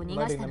ウロスを逃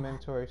が letting した the のは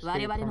Minotaur 我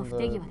escape 々の from 不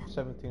手際だ the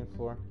 17th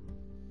floor.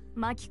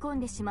 巻き込ん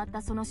でしまっ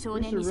たその少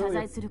You 年に should 謝 really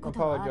罪すること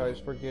はある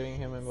apologize for getting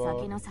him 酒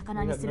involved. の You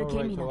魚に had する no 権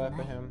right 利 to など laugh な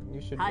at い him. You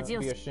should 恥を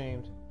be し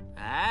ashamed.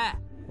 あ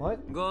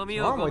What? あ、ゴミ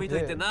What's を wrong ゴ with ミと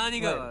言って it? 何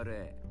が What? 悪い。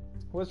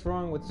 What's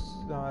wrong with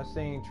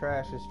saying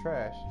trash is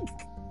trash?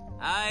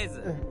 合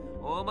図、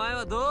お前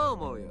はどう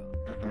思うよ。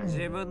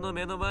自分の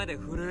目の前で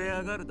震え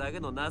上がるだけ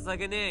の情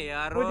けねえ野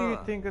What do you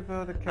郎。 think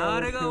about the あ coward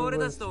れが who 俺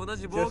た was ちと同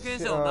じ冒 just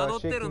険者を名乗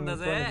ってる shaking ん in だ front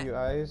of ぜ you,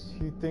 eyes?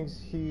 He thinks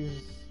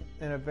he's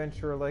an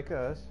adventurer like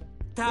us.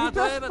 We 例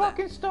え just ばだ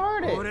fucking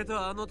started. 俺と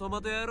あのト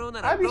マト野郎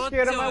なら I'd be どっち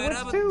scared を of my 選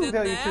wits ぶっ too, てん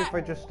tell you the truth, if だ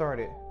I just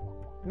started.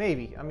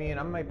 Maybe. I mean,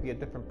 I might be a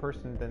different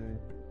person than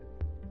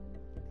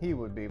he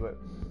would be, but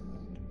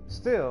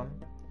still.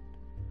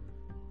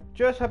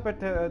 Just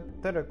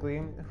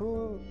hypothetically,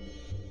 who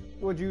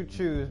would you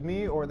choose,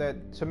 me or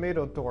that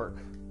tomato dork?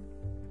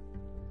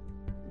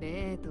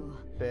 ベート、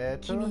 Beto?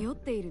 君酔っ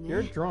ている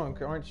You're ね。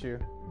 drunk, aren't you?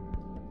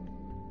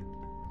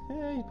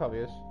 Yeah, he probably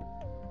is.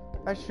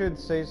 I should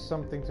say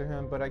something to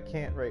him, but I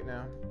can't right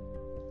now.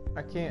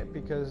 I can't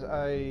because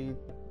I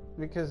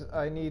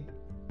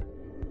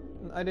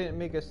didn't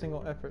make a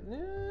single effort.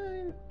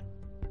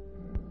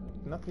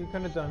 Nothing you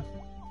could have done.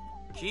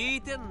 聞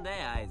いてんだよ、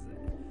アイズ。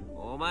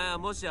お前は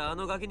もしあ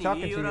のガキに Talking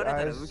言い to 寄 you, られた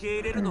ら Eyes. 受け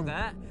入れるの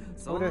か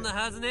そ What んな if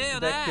はずねえよ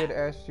な that kid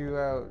asked you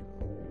out?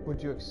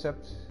 Would you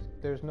accept?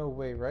 There's no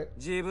way, right?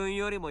 自分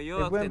よりも If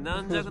弱くて Wimp,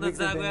 軟 who's 弱な weaker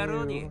ザコ野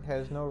郎 than に you,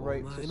 has no お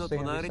right 前 to の stand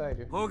隣 beside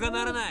you. 他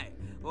ならない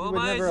You お would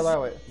前 never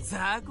allow it.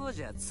 ザコ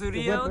じゃ釣 The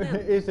り合う Wimp ね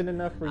ん isn't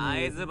enough for you.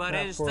 Eyes Not for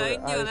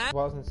Barenstein にはな。 Eyes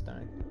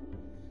Wallenstein.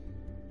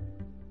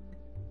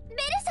 ベ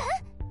ルさ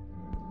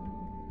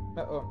ん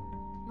Uh-oh.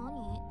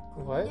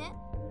 何 What?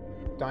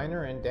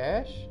 Diner and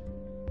Dash?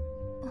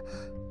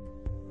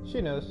 She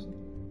knows.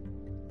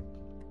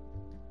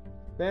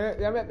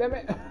 Damn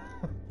it.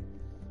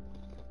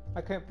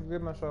 I can't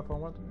forgive myself. I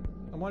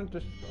want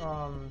just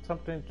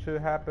something to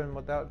happen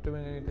without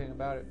doing anything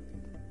about it.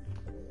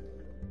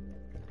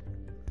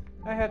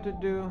 I have to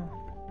do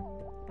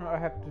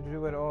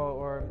it all,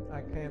 or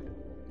I can't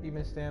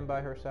even stand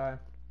by her side.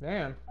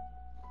 Damn.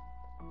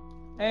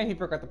 And he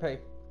forgot to pay.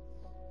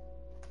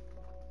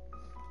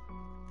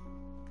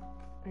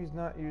 He's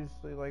not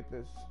usually like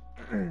this.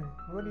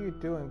 What are you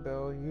doing,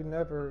 Bill? You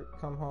never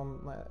come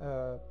home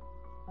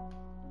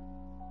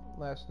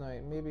last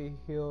night. Maybe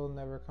he'll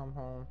never come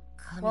home.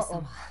 神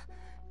様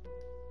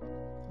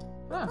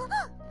Ah,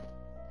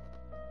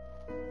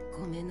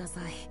 ごめんなさ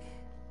い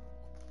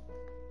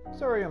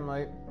sorry I'm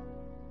late.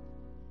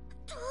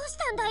 どうし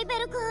たんだいベ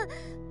ル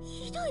君。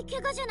ひどい怪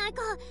我じゃない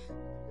か。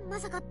ま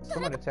さか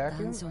誰 Someone か attacked ダ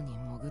you? ンジョンに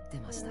潜って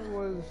ました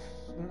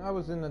I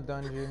was in the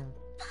dungeon.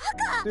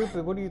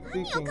 Stupid, what are you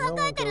thinking? No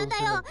one goes in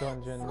the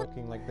dungeon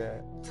looking like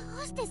that. ど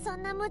うしてそ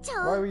んな無茶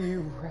Why を。 were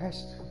you rash?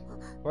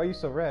 Why are you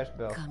so rash,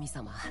 Bill? 神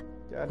様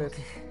God,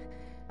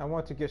 I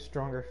want to get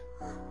stronger.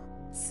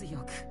 強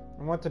く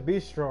I want to be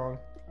strong.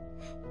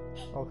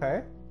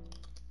 Okay.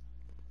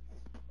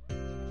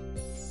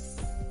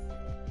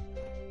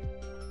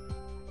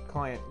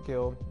 Client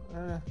guild.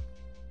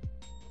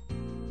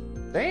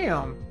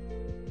 Damn!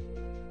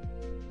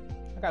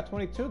 I got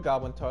 22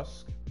 goblin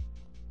tusks.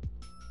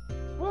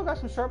 Well, I got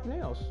some sharp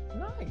nails.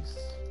 Nice.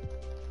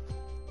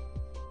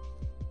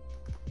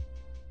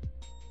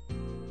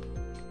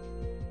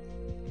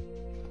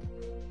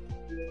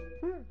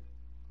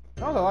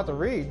 That was a lot to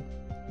read.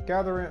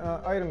 Gathering,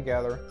 item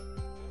gatherer.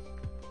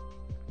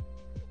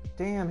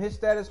 Damn, his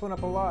status went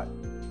up a lot.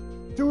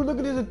 Dude, look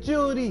at his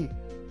agility!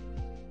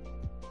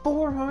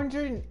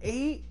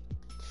 408?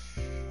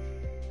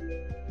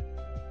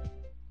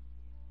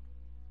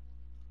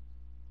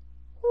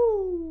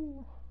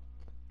 Woo!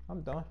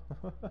 I'm done.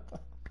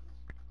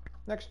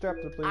 Next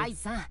chapter, アイ please.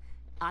 さん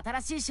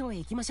新しい章へ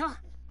行きましょう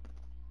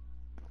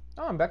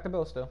Oh, I'm back to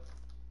Bill still.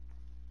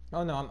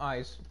 Oh no, I'm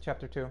Eyes.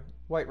 Chapter 2.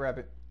 White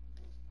Rabbit.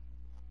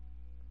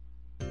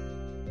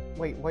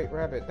 Wait, White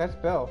Rabbit. That's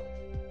Belle.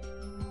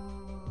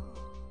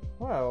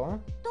 Well,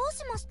 どう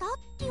しました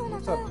ティオナ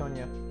what's さ up, ん。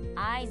 Tonya?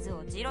 合図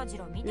をジロジ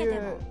ロ見てて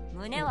Yeah,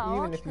 も胸は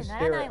even 大 if き you くな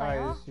ら stare ない at わ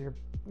よ Eyes,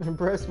 your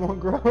breast won't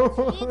grow.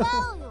 違うよ。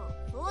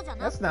そうじゃ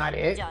な That's くて。 not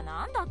it. じゃあ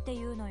なんだって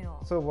いうのよ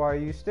So why are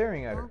you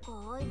staring at な her? んか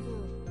合図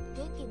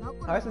元気な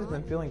くない Eyes has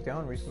been feeling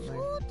down recently.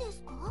 そうで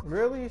すか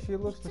Really? She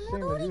looks い the つも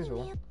same 通 as りに見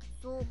usual. え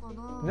そうか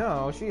な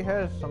No, she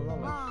has some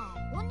moments. ま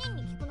あ本人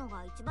に聞くの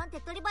が一番手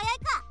っ取り早い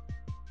か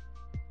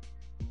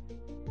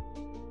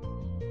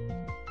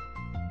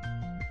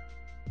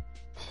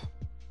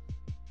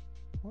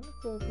What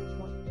does this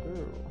one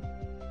do?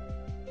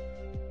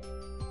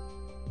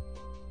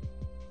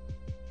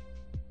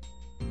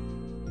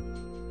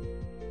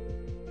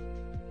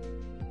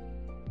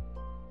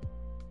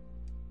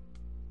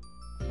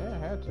 Yeah, I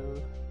had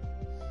to.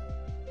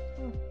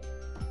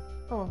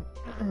 Oh,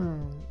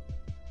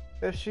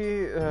 if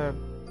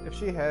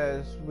she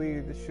has,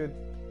 we should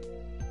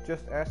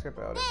just ask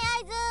about it.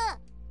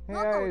 合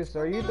Hey, 図 Eyes,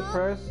 are you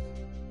depressed?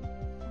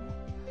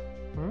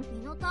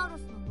 ミノタウロ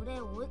スの群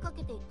れを追いか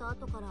けていった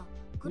後から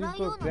You've 暗い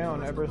よう looked な down 気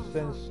がした ever からさ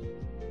since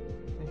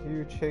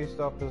you chased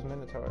off those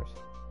minotaurs.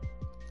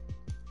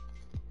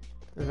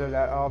 Is it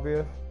that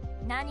obvious?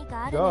 何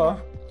かあるなら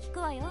聞く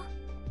わよ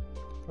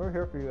We're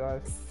here for you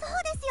guys. そ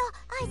うですよ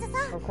合図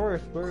さん Of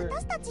course, we're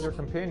私たち your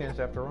companions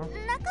after all.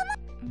 仲間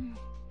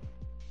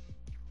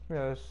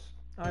Yes,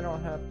 I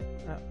don't have.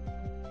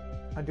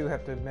 I do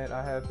have to admit,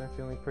 I have been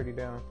feeling pretty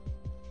down.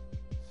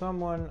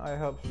 Someone I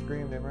helped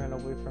screamed and ran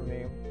away from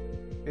me.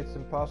 It's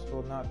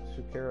impossible not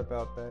to care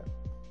about that.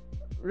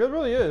 It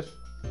really is.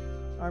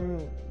 Am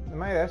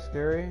I that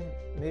scary?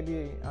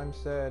 Maybe I'm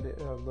sad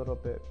a little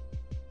bit.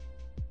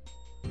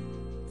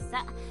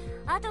 さ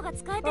あ後が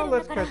使えて Oh, るんだ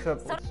let's から catch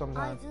up そ with some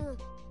ア time. イズ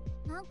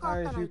なんか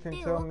あった Guys, ら you 言っ can て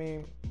tell よ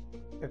me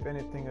if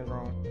anything is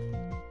wrong.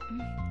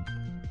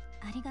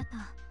 ありがと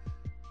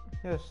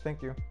う Yes,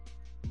 thank you.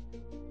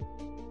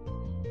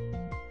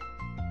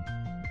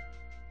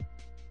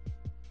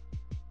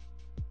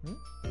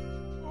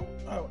 Oh,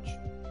 ouch.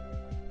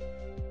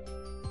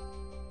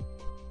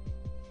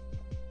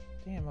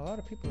 Damn, a lot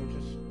of people are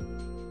just...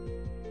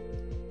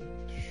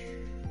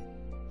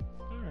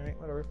 Alright,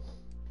 whatever.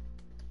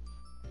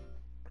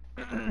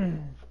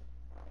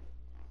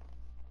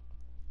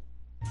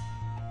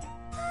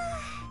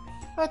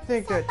 I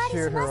think that さっぱり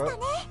cheered しま her した up.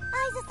 ね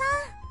アイズ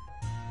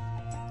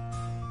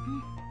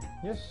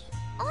Yes.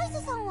 さんアイズ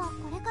さんはこ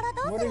れから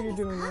どう What す are る you ん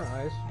です doing か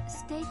now, Ice?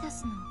 ステータ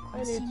スの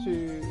I 更 need 新に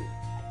to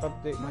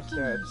update my 向きに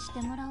stats. し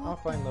てもらおう I'll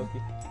って find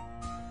Loki.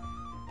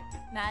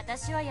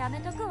 私はやめ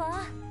とく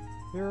わ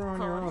You're on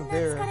your own こんな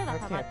there. 疲れが I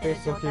溜ま can't ってる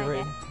face 状 Loki 態で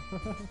right now.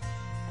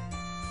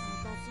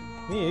 私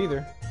も Me either.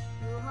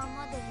 夕飯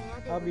まで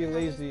部屋 I'll で be ぐった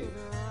り lazy. する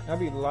I'll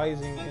be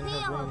lazing in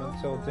her room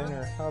until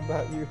dinner. How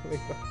about you, Yuka?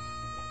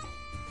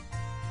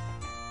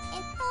 え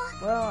っ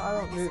Well, I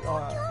don't need 今日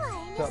は遠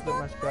慮 to して update お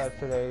my き stats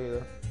today either.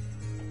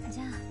 ますじ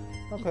ゃあ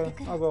Okay,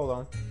 I'll go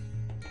alone.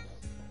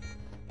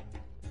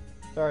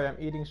 Sorry, I'm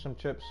eating some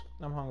chips.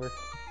 I'm hungry.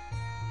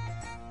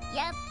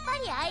 やっぱ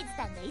りアイズ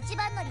さんが一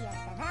番乗りやっ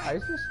たな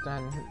Isis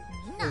done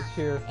みんな is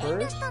here 遠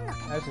慮 first, したんだか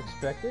ら as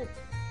expected.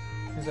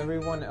 Is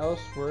everyone else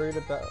worried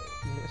about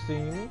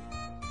seeing me?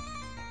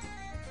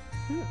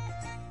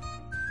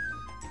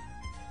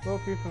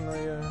 Loki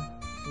familiar,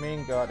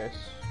 main goddess.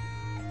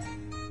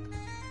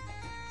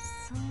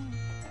 そう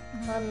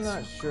I'm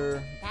not sure.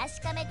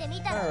 確かめて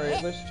みたら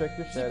Alright, ね let's check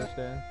your status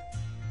then.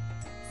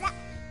 さ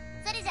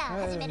それじゃあ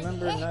I 始める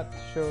remember ね not to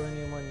show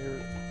anyone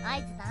your ア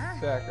イズさん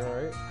back,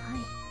 alright? は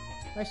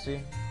い I see.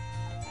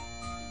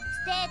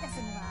 ステータス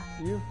には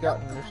You've gotten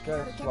your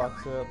stats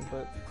locked up,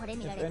 but これ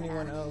見ら if れた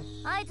anyone ら else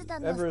アイズさ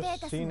んのステー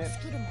タス ever の seen ス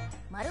it, キルも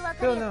丸分かり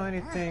they'll や know からな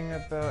anything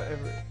about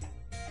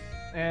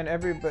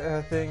every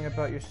thing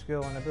about your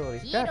skill and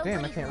ability. God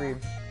damn, I can't read.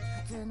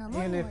 普通の無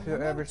Even 理 if を the 読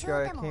め average るちゅ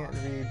guy うても can't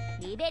read,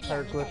 リベリ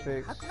アみたい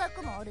hieroglyphics な博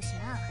学もおるし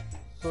な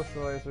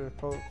socializer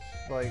folks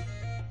like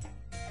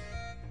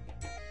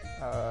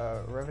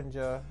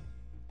Revenja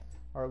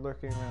are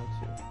lurking around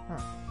too.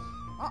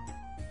 Huh.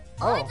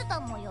 アイズさ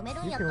んも読め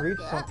るん You やった can っ read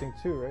け something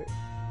too, right?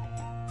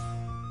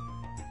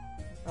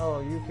 Oh,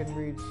 you can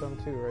read some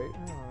too, right?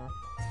 I don't know.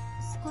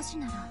 少し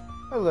なら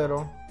A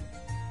little.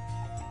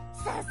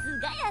 さす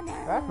がや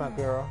な That's my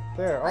girl.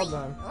 There, all Oi,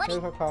 done. what?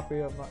 Here's a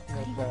copy of my あ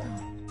りがと stats.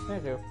 う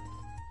Thank you.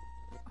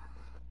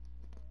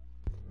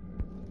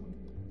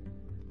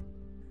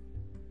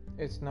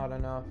 It's not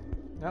enough.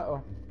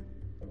 Uh-oh.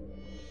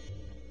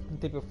 I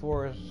think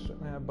before is,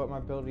 but my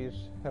abilities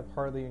have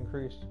hardly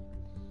increased.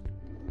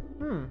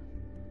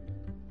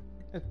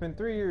 It's been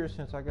 3 years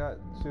since I got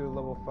to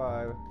level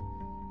 5.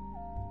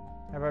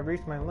 Have I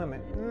reached my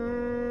limit?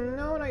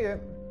 No, not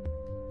yet.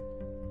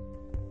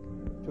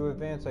 To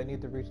advance, I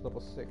need to reach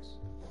level 6.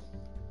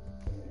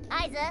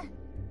 アイズ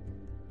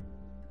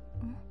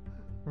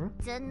ん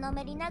ずんの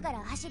めりながら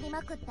走り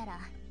まくったら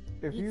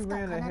If you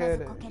ran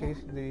ahead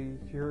hastily,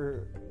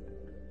 you're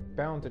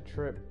bound to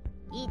trip.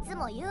 いつ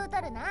も言う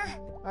とるな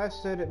I've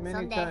said it many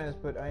そんで times,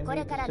 but I こ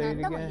れ need か to ら say 何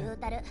it 度も言 again. う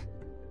たる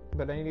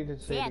But I need to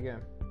say it Yeah.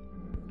 again.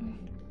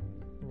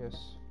 Yes.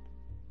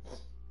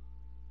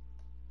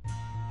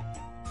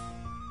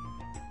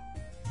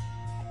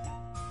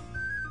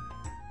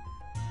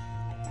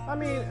 I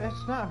mean,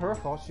 it's not her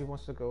fault she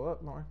wants to go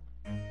up more.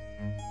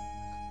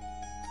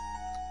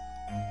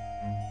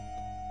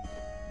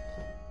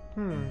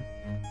 I'm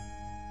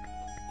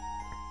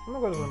gonna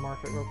go to the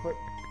market real quick.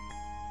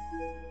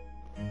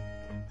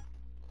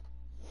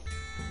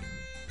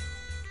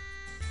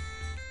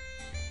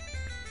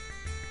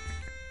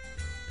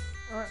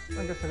 Alright,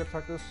 I guess I could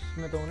talk to this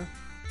Smith owner.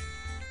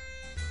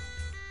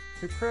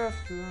 To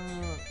craft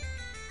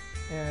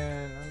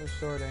and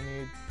undersword, I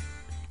need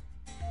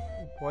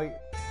white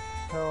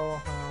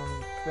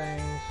hellhound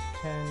fangs,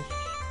 10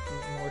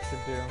 more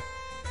should do.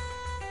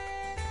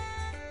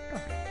 Huh.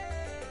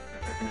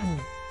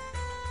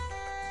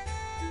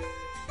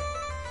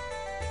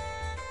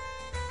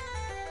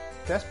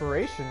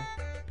 Desperation?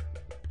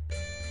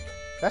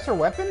 That's her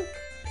weapon?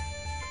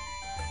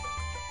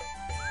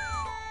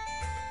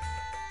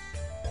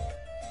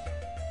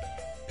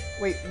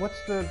 Wait, what's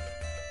the...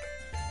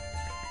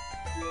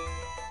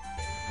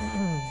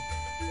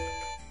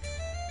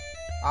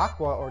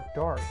 Aqua or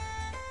dark?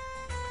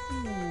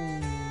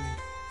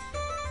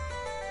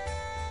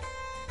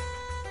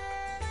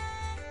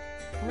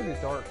 Maybe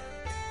dark.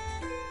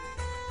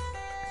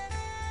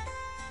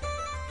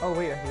 Oh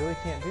wait, I really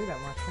can't do that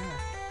much, can I?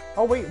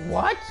 Oh wait,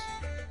 what?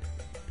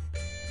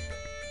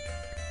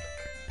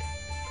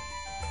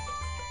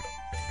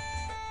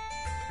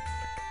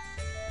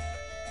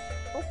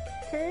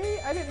 Okay,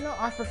 I didn't know.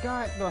 I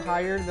forgot the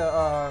higher the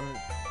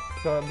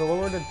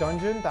lower the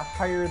dungeon, the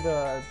higher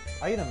the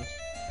items.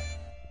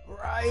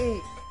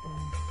 Right.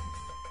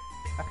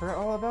 I forgot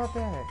all about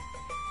that.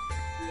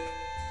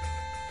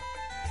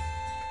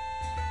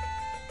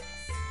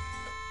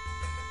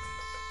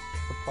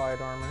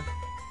 applied armor.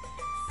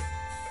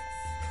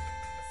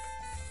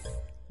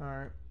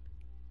 Alright.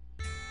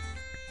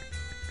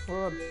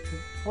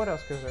 What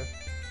else goes there?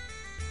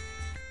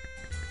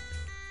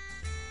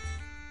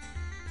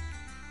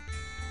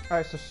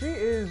 Alright, so she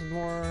is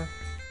more...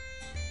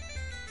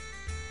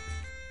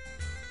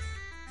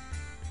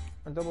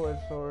 A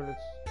double-edged sword,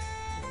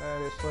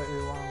 that is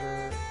slightly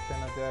longer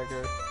than a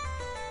dagger.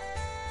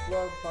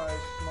 Loved by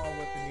small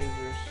weapon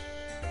users.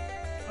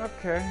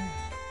 Okay.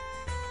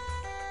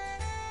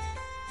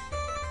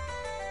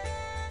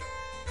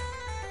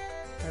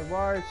 A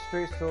wide,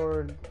 straight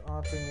sword,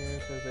 often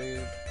used as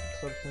a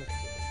substance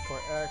for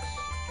axe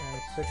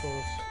and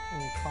sickles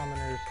in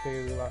commoners'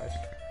 daily lives.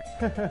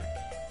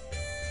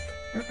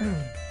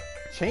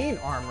 Chain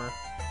armor.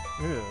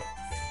 Ew.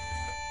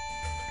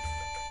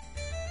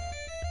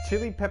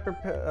 Chili pepper,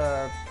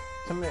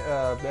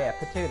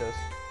 potatoes.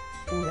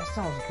 Ooh, that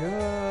sounds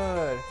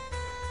good.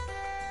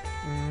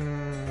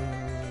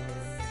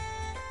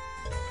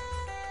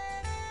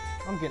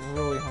 I'm getting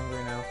really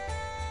hungry now.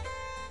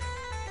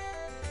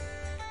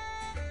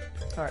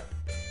 Alright.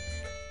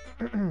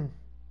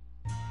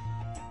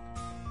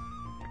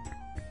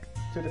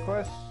 To the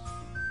quest.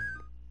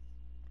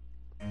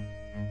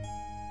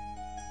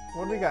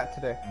 What do we got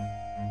today?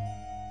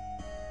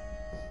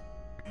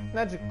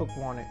 Magic book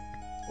wanted.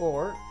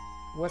 Or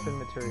weapon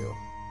material.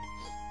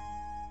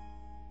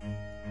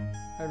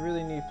 I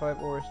really need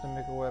 5 ores to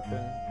make a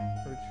weapon.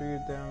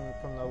 Retrieve them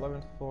from the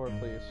 11th floor,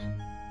 please.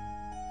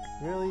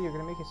 Really? You're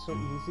gonna make it so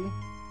easy?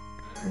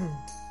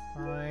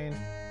 Fine.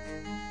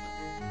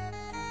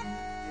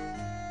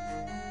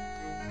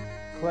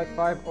 Collect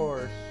 5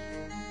 ores.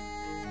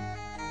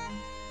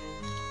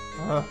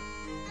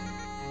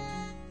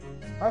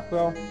 I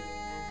fell.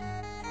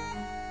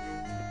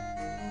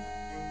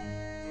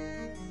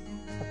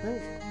 I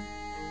think.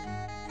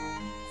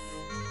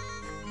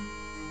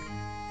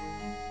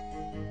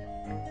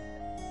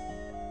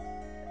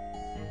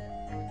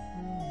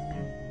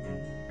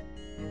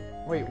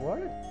 Wait, what?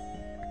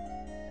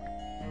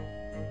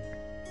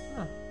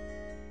 Huh.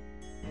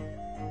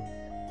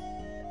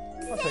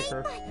 I'll take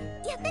her.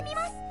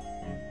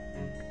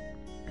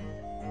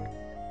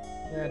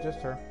 Yeah, just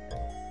her.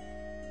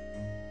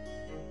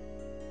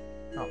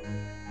 Oh.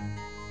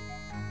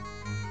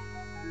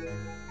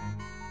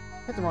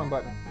 Hit the wrong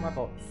button. My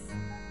fault.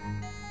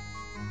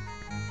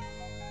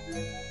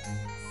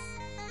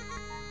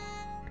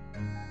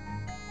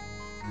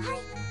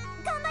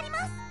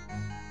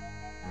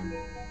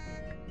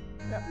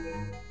 Yeah.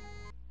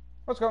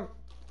 Let's go.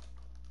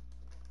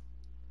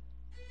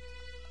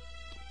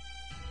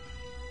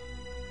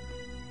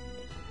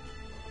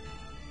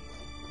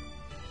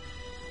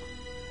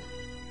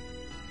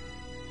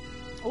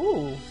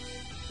 Ooh,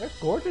 it's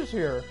gorgeous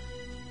here.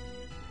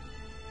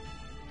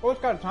 Oh,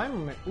 it's got a time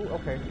limit. Ooh,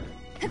 okay.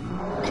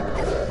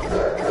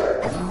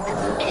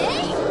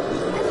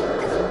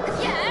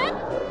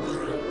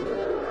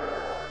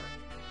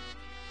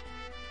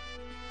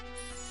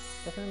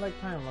 Definitely like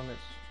time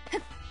limits.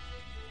 1,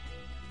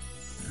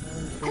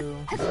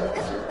 2.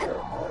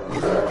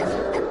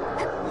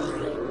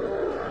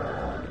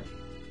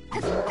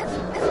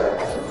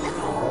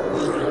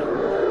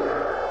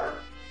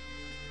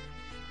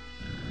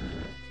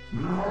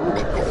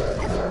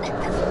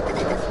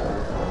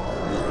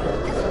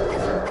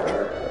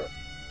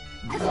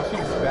 She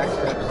just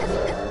backsteps.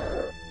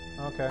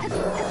 Okay.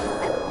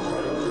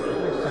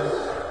 Makes sense.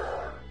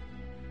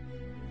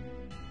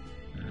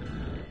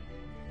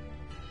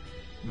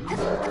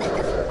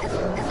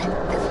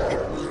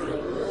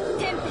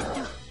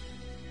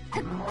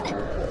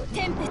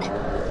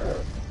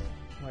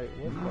 Wait,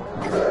 what the?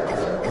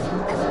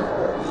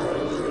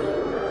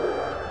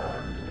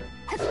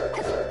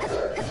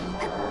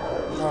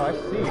 Oh, I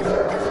see.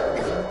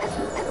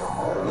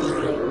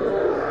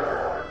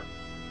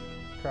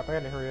 Crap, I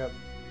gotta hurry up.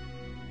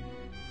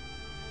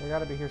 They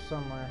gotta be here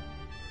somewhere.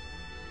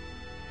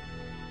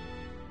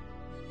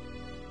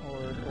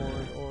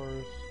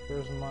 Ores.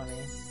 There's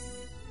money.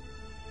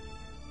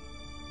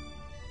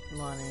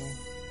 Money.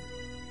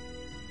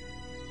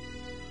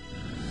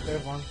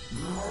 There's one.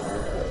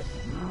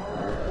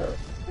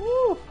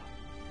 Woo!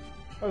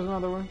 There's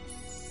another one.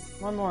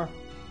 One more.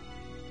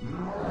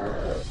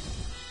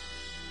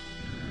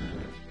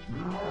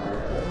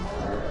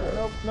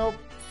 Nope.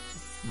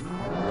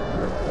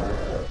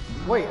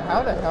 Wait,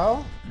 how the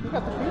hell? You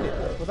got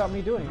defeated without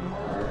me doing it.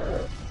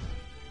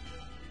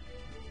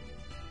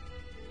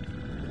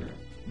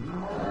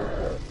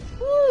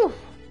 Woo!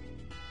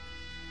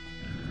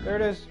 There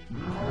it is.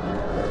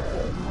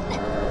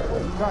 Oh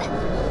god,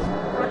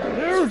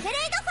 this is huge!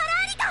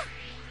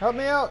 Help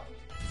me out!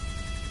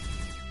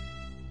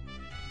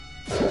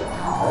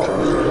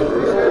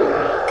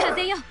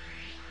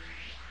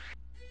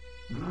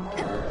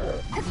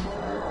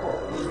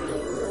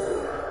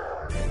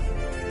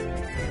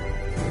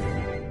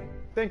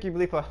 Thank you,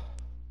 Lipa.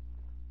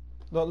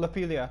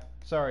 Laphilia.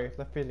 Sorry,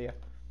 Laphilia.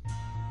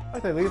 I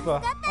say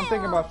Lipa. I'm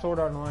thinking about Sword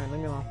Art Online.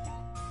 Leave me alone.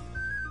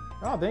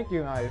 Oh, thank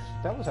you, nice.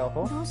 That was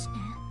helpful.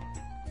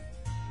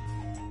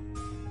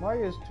 Why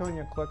is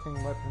Tonya collecting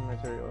weapon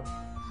materials?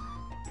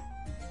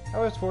 I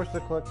was forced to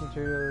collect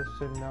materials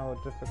to know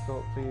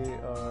difficulty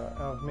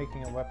of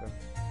making a weapon.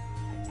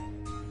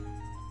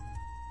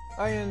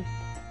 I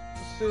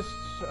insist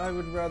I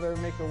would rather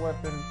make a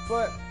weapon,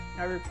 but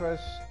the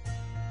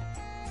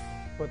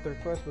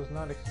request was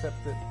not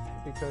accepted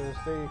because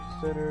they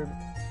considered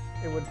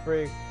it would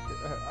break.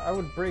 I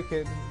would break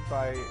it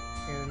by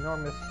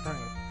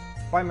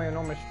my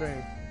enormous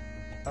strength.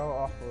 How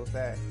awful is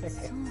that?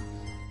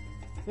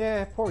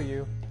 Yeah, poor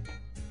you.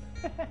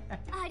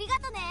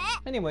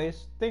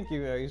 Anyways, thank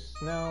you guys.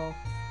 Now,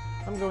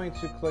 I'm going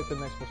to collect the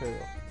next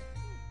material.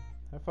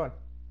 Have fun.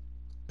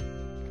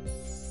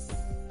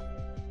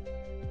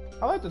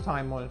 I like the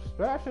time ones.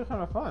 They're actually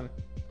kind of fun.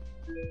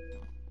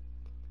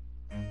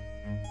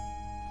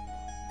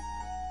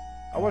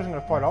 I wasn't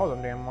gonna fight all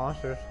them damn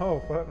monsters.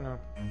 Oh, fuck no.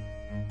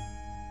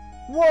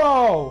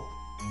 Whoa!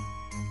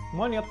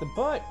 Money up the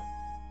butt.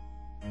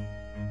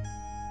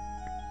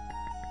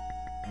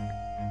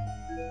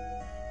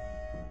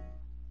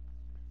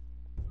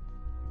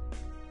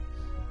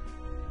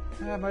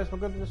 Yeah, might as well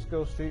go to the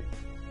skill street.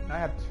 I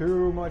have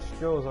too much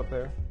skills up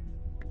there.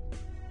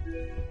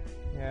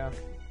 Yeah.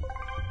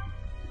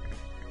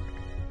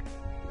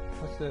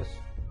 What's this?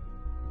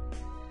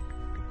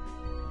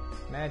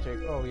 Magic.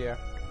 Oh yeah.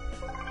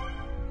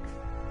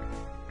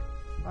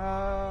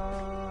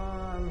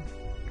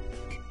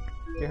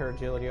 Get her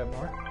agility up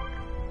more.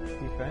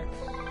 Defense.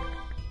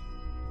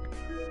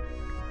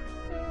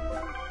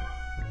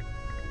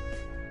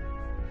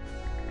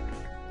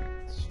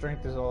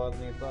 Strength is all I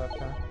need left,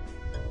 huh?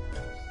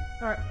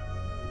 Alright.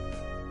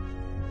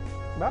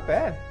 Not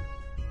bad.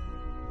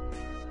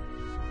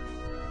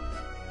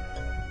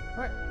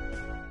 Alright.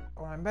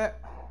 I'm back.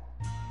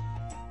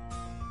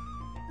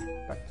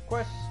 Back to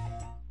quest.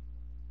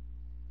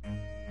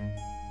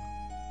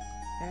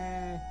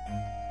 And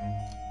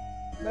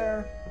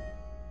there.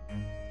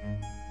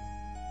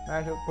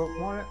 Magic book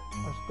on it.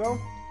 Let's go.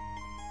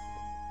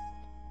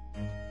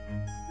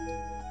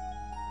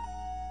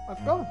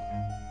 Let's go.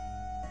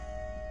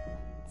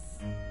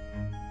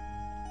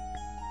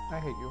 I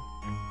hate you.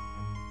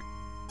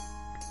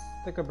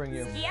 I think I'll bring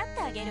you.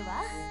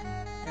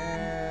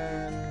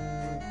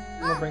 And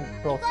we'll bring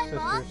both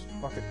sisters.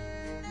 Fuck it.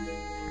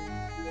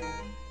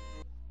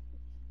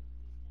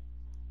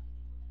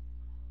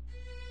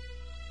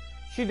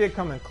 She did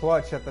come in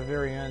clutch at the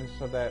very end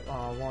of that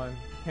one.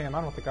 Damn,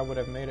 I don't think I would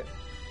have made it.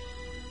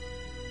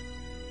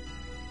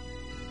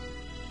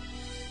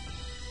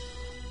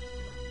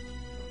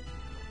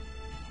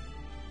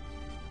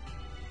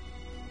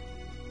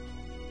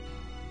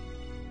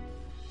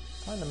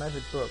 Find the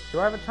magic book. Do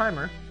I have a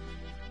timer?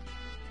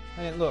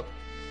 I didn't look.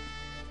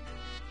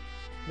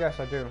 Yes,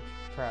 I do.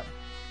 Crap.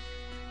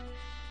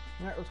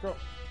 Alright, let's go.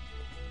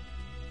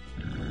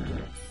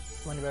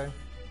 Money bag.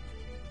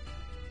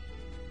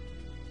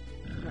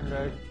 Money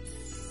bag.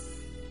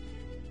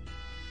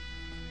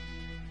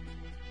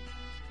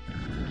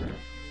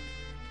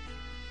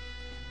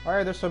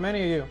 Alright, there's so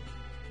many of you.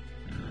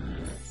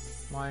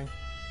 Mine.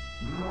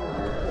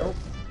 Nope.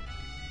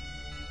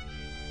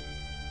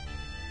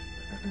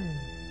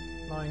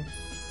 Mine.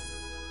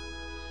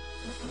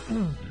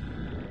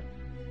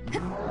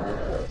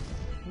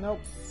 Nope.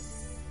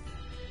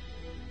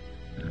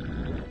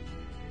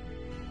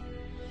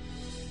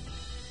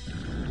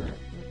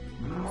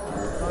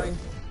 Mine.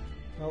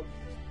 Nope.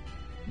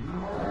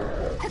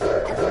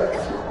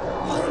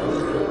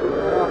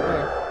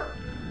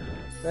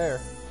 There.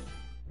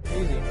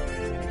 Easy.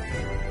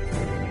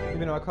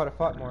 Even though I could have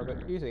fought more, but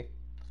easy.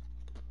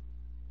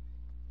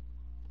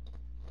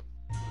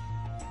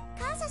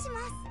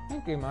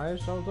 Thank you,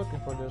 Myers. I was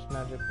looking for this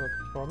magic book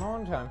for a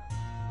long time.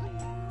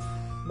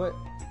 But...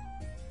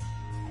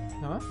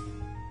 Huh?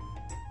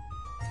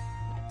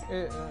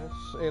 It's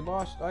a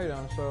lost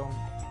item, so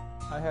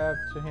I have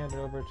to hand it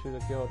over to the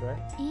guild,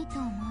 right?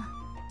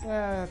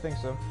 Yeah, I think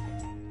so.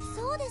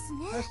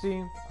 I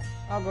see.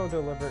 I'll go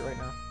deliver it right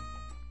now.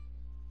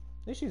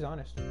 At least she's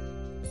honest.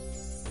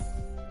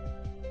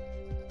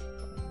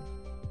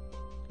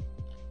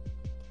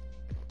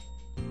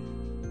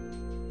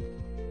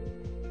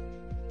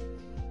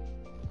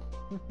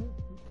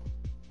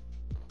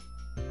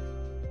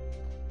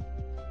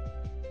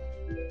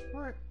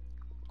 Alright.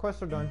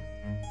 Quests are done,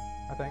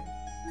 I think.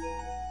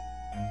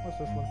 What's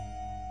this one?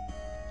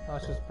 Oh,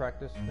 it's just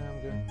practice. Yeah, I'm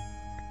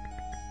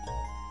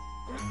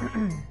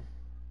good.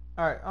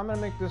 Alright, I'm gonna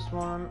make this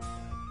one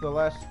the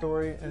last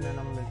story, and then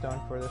I'm gonna be done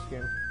for this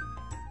game.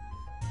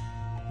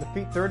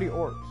 Defeat 30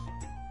 orcs.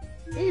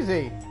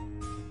 Easy!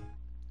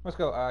 Let's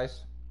go,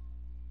 Eyes.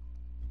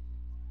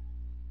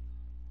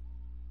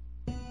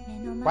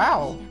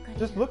 Wow!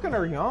 Just look at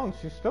her young,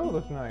 she still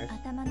looks nice.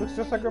 Looks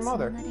just like her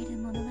mother.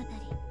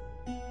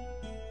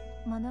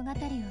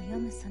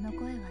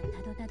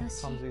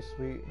 Clumsy,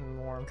 sweet, and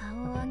warm.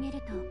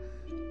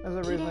 As I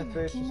raise my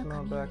face to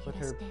smile back with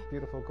her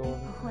beautiful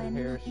golden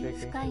hair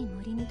shaking.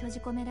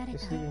 The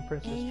sleeping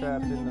princess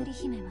trapped in the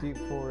deep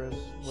forest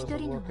was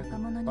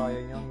awoken by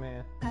a young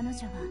man.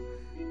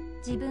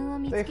 自分を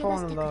見つ They け出 fall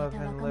し in てくれた love 若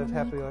and 者 live に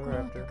happily 心 ever を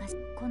after. 溶かし、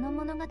この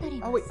物語は Oh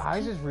wait,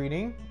 Eyes is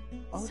reading?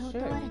 Oh そう shit.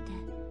 問われて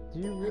Do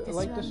you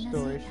like the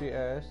story? She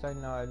asked. I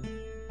nod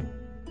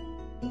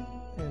in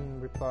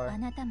あ reply.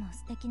 なたも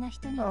素敵な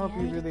人に出 I 会 hope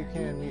え you ると really いい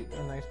can ね。 meet a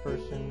nice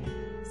person,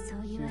 そう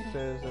she 言われ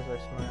says as I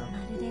smile. ま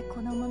るで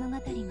この物語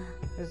が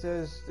It's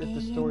as if the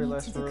永 story 遠に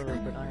lasts 続くか forever,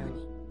 の but I よう am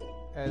に。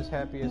 as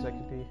happy as I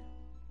could be.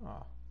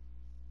 Ah.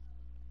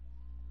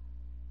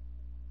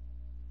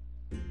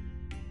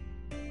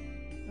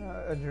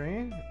 A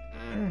dream?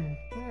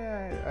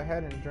 Yeah, I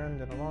hadn't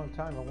dreamed in a long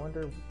time. I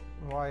wonder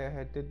why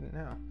I didn't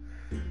now.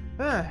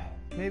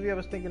 Maybe I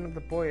was thinking of the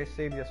boy I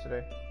saved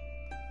yesterday.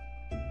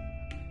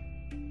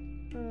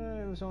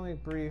 It was only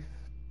brief,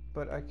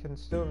 but I can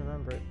still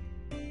remember it.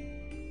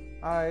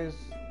 Eyes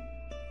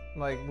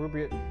like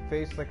ruby,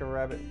 face like a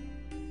rabbit.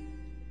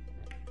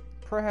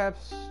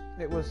 Perhaps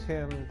it was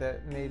him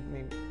that made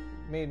me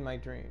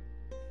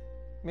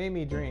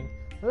dream.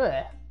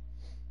 Ugh.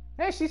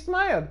 Hey, she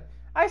smiled.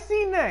 I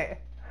seen that.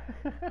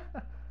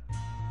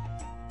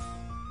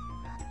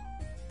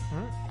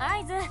 ア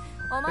イズ、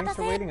お待 Thanks た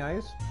for せ。 waiting,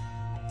 Eyes.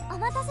 お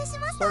待たせし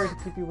ました。 Sorry to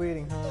keep you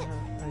waiting, huh?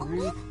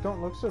 You don't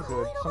look so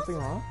good. Something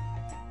wrong?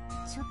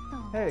 ちょっ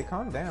と。 Hey,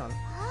 calm down. あ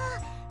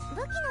あ、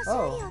武器の修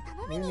Oh, 理を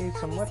頼み you に行 need っ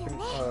たん some ですよ weapon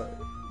ね。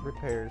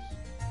 repairs.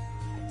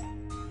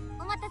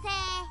 お待たせ。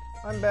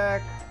 I'm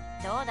back.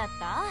 どうだっ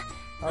た？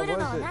 How ブル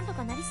ド was は it? なんと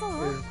かなりそう？ Is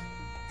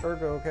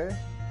Ergo okay? うん。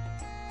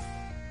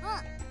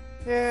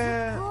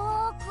 Yeah, す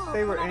ごく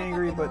they were 怒られた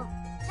angry, けど but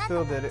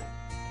still did it.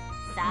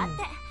 さ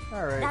て、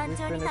 Alright, 団 we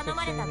長に finished 頼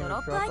まれた exchanging ド the ロ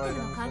ップ drop アイテム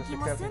の items 換 as 金 the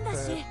も済 captain んだし、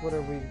 said. What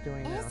are we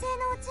doing 遠征 now? の打ち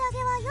上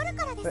げは夜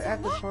からです The よね。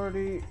 after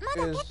party ま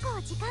だ is 結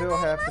構時間 still があ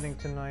ります。 happening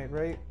tonight,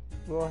 right?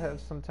 We'll have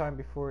some time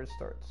before it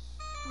starts.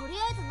 とりあ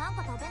えずなん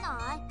か食べ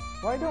ない？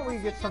 Why don't we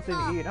get something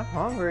to eat? I'm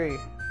hungry.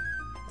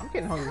 I'm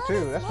getting hungry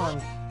too. That's why I'm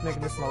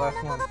making this my last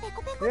私もお one. 腹ペ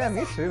コペコ Yeah, で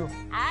me す。 too.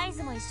 アイ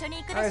ズも一緒に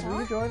行くで Eyes, しょ？ will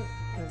you join?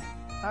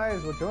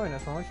 Eyes will join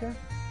us, won't you?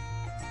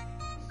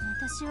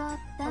 私は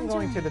ダ I'm ンジョ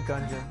ン going に to the 行くから。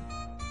 dungeon.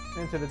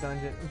 Into the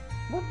dungeon.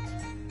 What?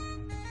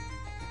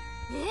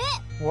 え？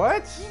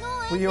 What? 昨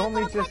日 We 遠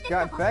only 征から just 帰ってきた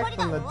got ばっ back かり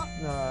だ from よ。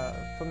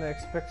 the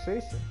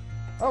expectation.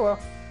 Oh well.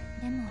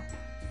 でも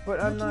But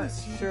I'm not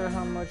sure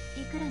how much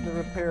いくらに the な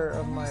るか repair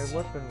わ of からな my いし。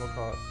 weapon will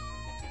cost.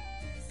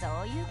 そ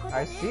ういうこと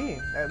I ね。 see.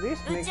 At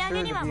least make 打ち上 sure げ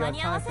to に be は間 on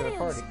に合わ time せ for る the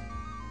ように。 party.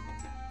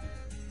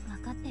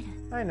 分かってる。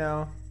 I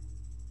know.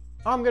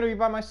 I'm gonna be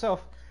by myself.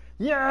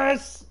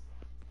 Yes!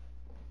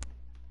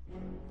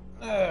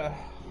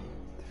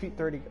 Defeat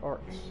 30 orcs.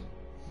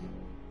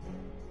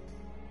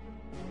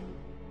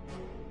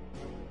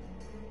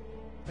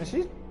 And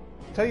she's,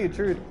 tell you the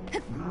truth,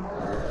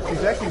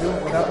 she's actually doing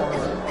it without armor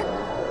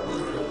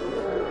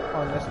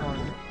on this one,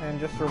 and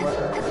just her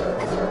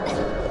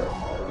weapon.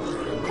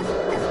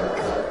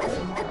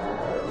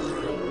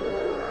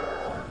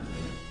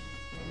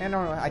 And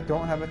I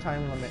don't have a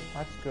time limit.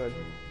 That's good.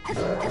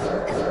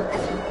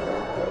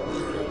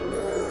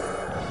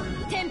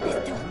 テンペ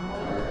スト。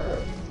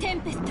テ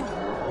ンペスト。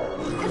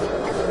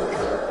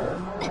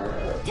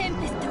テン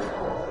ペスト。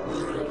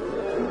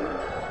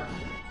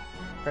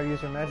 Gotta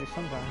use her magic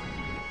sometime.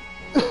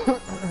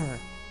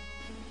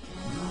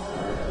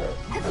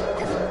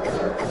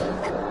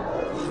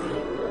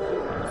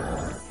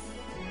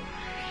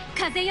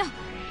 風よ。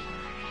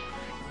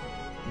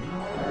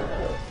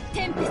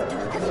テンペスト。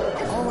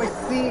 Oh, I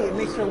see. It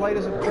makes her light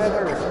as a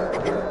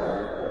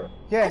feather.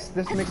 Yes,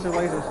 this makes her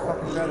light as a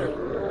fucking feather.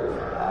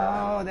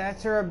 Oh,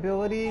 that's her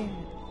ability.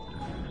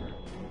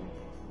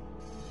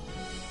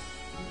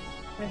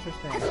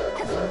 Interesting.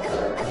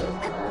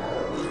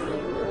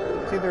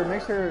 It's either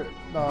makes her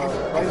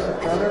light as a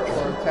feather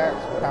or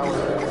attacks power.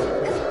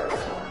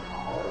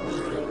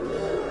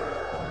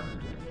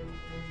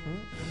 Hmm?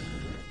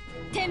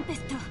 テンペ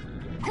スト。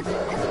テンペ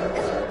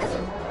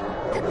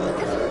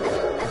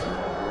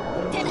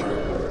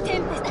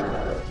スト。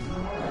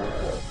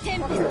テン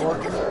Fuck ペ you, スト。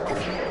 orc.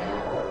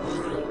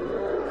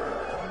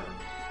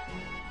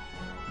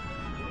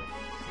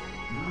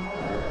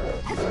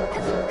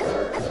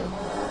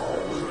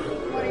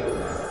 Like,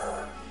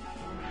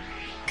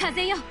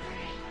 風よ。 you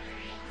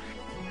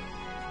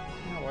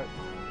know what?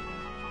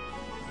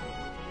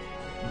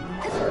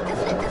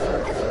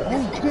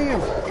 Oh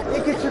damn!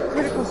 It gets her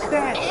critical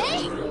stats!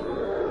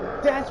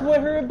 That's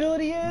what her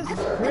ability is?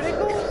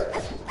 Criticals?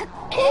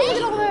 Oh, look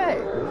at all that!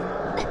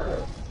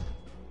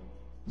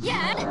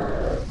 やっ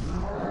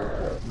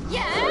やっ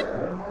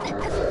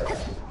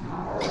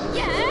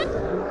やっ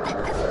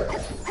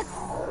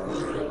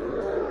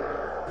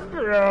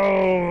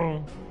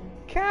Bro!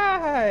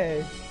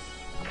 Kai!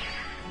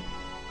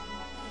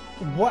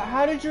 What?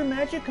 How did your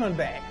magic come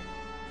back?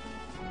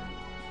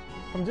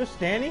 From just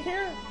standing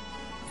here?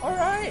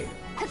 Alright!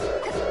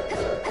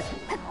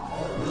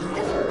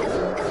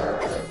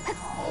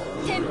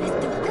 テンペ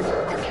スト。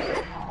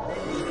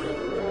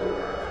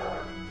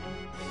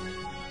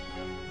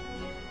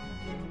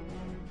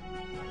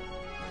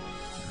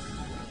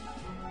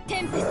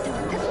テンペスト。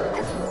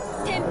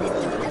テンペス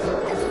ト。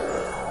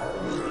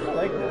 I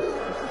like this.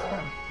 This is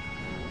fun.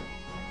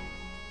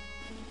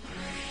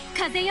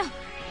 風よ。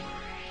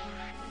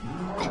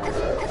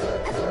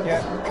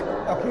 Yeah.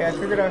 Okay, I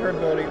figured out her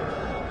ability.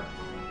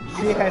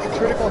 She has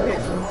critical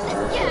hits.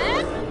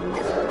 Yes!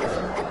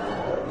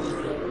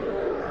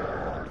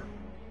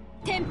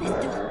 テンペスト。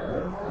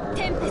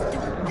テンペスト。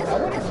 I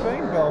wouldn't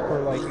blame Belle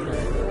for liking her.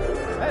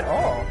 At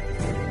all.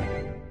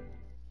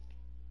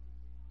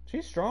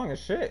 She's strong as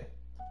shit.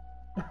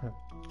 I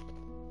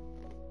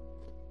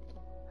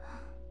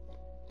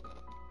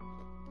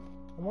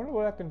wonder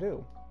what I can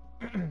do.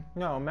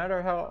 No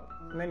matter how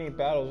many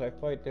battles I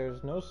fight,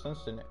 there's no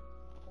sense in it.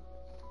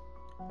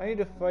 I need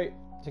to fight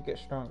to get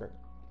stronger.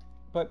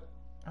 But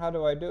how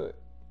do I do it?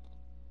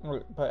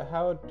 But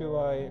how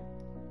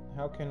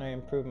can I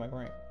improve my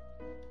rank?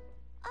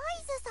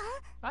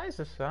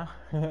 Aizu-san?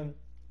 I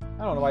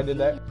don't know why I did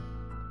that.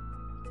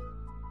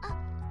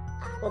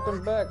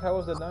 Welcome back. How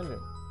was the dungeon?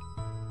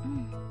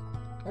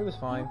 It was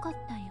fine. よかっ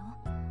たよ。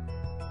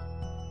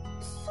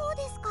そう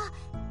ですか。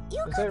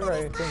よ Is かっ that た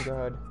で right? すか。 Thank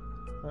God.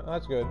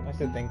 That's good. I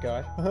said thank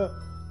God.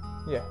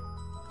 Yeah.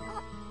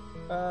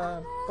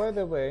 By the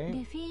レ way,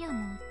 フィーヤ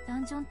もダ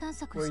ンジョン探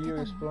索 were して you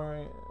たの？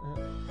 exploring?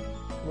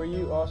 Were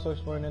you also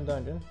exploring the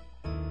dungeon? いえ、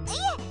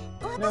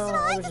私 No, は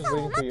I アイ was ズ just さんを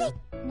waiting 待 for って you.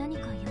 何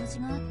か用事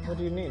があった？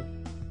 What do you need? ティ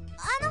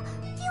オ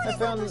I レ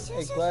さん found と a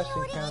収集 glass 品を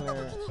売りに行った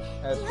encounter 時に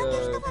at リハテス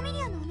the. トファミ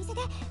リアのお店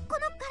でこの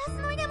ガラスの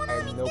入れ物 I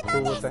を見 have つ no けた clue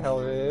んで what す。 the hell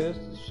it is.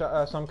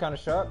 Some kind of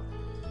shop.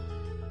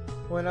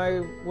 When I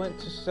went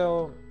to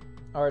sell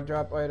or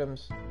drop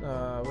items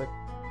with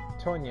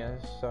Tonya,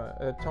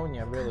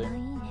 Tonya か really. わいい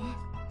ね。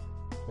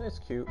 It's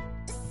cute.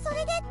 そ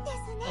れでです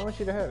I ね。 want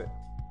you to have it.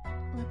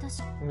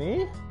 私、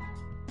 Me? よか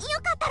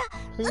ったら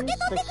Please 受け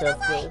取ってくだ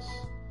accept さい。 this.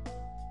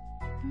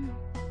 うん。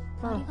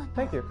 Oh, ありがとう。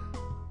 thank you.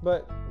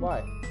 But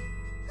why?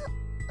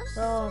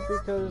 Oh,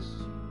 because そう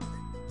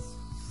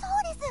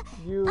です。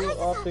 you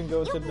often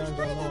go to dungeon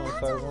alone,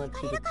 so I want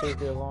you to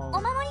take it お along.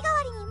 守り代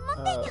わりに持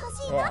っていてほ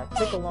しいな Yeah, って。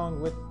 take along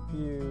with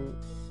you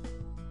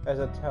as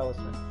a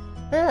talisman.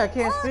 Hey, I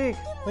can't speak.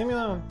 Leave me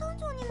alone. ダン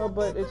ジョンに Oh,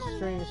 持って but いく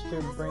it's のに strange to ガ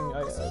ラス bring は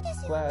欲しいで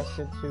すよ glass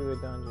into a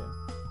dungeon.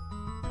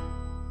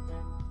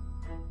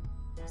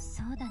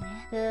 そうだね。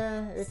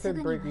 Yeah, it す could ぐ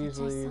に割 break れ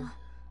ちゃい easily. そう。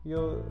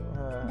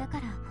 You'll, だか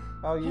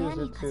ら、 I'll 部屋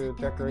use に it 飾っ to て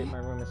おく decorate ね。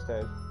 my room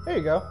instead. There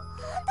you go. 本当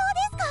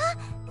ですか？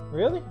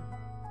 Really?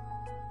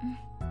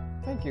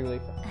 Thank you,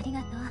 Leafa. あり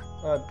がとう。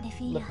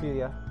Lefia.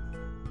 Lefilia.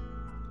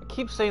 I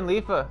keep saying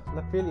Leafa.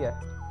 Lefilia.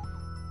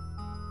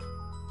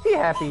 Be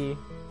happy.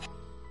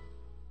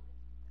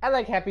 I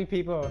like happy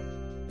people.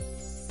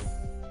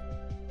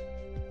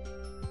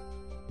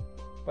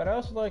 But I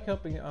also like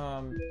helping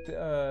down,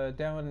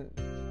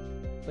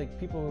 like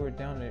people who are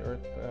down to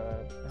earth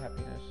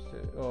happiness,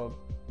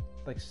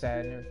 like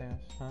sad and everything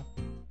else, huh?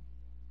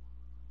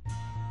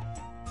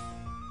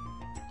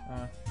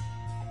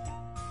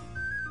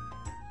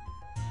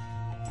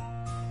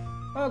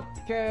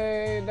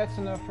 Okay, that's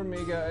enough for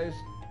me, guys.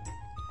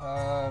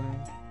 I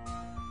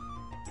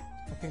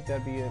think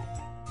that'd be it.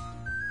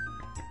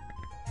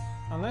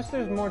 Unless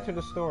there's more to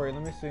the story,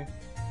 let me see.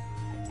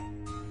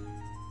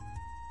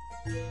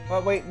 Oh,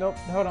 wait, nope,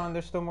 hold on,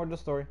 there's still more to the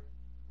story.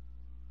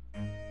 だ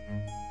い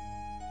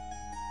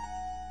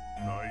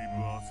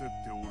ぶ焦っ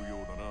ておるよ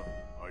うだな、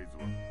合図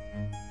は。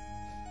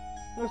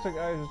 Looks like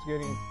I was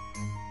getting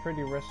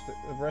pretty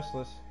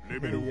restless. レ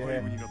ベル5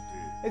 Yeah. になっ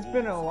て。 It's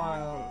been a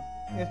while.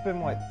 It's been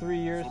what, 3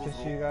 years そろ since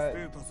そ she ろ got ステ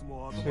ータス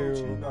も to 頭打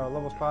ちになる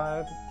level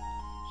 5.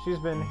 She's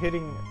been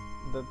hitting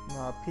the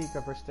peak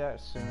of her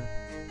stats soon.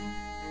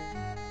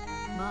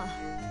 まあ、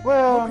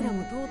 Well, 僕ら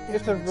も通ってる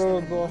it's a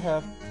road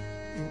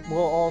we'll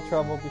all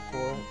travel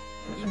before.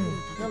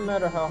 No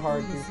matter how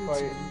hard you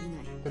fight,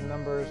 the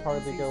numbers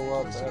hardly go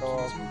up at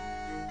all.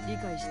 理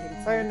解してる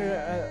つ I もりで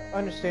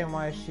understand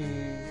why she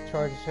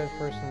charges head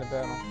first in the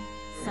battle.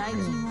 最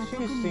近は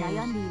特に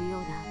悩んでいるよ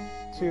うだ。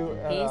 To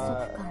閉塞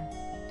感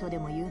とで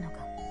も言うの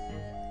か。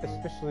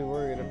 especially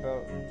worried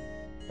about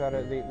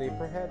it lately,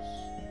 perhaps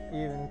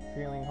even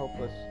feeling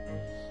hopeless.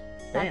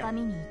 高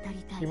みに至り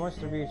た She い。 wants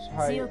to reach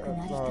high 強く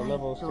なりたい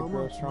levels と to 思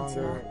grow う気持ち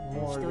stronger は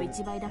more 人 than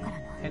一倍だから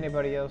な。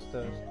 anybody else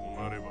does. と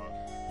なれば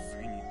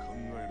次に考え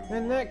る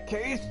In that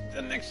case,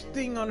 the next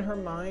thing on her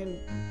mind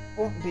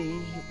would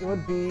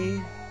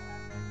be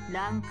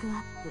ランクアッ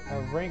プ。 a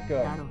rank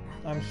だ up, ろう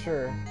な。 I'm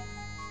sure.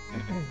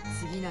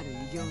 次なる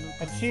偉業の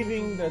達成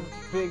Achieving the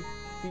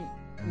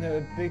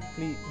big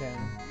fleet then.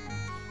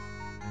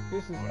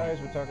 This is eyes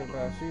we're talking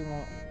about. She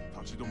won't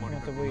立ち止まり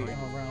want た to く wait ない。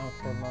 around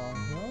for long.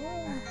 No?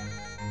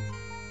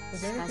 Is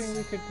there anything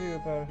we could do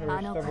about her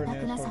あの堅く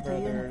stubbornness な or さと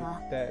いうの rather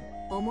か that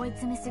思い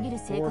詰めすぎる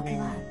性格は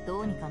ど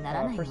うにかな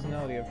らないものだ。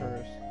 personality of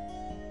hers?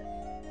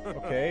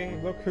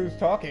 Okay, look who's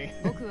talking.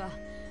 僕は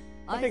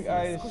I アイ think ズ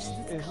が Eyes 少しず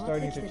つ is 変わっ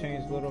て starting き to てる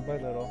change けど little by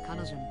little. 彼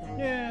女にとっ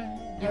て Yeah,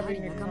 やはり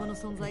having a 仲間の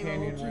存在は大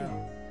companion きいよ。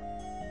 around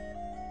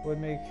would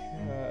make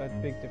a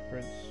big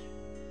difference.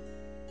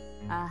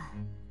 あ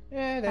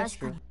Yeah, あ、 that's 確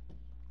か true. に。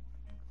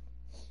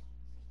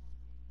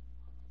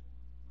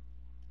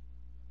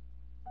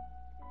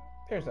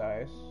 There's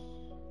Eyes.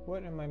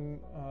 What am I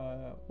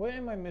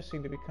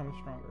missing to become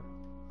stronger?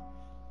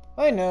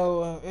 I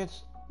know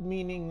it's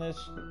meaningless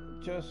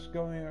just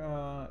going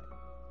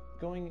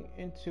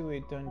into a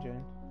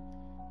dungeon,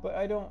 but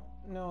I don't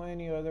know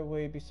any other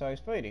way besides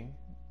fighting.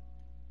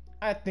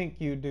 I think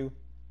you do.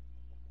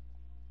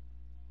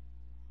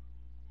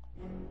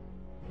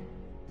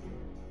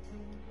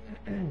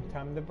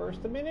 Time to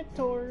burst the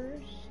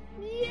Minotaurs.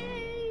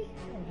 Yay!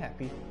 I'm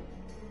happy.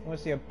 I want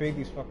to see how big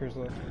these fuckers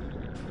look.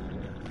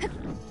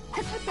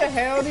 What the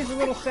hell? These are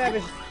little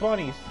savage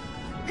bunnies.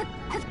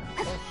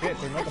 Oh shit,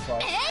 they multiply.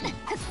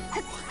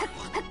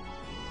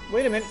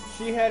 Wait a minute,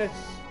 she had a...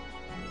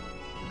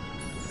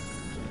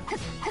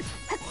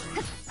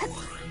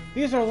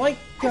 These are light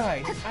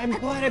guys. I'm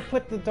glad I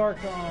put the dark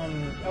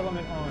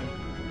element on.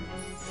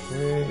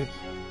 Great.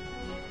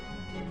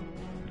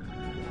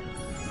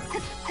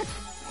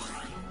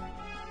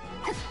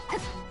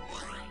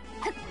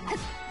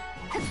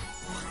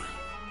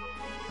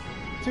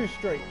 Two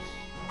strikes.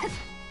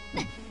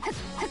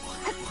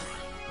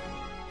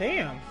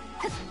 Damn.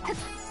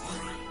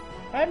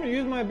 I haven't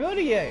used my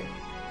ability yet.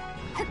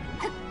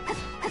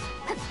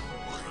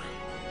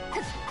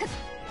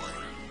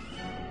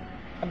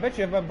 I bet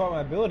you if I bought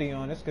my ability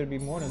on, it's gonna be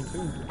more than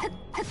two.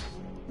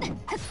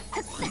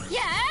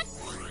 Yeah.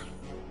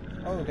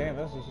 Oh damn,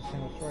 that's just a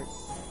single strike.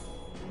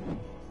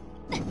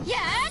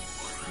 Yeah.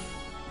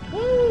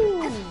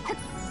 Woo!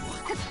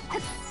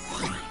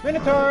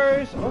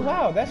 Minotaurs! Oh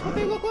wow, that's what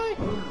they look like?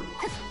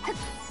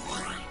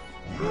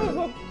 Those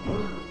look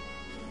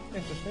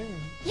interesting.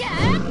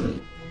 Yeah.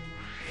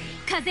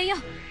 風よ。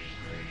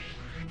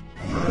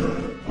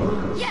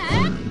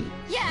Yeah.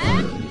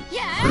 Yeah.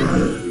 Yeah.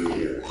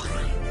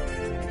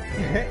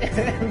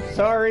 I'm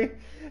sorry.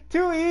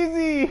 Too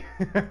easy!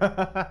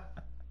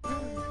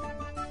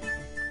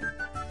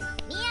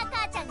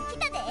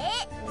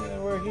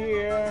 And we're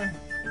here.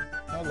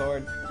 Oh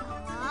lord.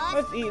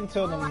 Let's eat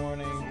until the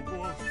morning.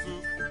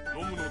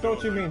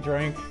 Don't you mean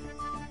drink?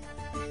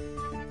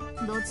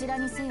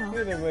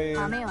 Either way,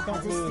 don't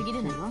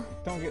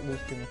get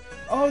loose to me.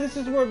 Oh, this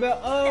is where about.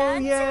 Oh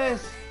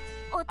yes!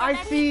 I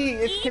see!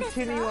 It's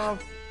continuing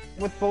off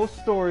with both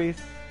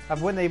stories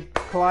of when they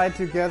collide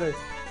together.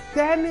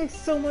 That makes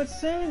so much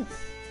sense!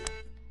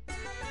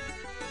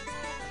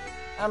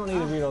 I don't need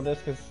to read all this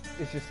because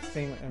it's just the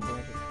same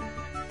information.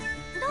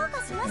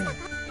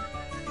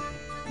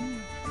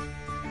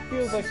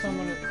 Feels like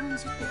someone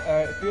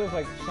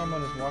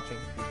is watching.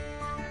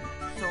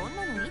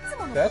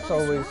 That's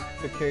always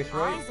the case,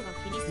 right?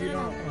 You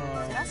don't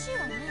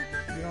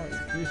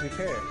usually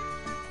care.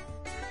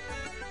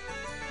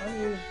 I'm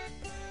used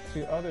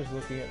to others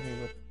looking at me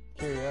with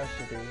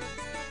curiosity,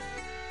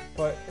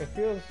 but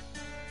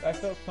I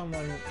felt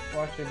someone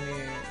watching me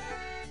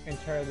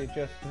entirely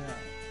just now.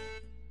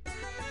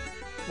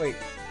 Wait,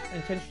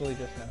 intentionally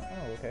just now.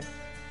 Oh, okay.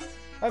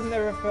 I've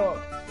never felt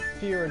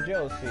fear or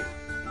jealousy.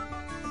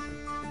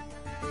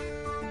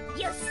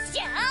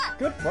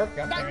 Good work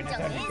out there in the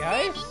dungeon,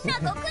 guys!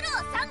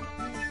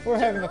 We're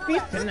having a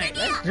feast tonight,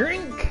 let's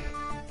drink!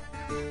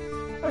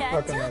 I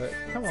fucking love it.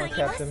 Come on,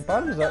 Captain,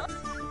 bottoms up.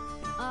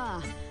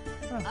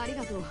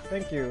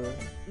 Thank you.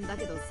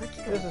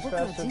 This is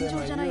faster than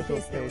my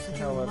usual pace,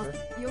 however.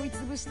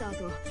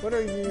 What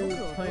are you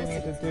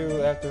planning to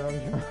do after I'm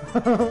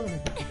drunk?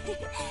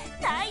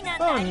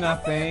 Oh,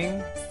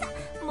 nothing.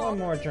 One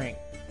more drink.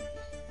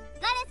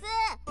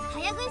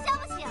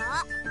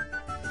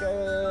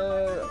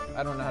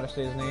 I don't know how to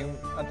say his name.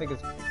 I think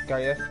it's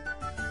Gareth.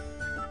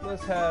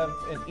 Let's have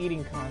an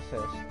eating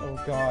contest. Oh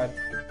god.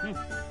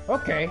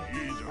 Okay,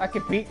 I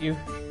can beat you.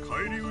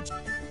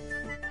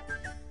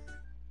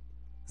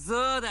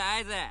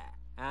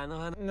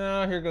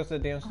 No, here goes the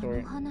damn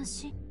story.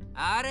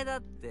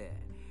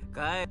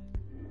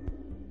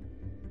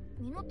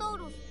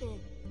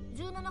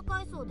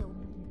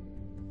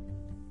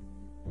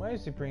 Why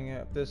is he bringing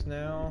up this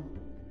now?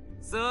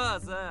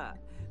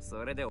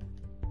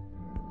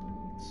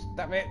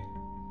 Stop it!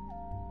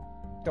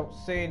 Don't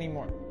say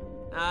anymore.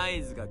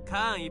 I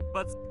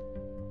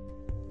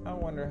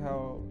wonder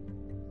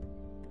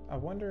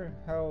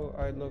how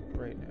I look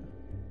right now.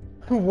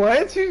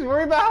 What? She's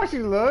worried about how she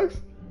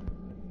looks?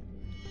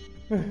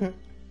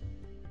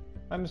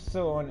 I'm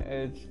so on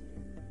edge.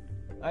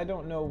 I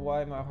don't know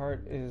why my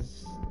heart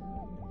is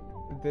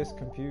this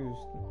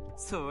confused.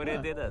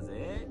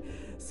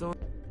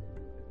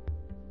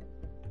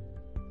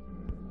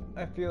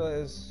 I feel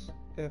as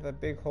if a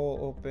big hole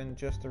opened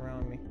just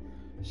around me.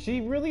 She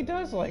really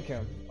does like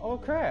him. Oh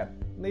crap.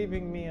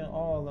 Leaving me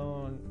all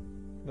alone.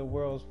 The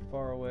world's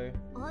far away.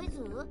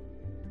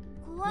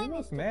 You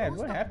look mad.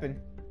 What happened?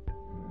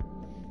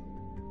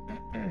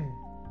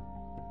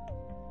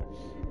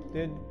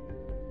 Did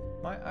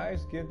my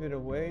eyes give it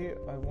away?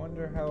 I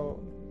wonder how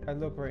I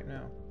look right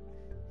now.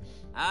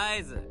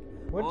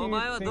 What do you think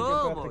about the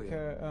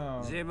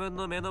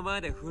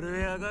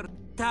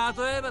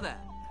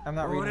I'm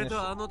not reading this.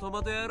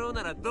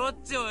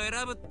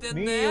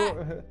 Me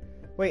or...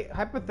 Wait,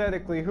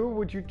 hypothetically, who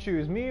would you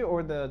choose? Me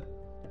or the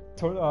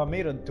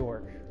Maida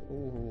dork?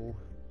 Ooh.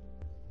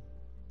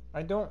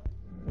 I don't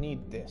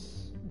need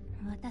this.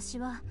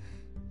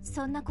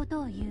 そんなこ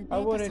とを言う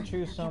I ベータさ wouldn't ん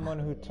choose だけは someone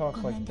who talks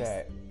like ごめんです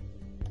that.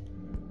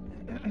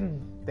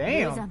 無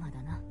Damn, 様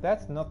だな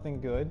that's nothing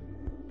good.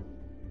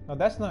 Oh,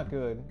 that's not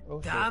good. Oh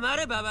shit. 黙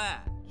れバ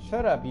バ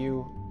Shut up,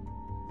 you.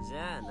 じ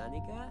ゃあ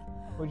何か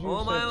Would you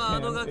お前 accept はあ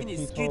の him ガキ if に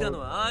he 好きだ told の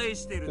は愛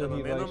してるだ that の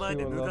he 目の likes 前 you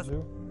で or 抜か loves す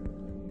you?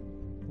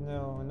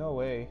 No, no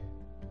way.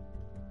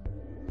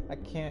 I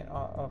can't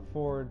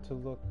afford to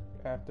look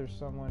after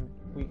someone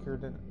weaker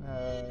than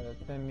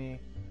me.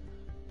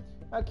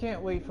 I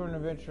can't wait for an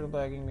adventure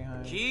lagging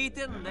behind. 聞い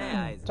てんね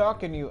アイズ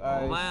Talking to you, お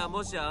eyes. 前は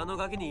もしあの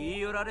ガキに言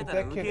い寄られ If た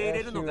ら that 受け kid 入れ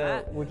asked るの you か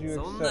out, would you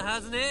そんな accept?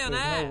 はずねえよ There's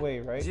な no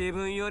way, right? 自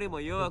分より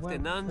も弱くて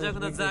軟弱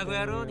なザコ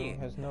野郎に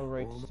has no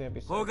right to stand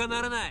beside 他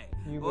ならない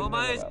You would お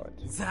前 never allow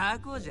it. ザ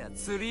コじゃ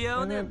釣り合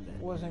わ And ねえ it んだ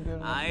wasn't good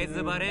enough アイ for ズ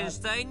you バレン not シ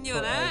ュタインには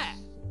for な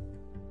ice.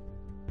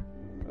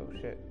 Oh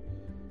shit.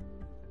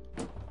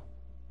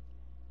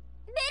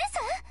 ベルさ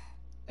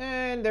ん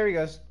And there he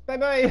goes. Bye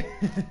bye.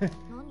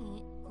 何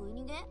食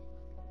い逃げ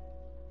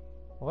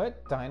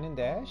What? Dine and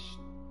dash?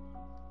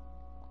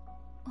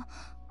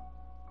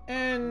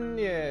 And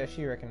yeah,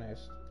 she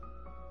recognized.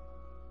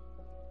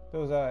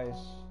 Those eyes.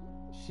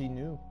 She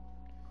knew.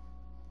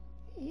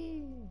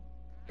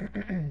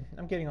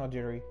 I'm getting all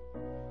jittery.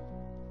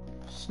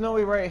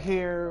 Snowy right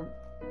here.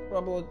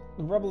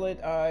 Rubble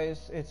it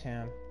eyes. It's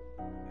him.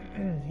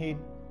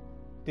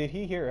 Did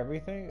he hear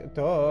everything?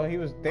 Duh, he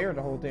was there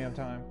the whole damn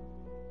time.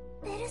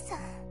 ベルさん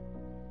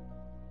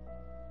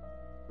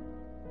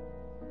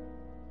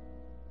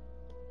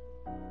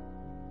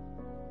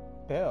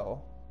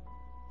Bell?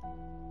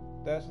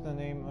 That's the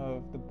name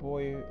of the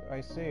boy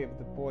I saved,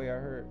 the boy I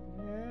hurt.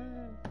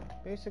 Yeah,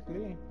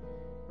 basically.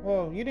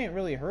 Well, you didn't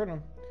really hurt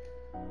him.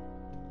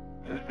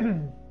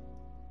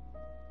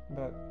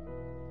 But,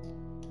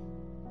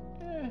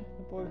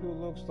 the boy who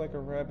looks like a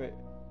rabbit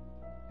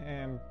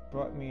and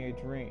brought me a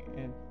dream.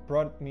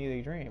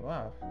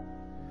 Wow.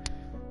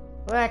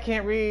 Well, I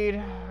can't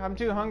read. I'm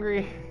too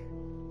hungry.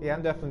 Yeah,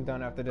 I'm definitely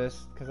done after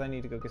this because I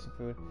need to go get some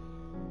food.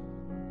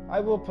 I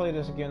will play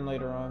this again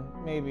later on,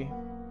 maybe.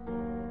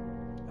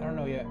 I don't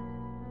know yet.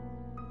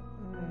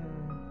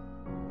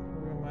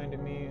 It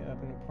reminded me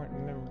of an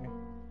important memory.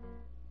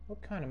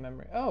 What kind of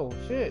memory? Oh,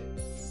 shit.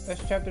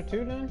 That's chapter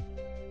 2 done?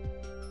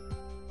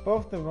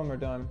 Both of them are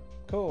done.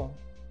 Cool.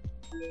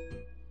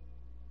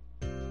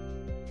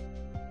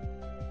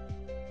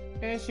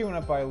 And she went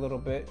up by a little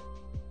bit.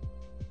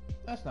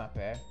 That's not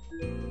bad.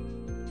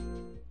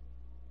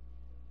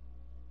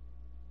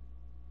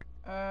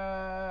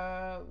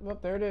 Well,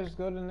 there it is.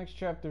 Go to the next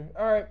chapter.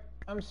 Alright,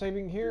 I'm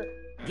saving here.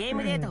 ゲー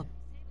ムデート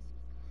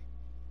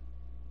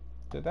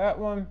To that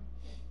one.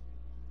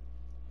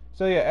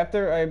 So yeah,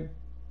 after I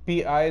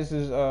beat Eyes'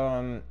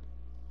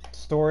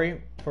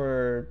 story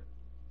for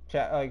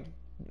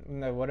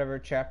whatever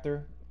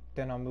chapter,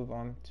 then I'll move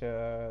on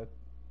to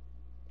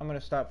I'm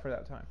gonna stop for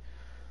that time.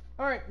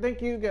 Alright,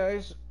 thank you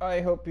guys.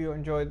 I hope you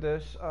enjoyed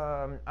this.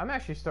 I'm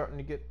actually starting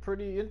to get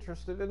pretty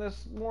interested in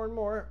this more and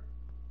more.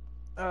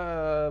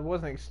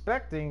 Wasn't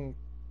expecting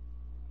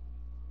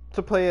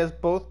to play as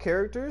both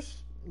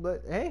characters,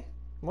 but hey,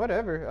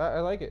 whatever. I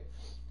like it.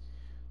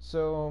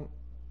 So,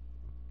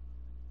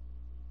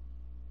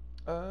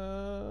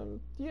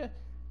 yeah,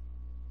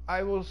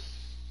 I will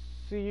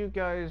see you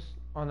guys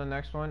on the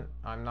next one.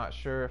 I'm not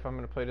sure if I'm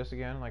going to play this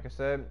again, like I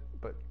said,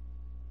 but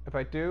if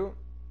I do,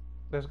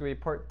 there's going to be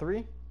part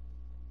 3.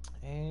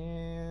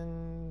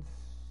 And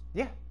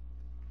yeah,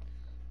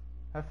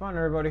 have fun,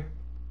 everybody.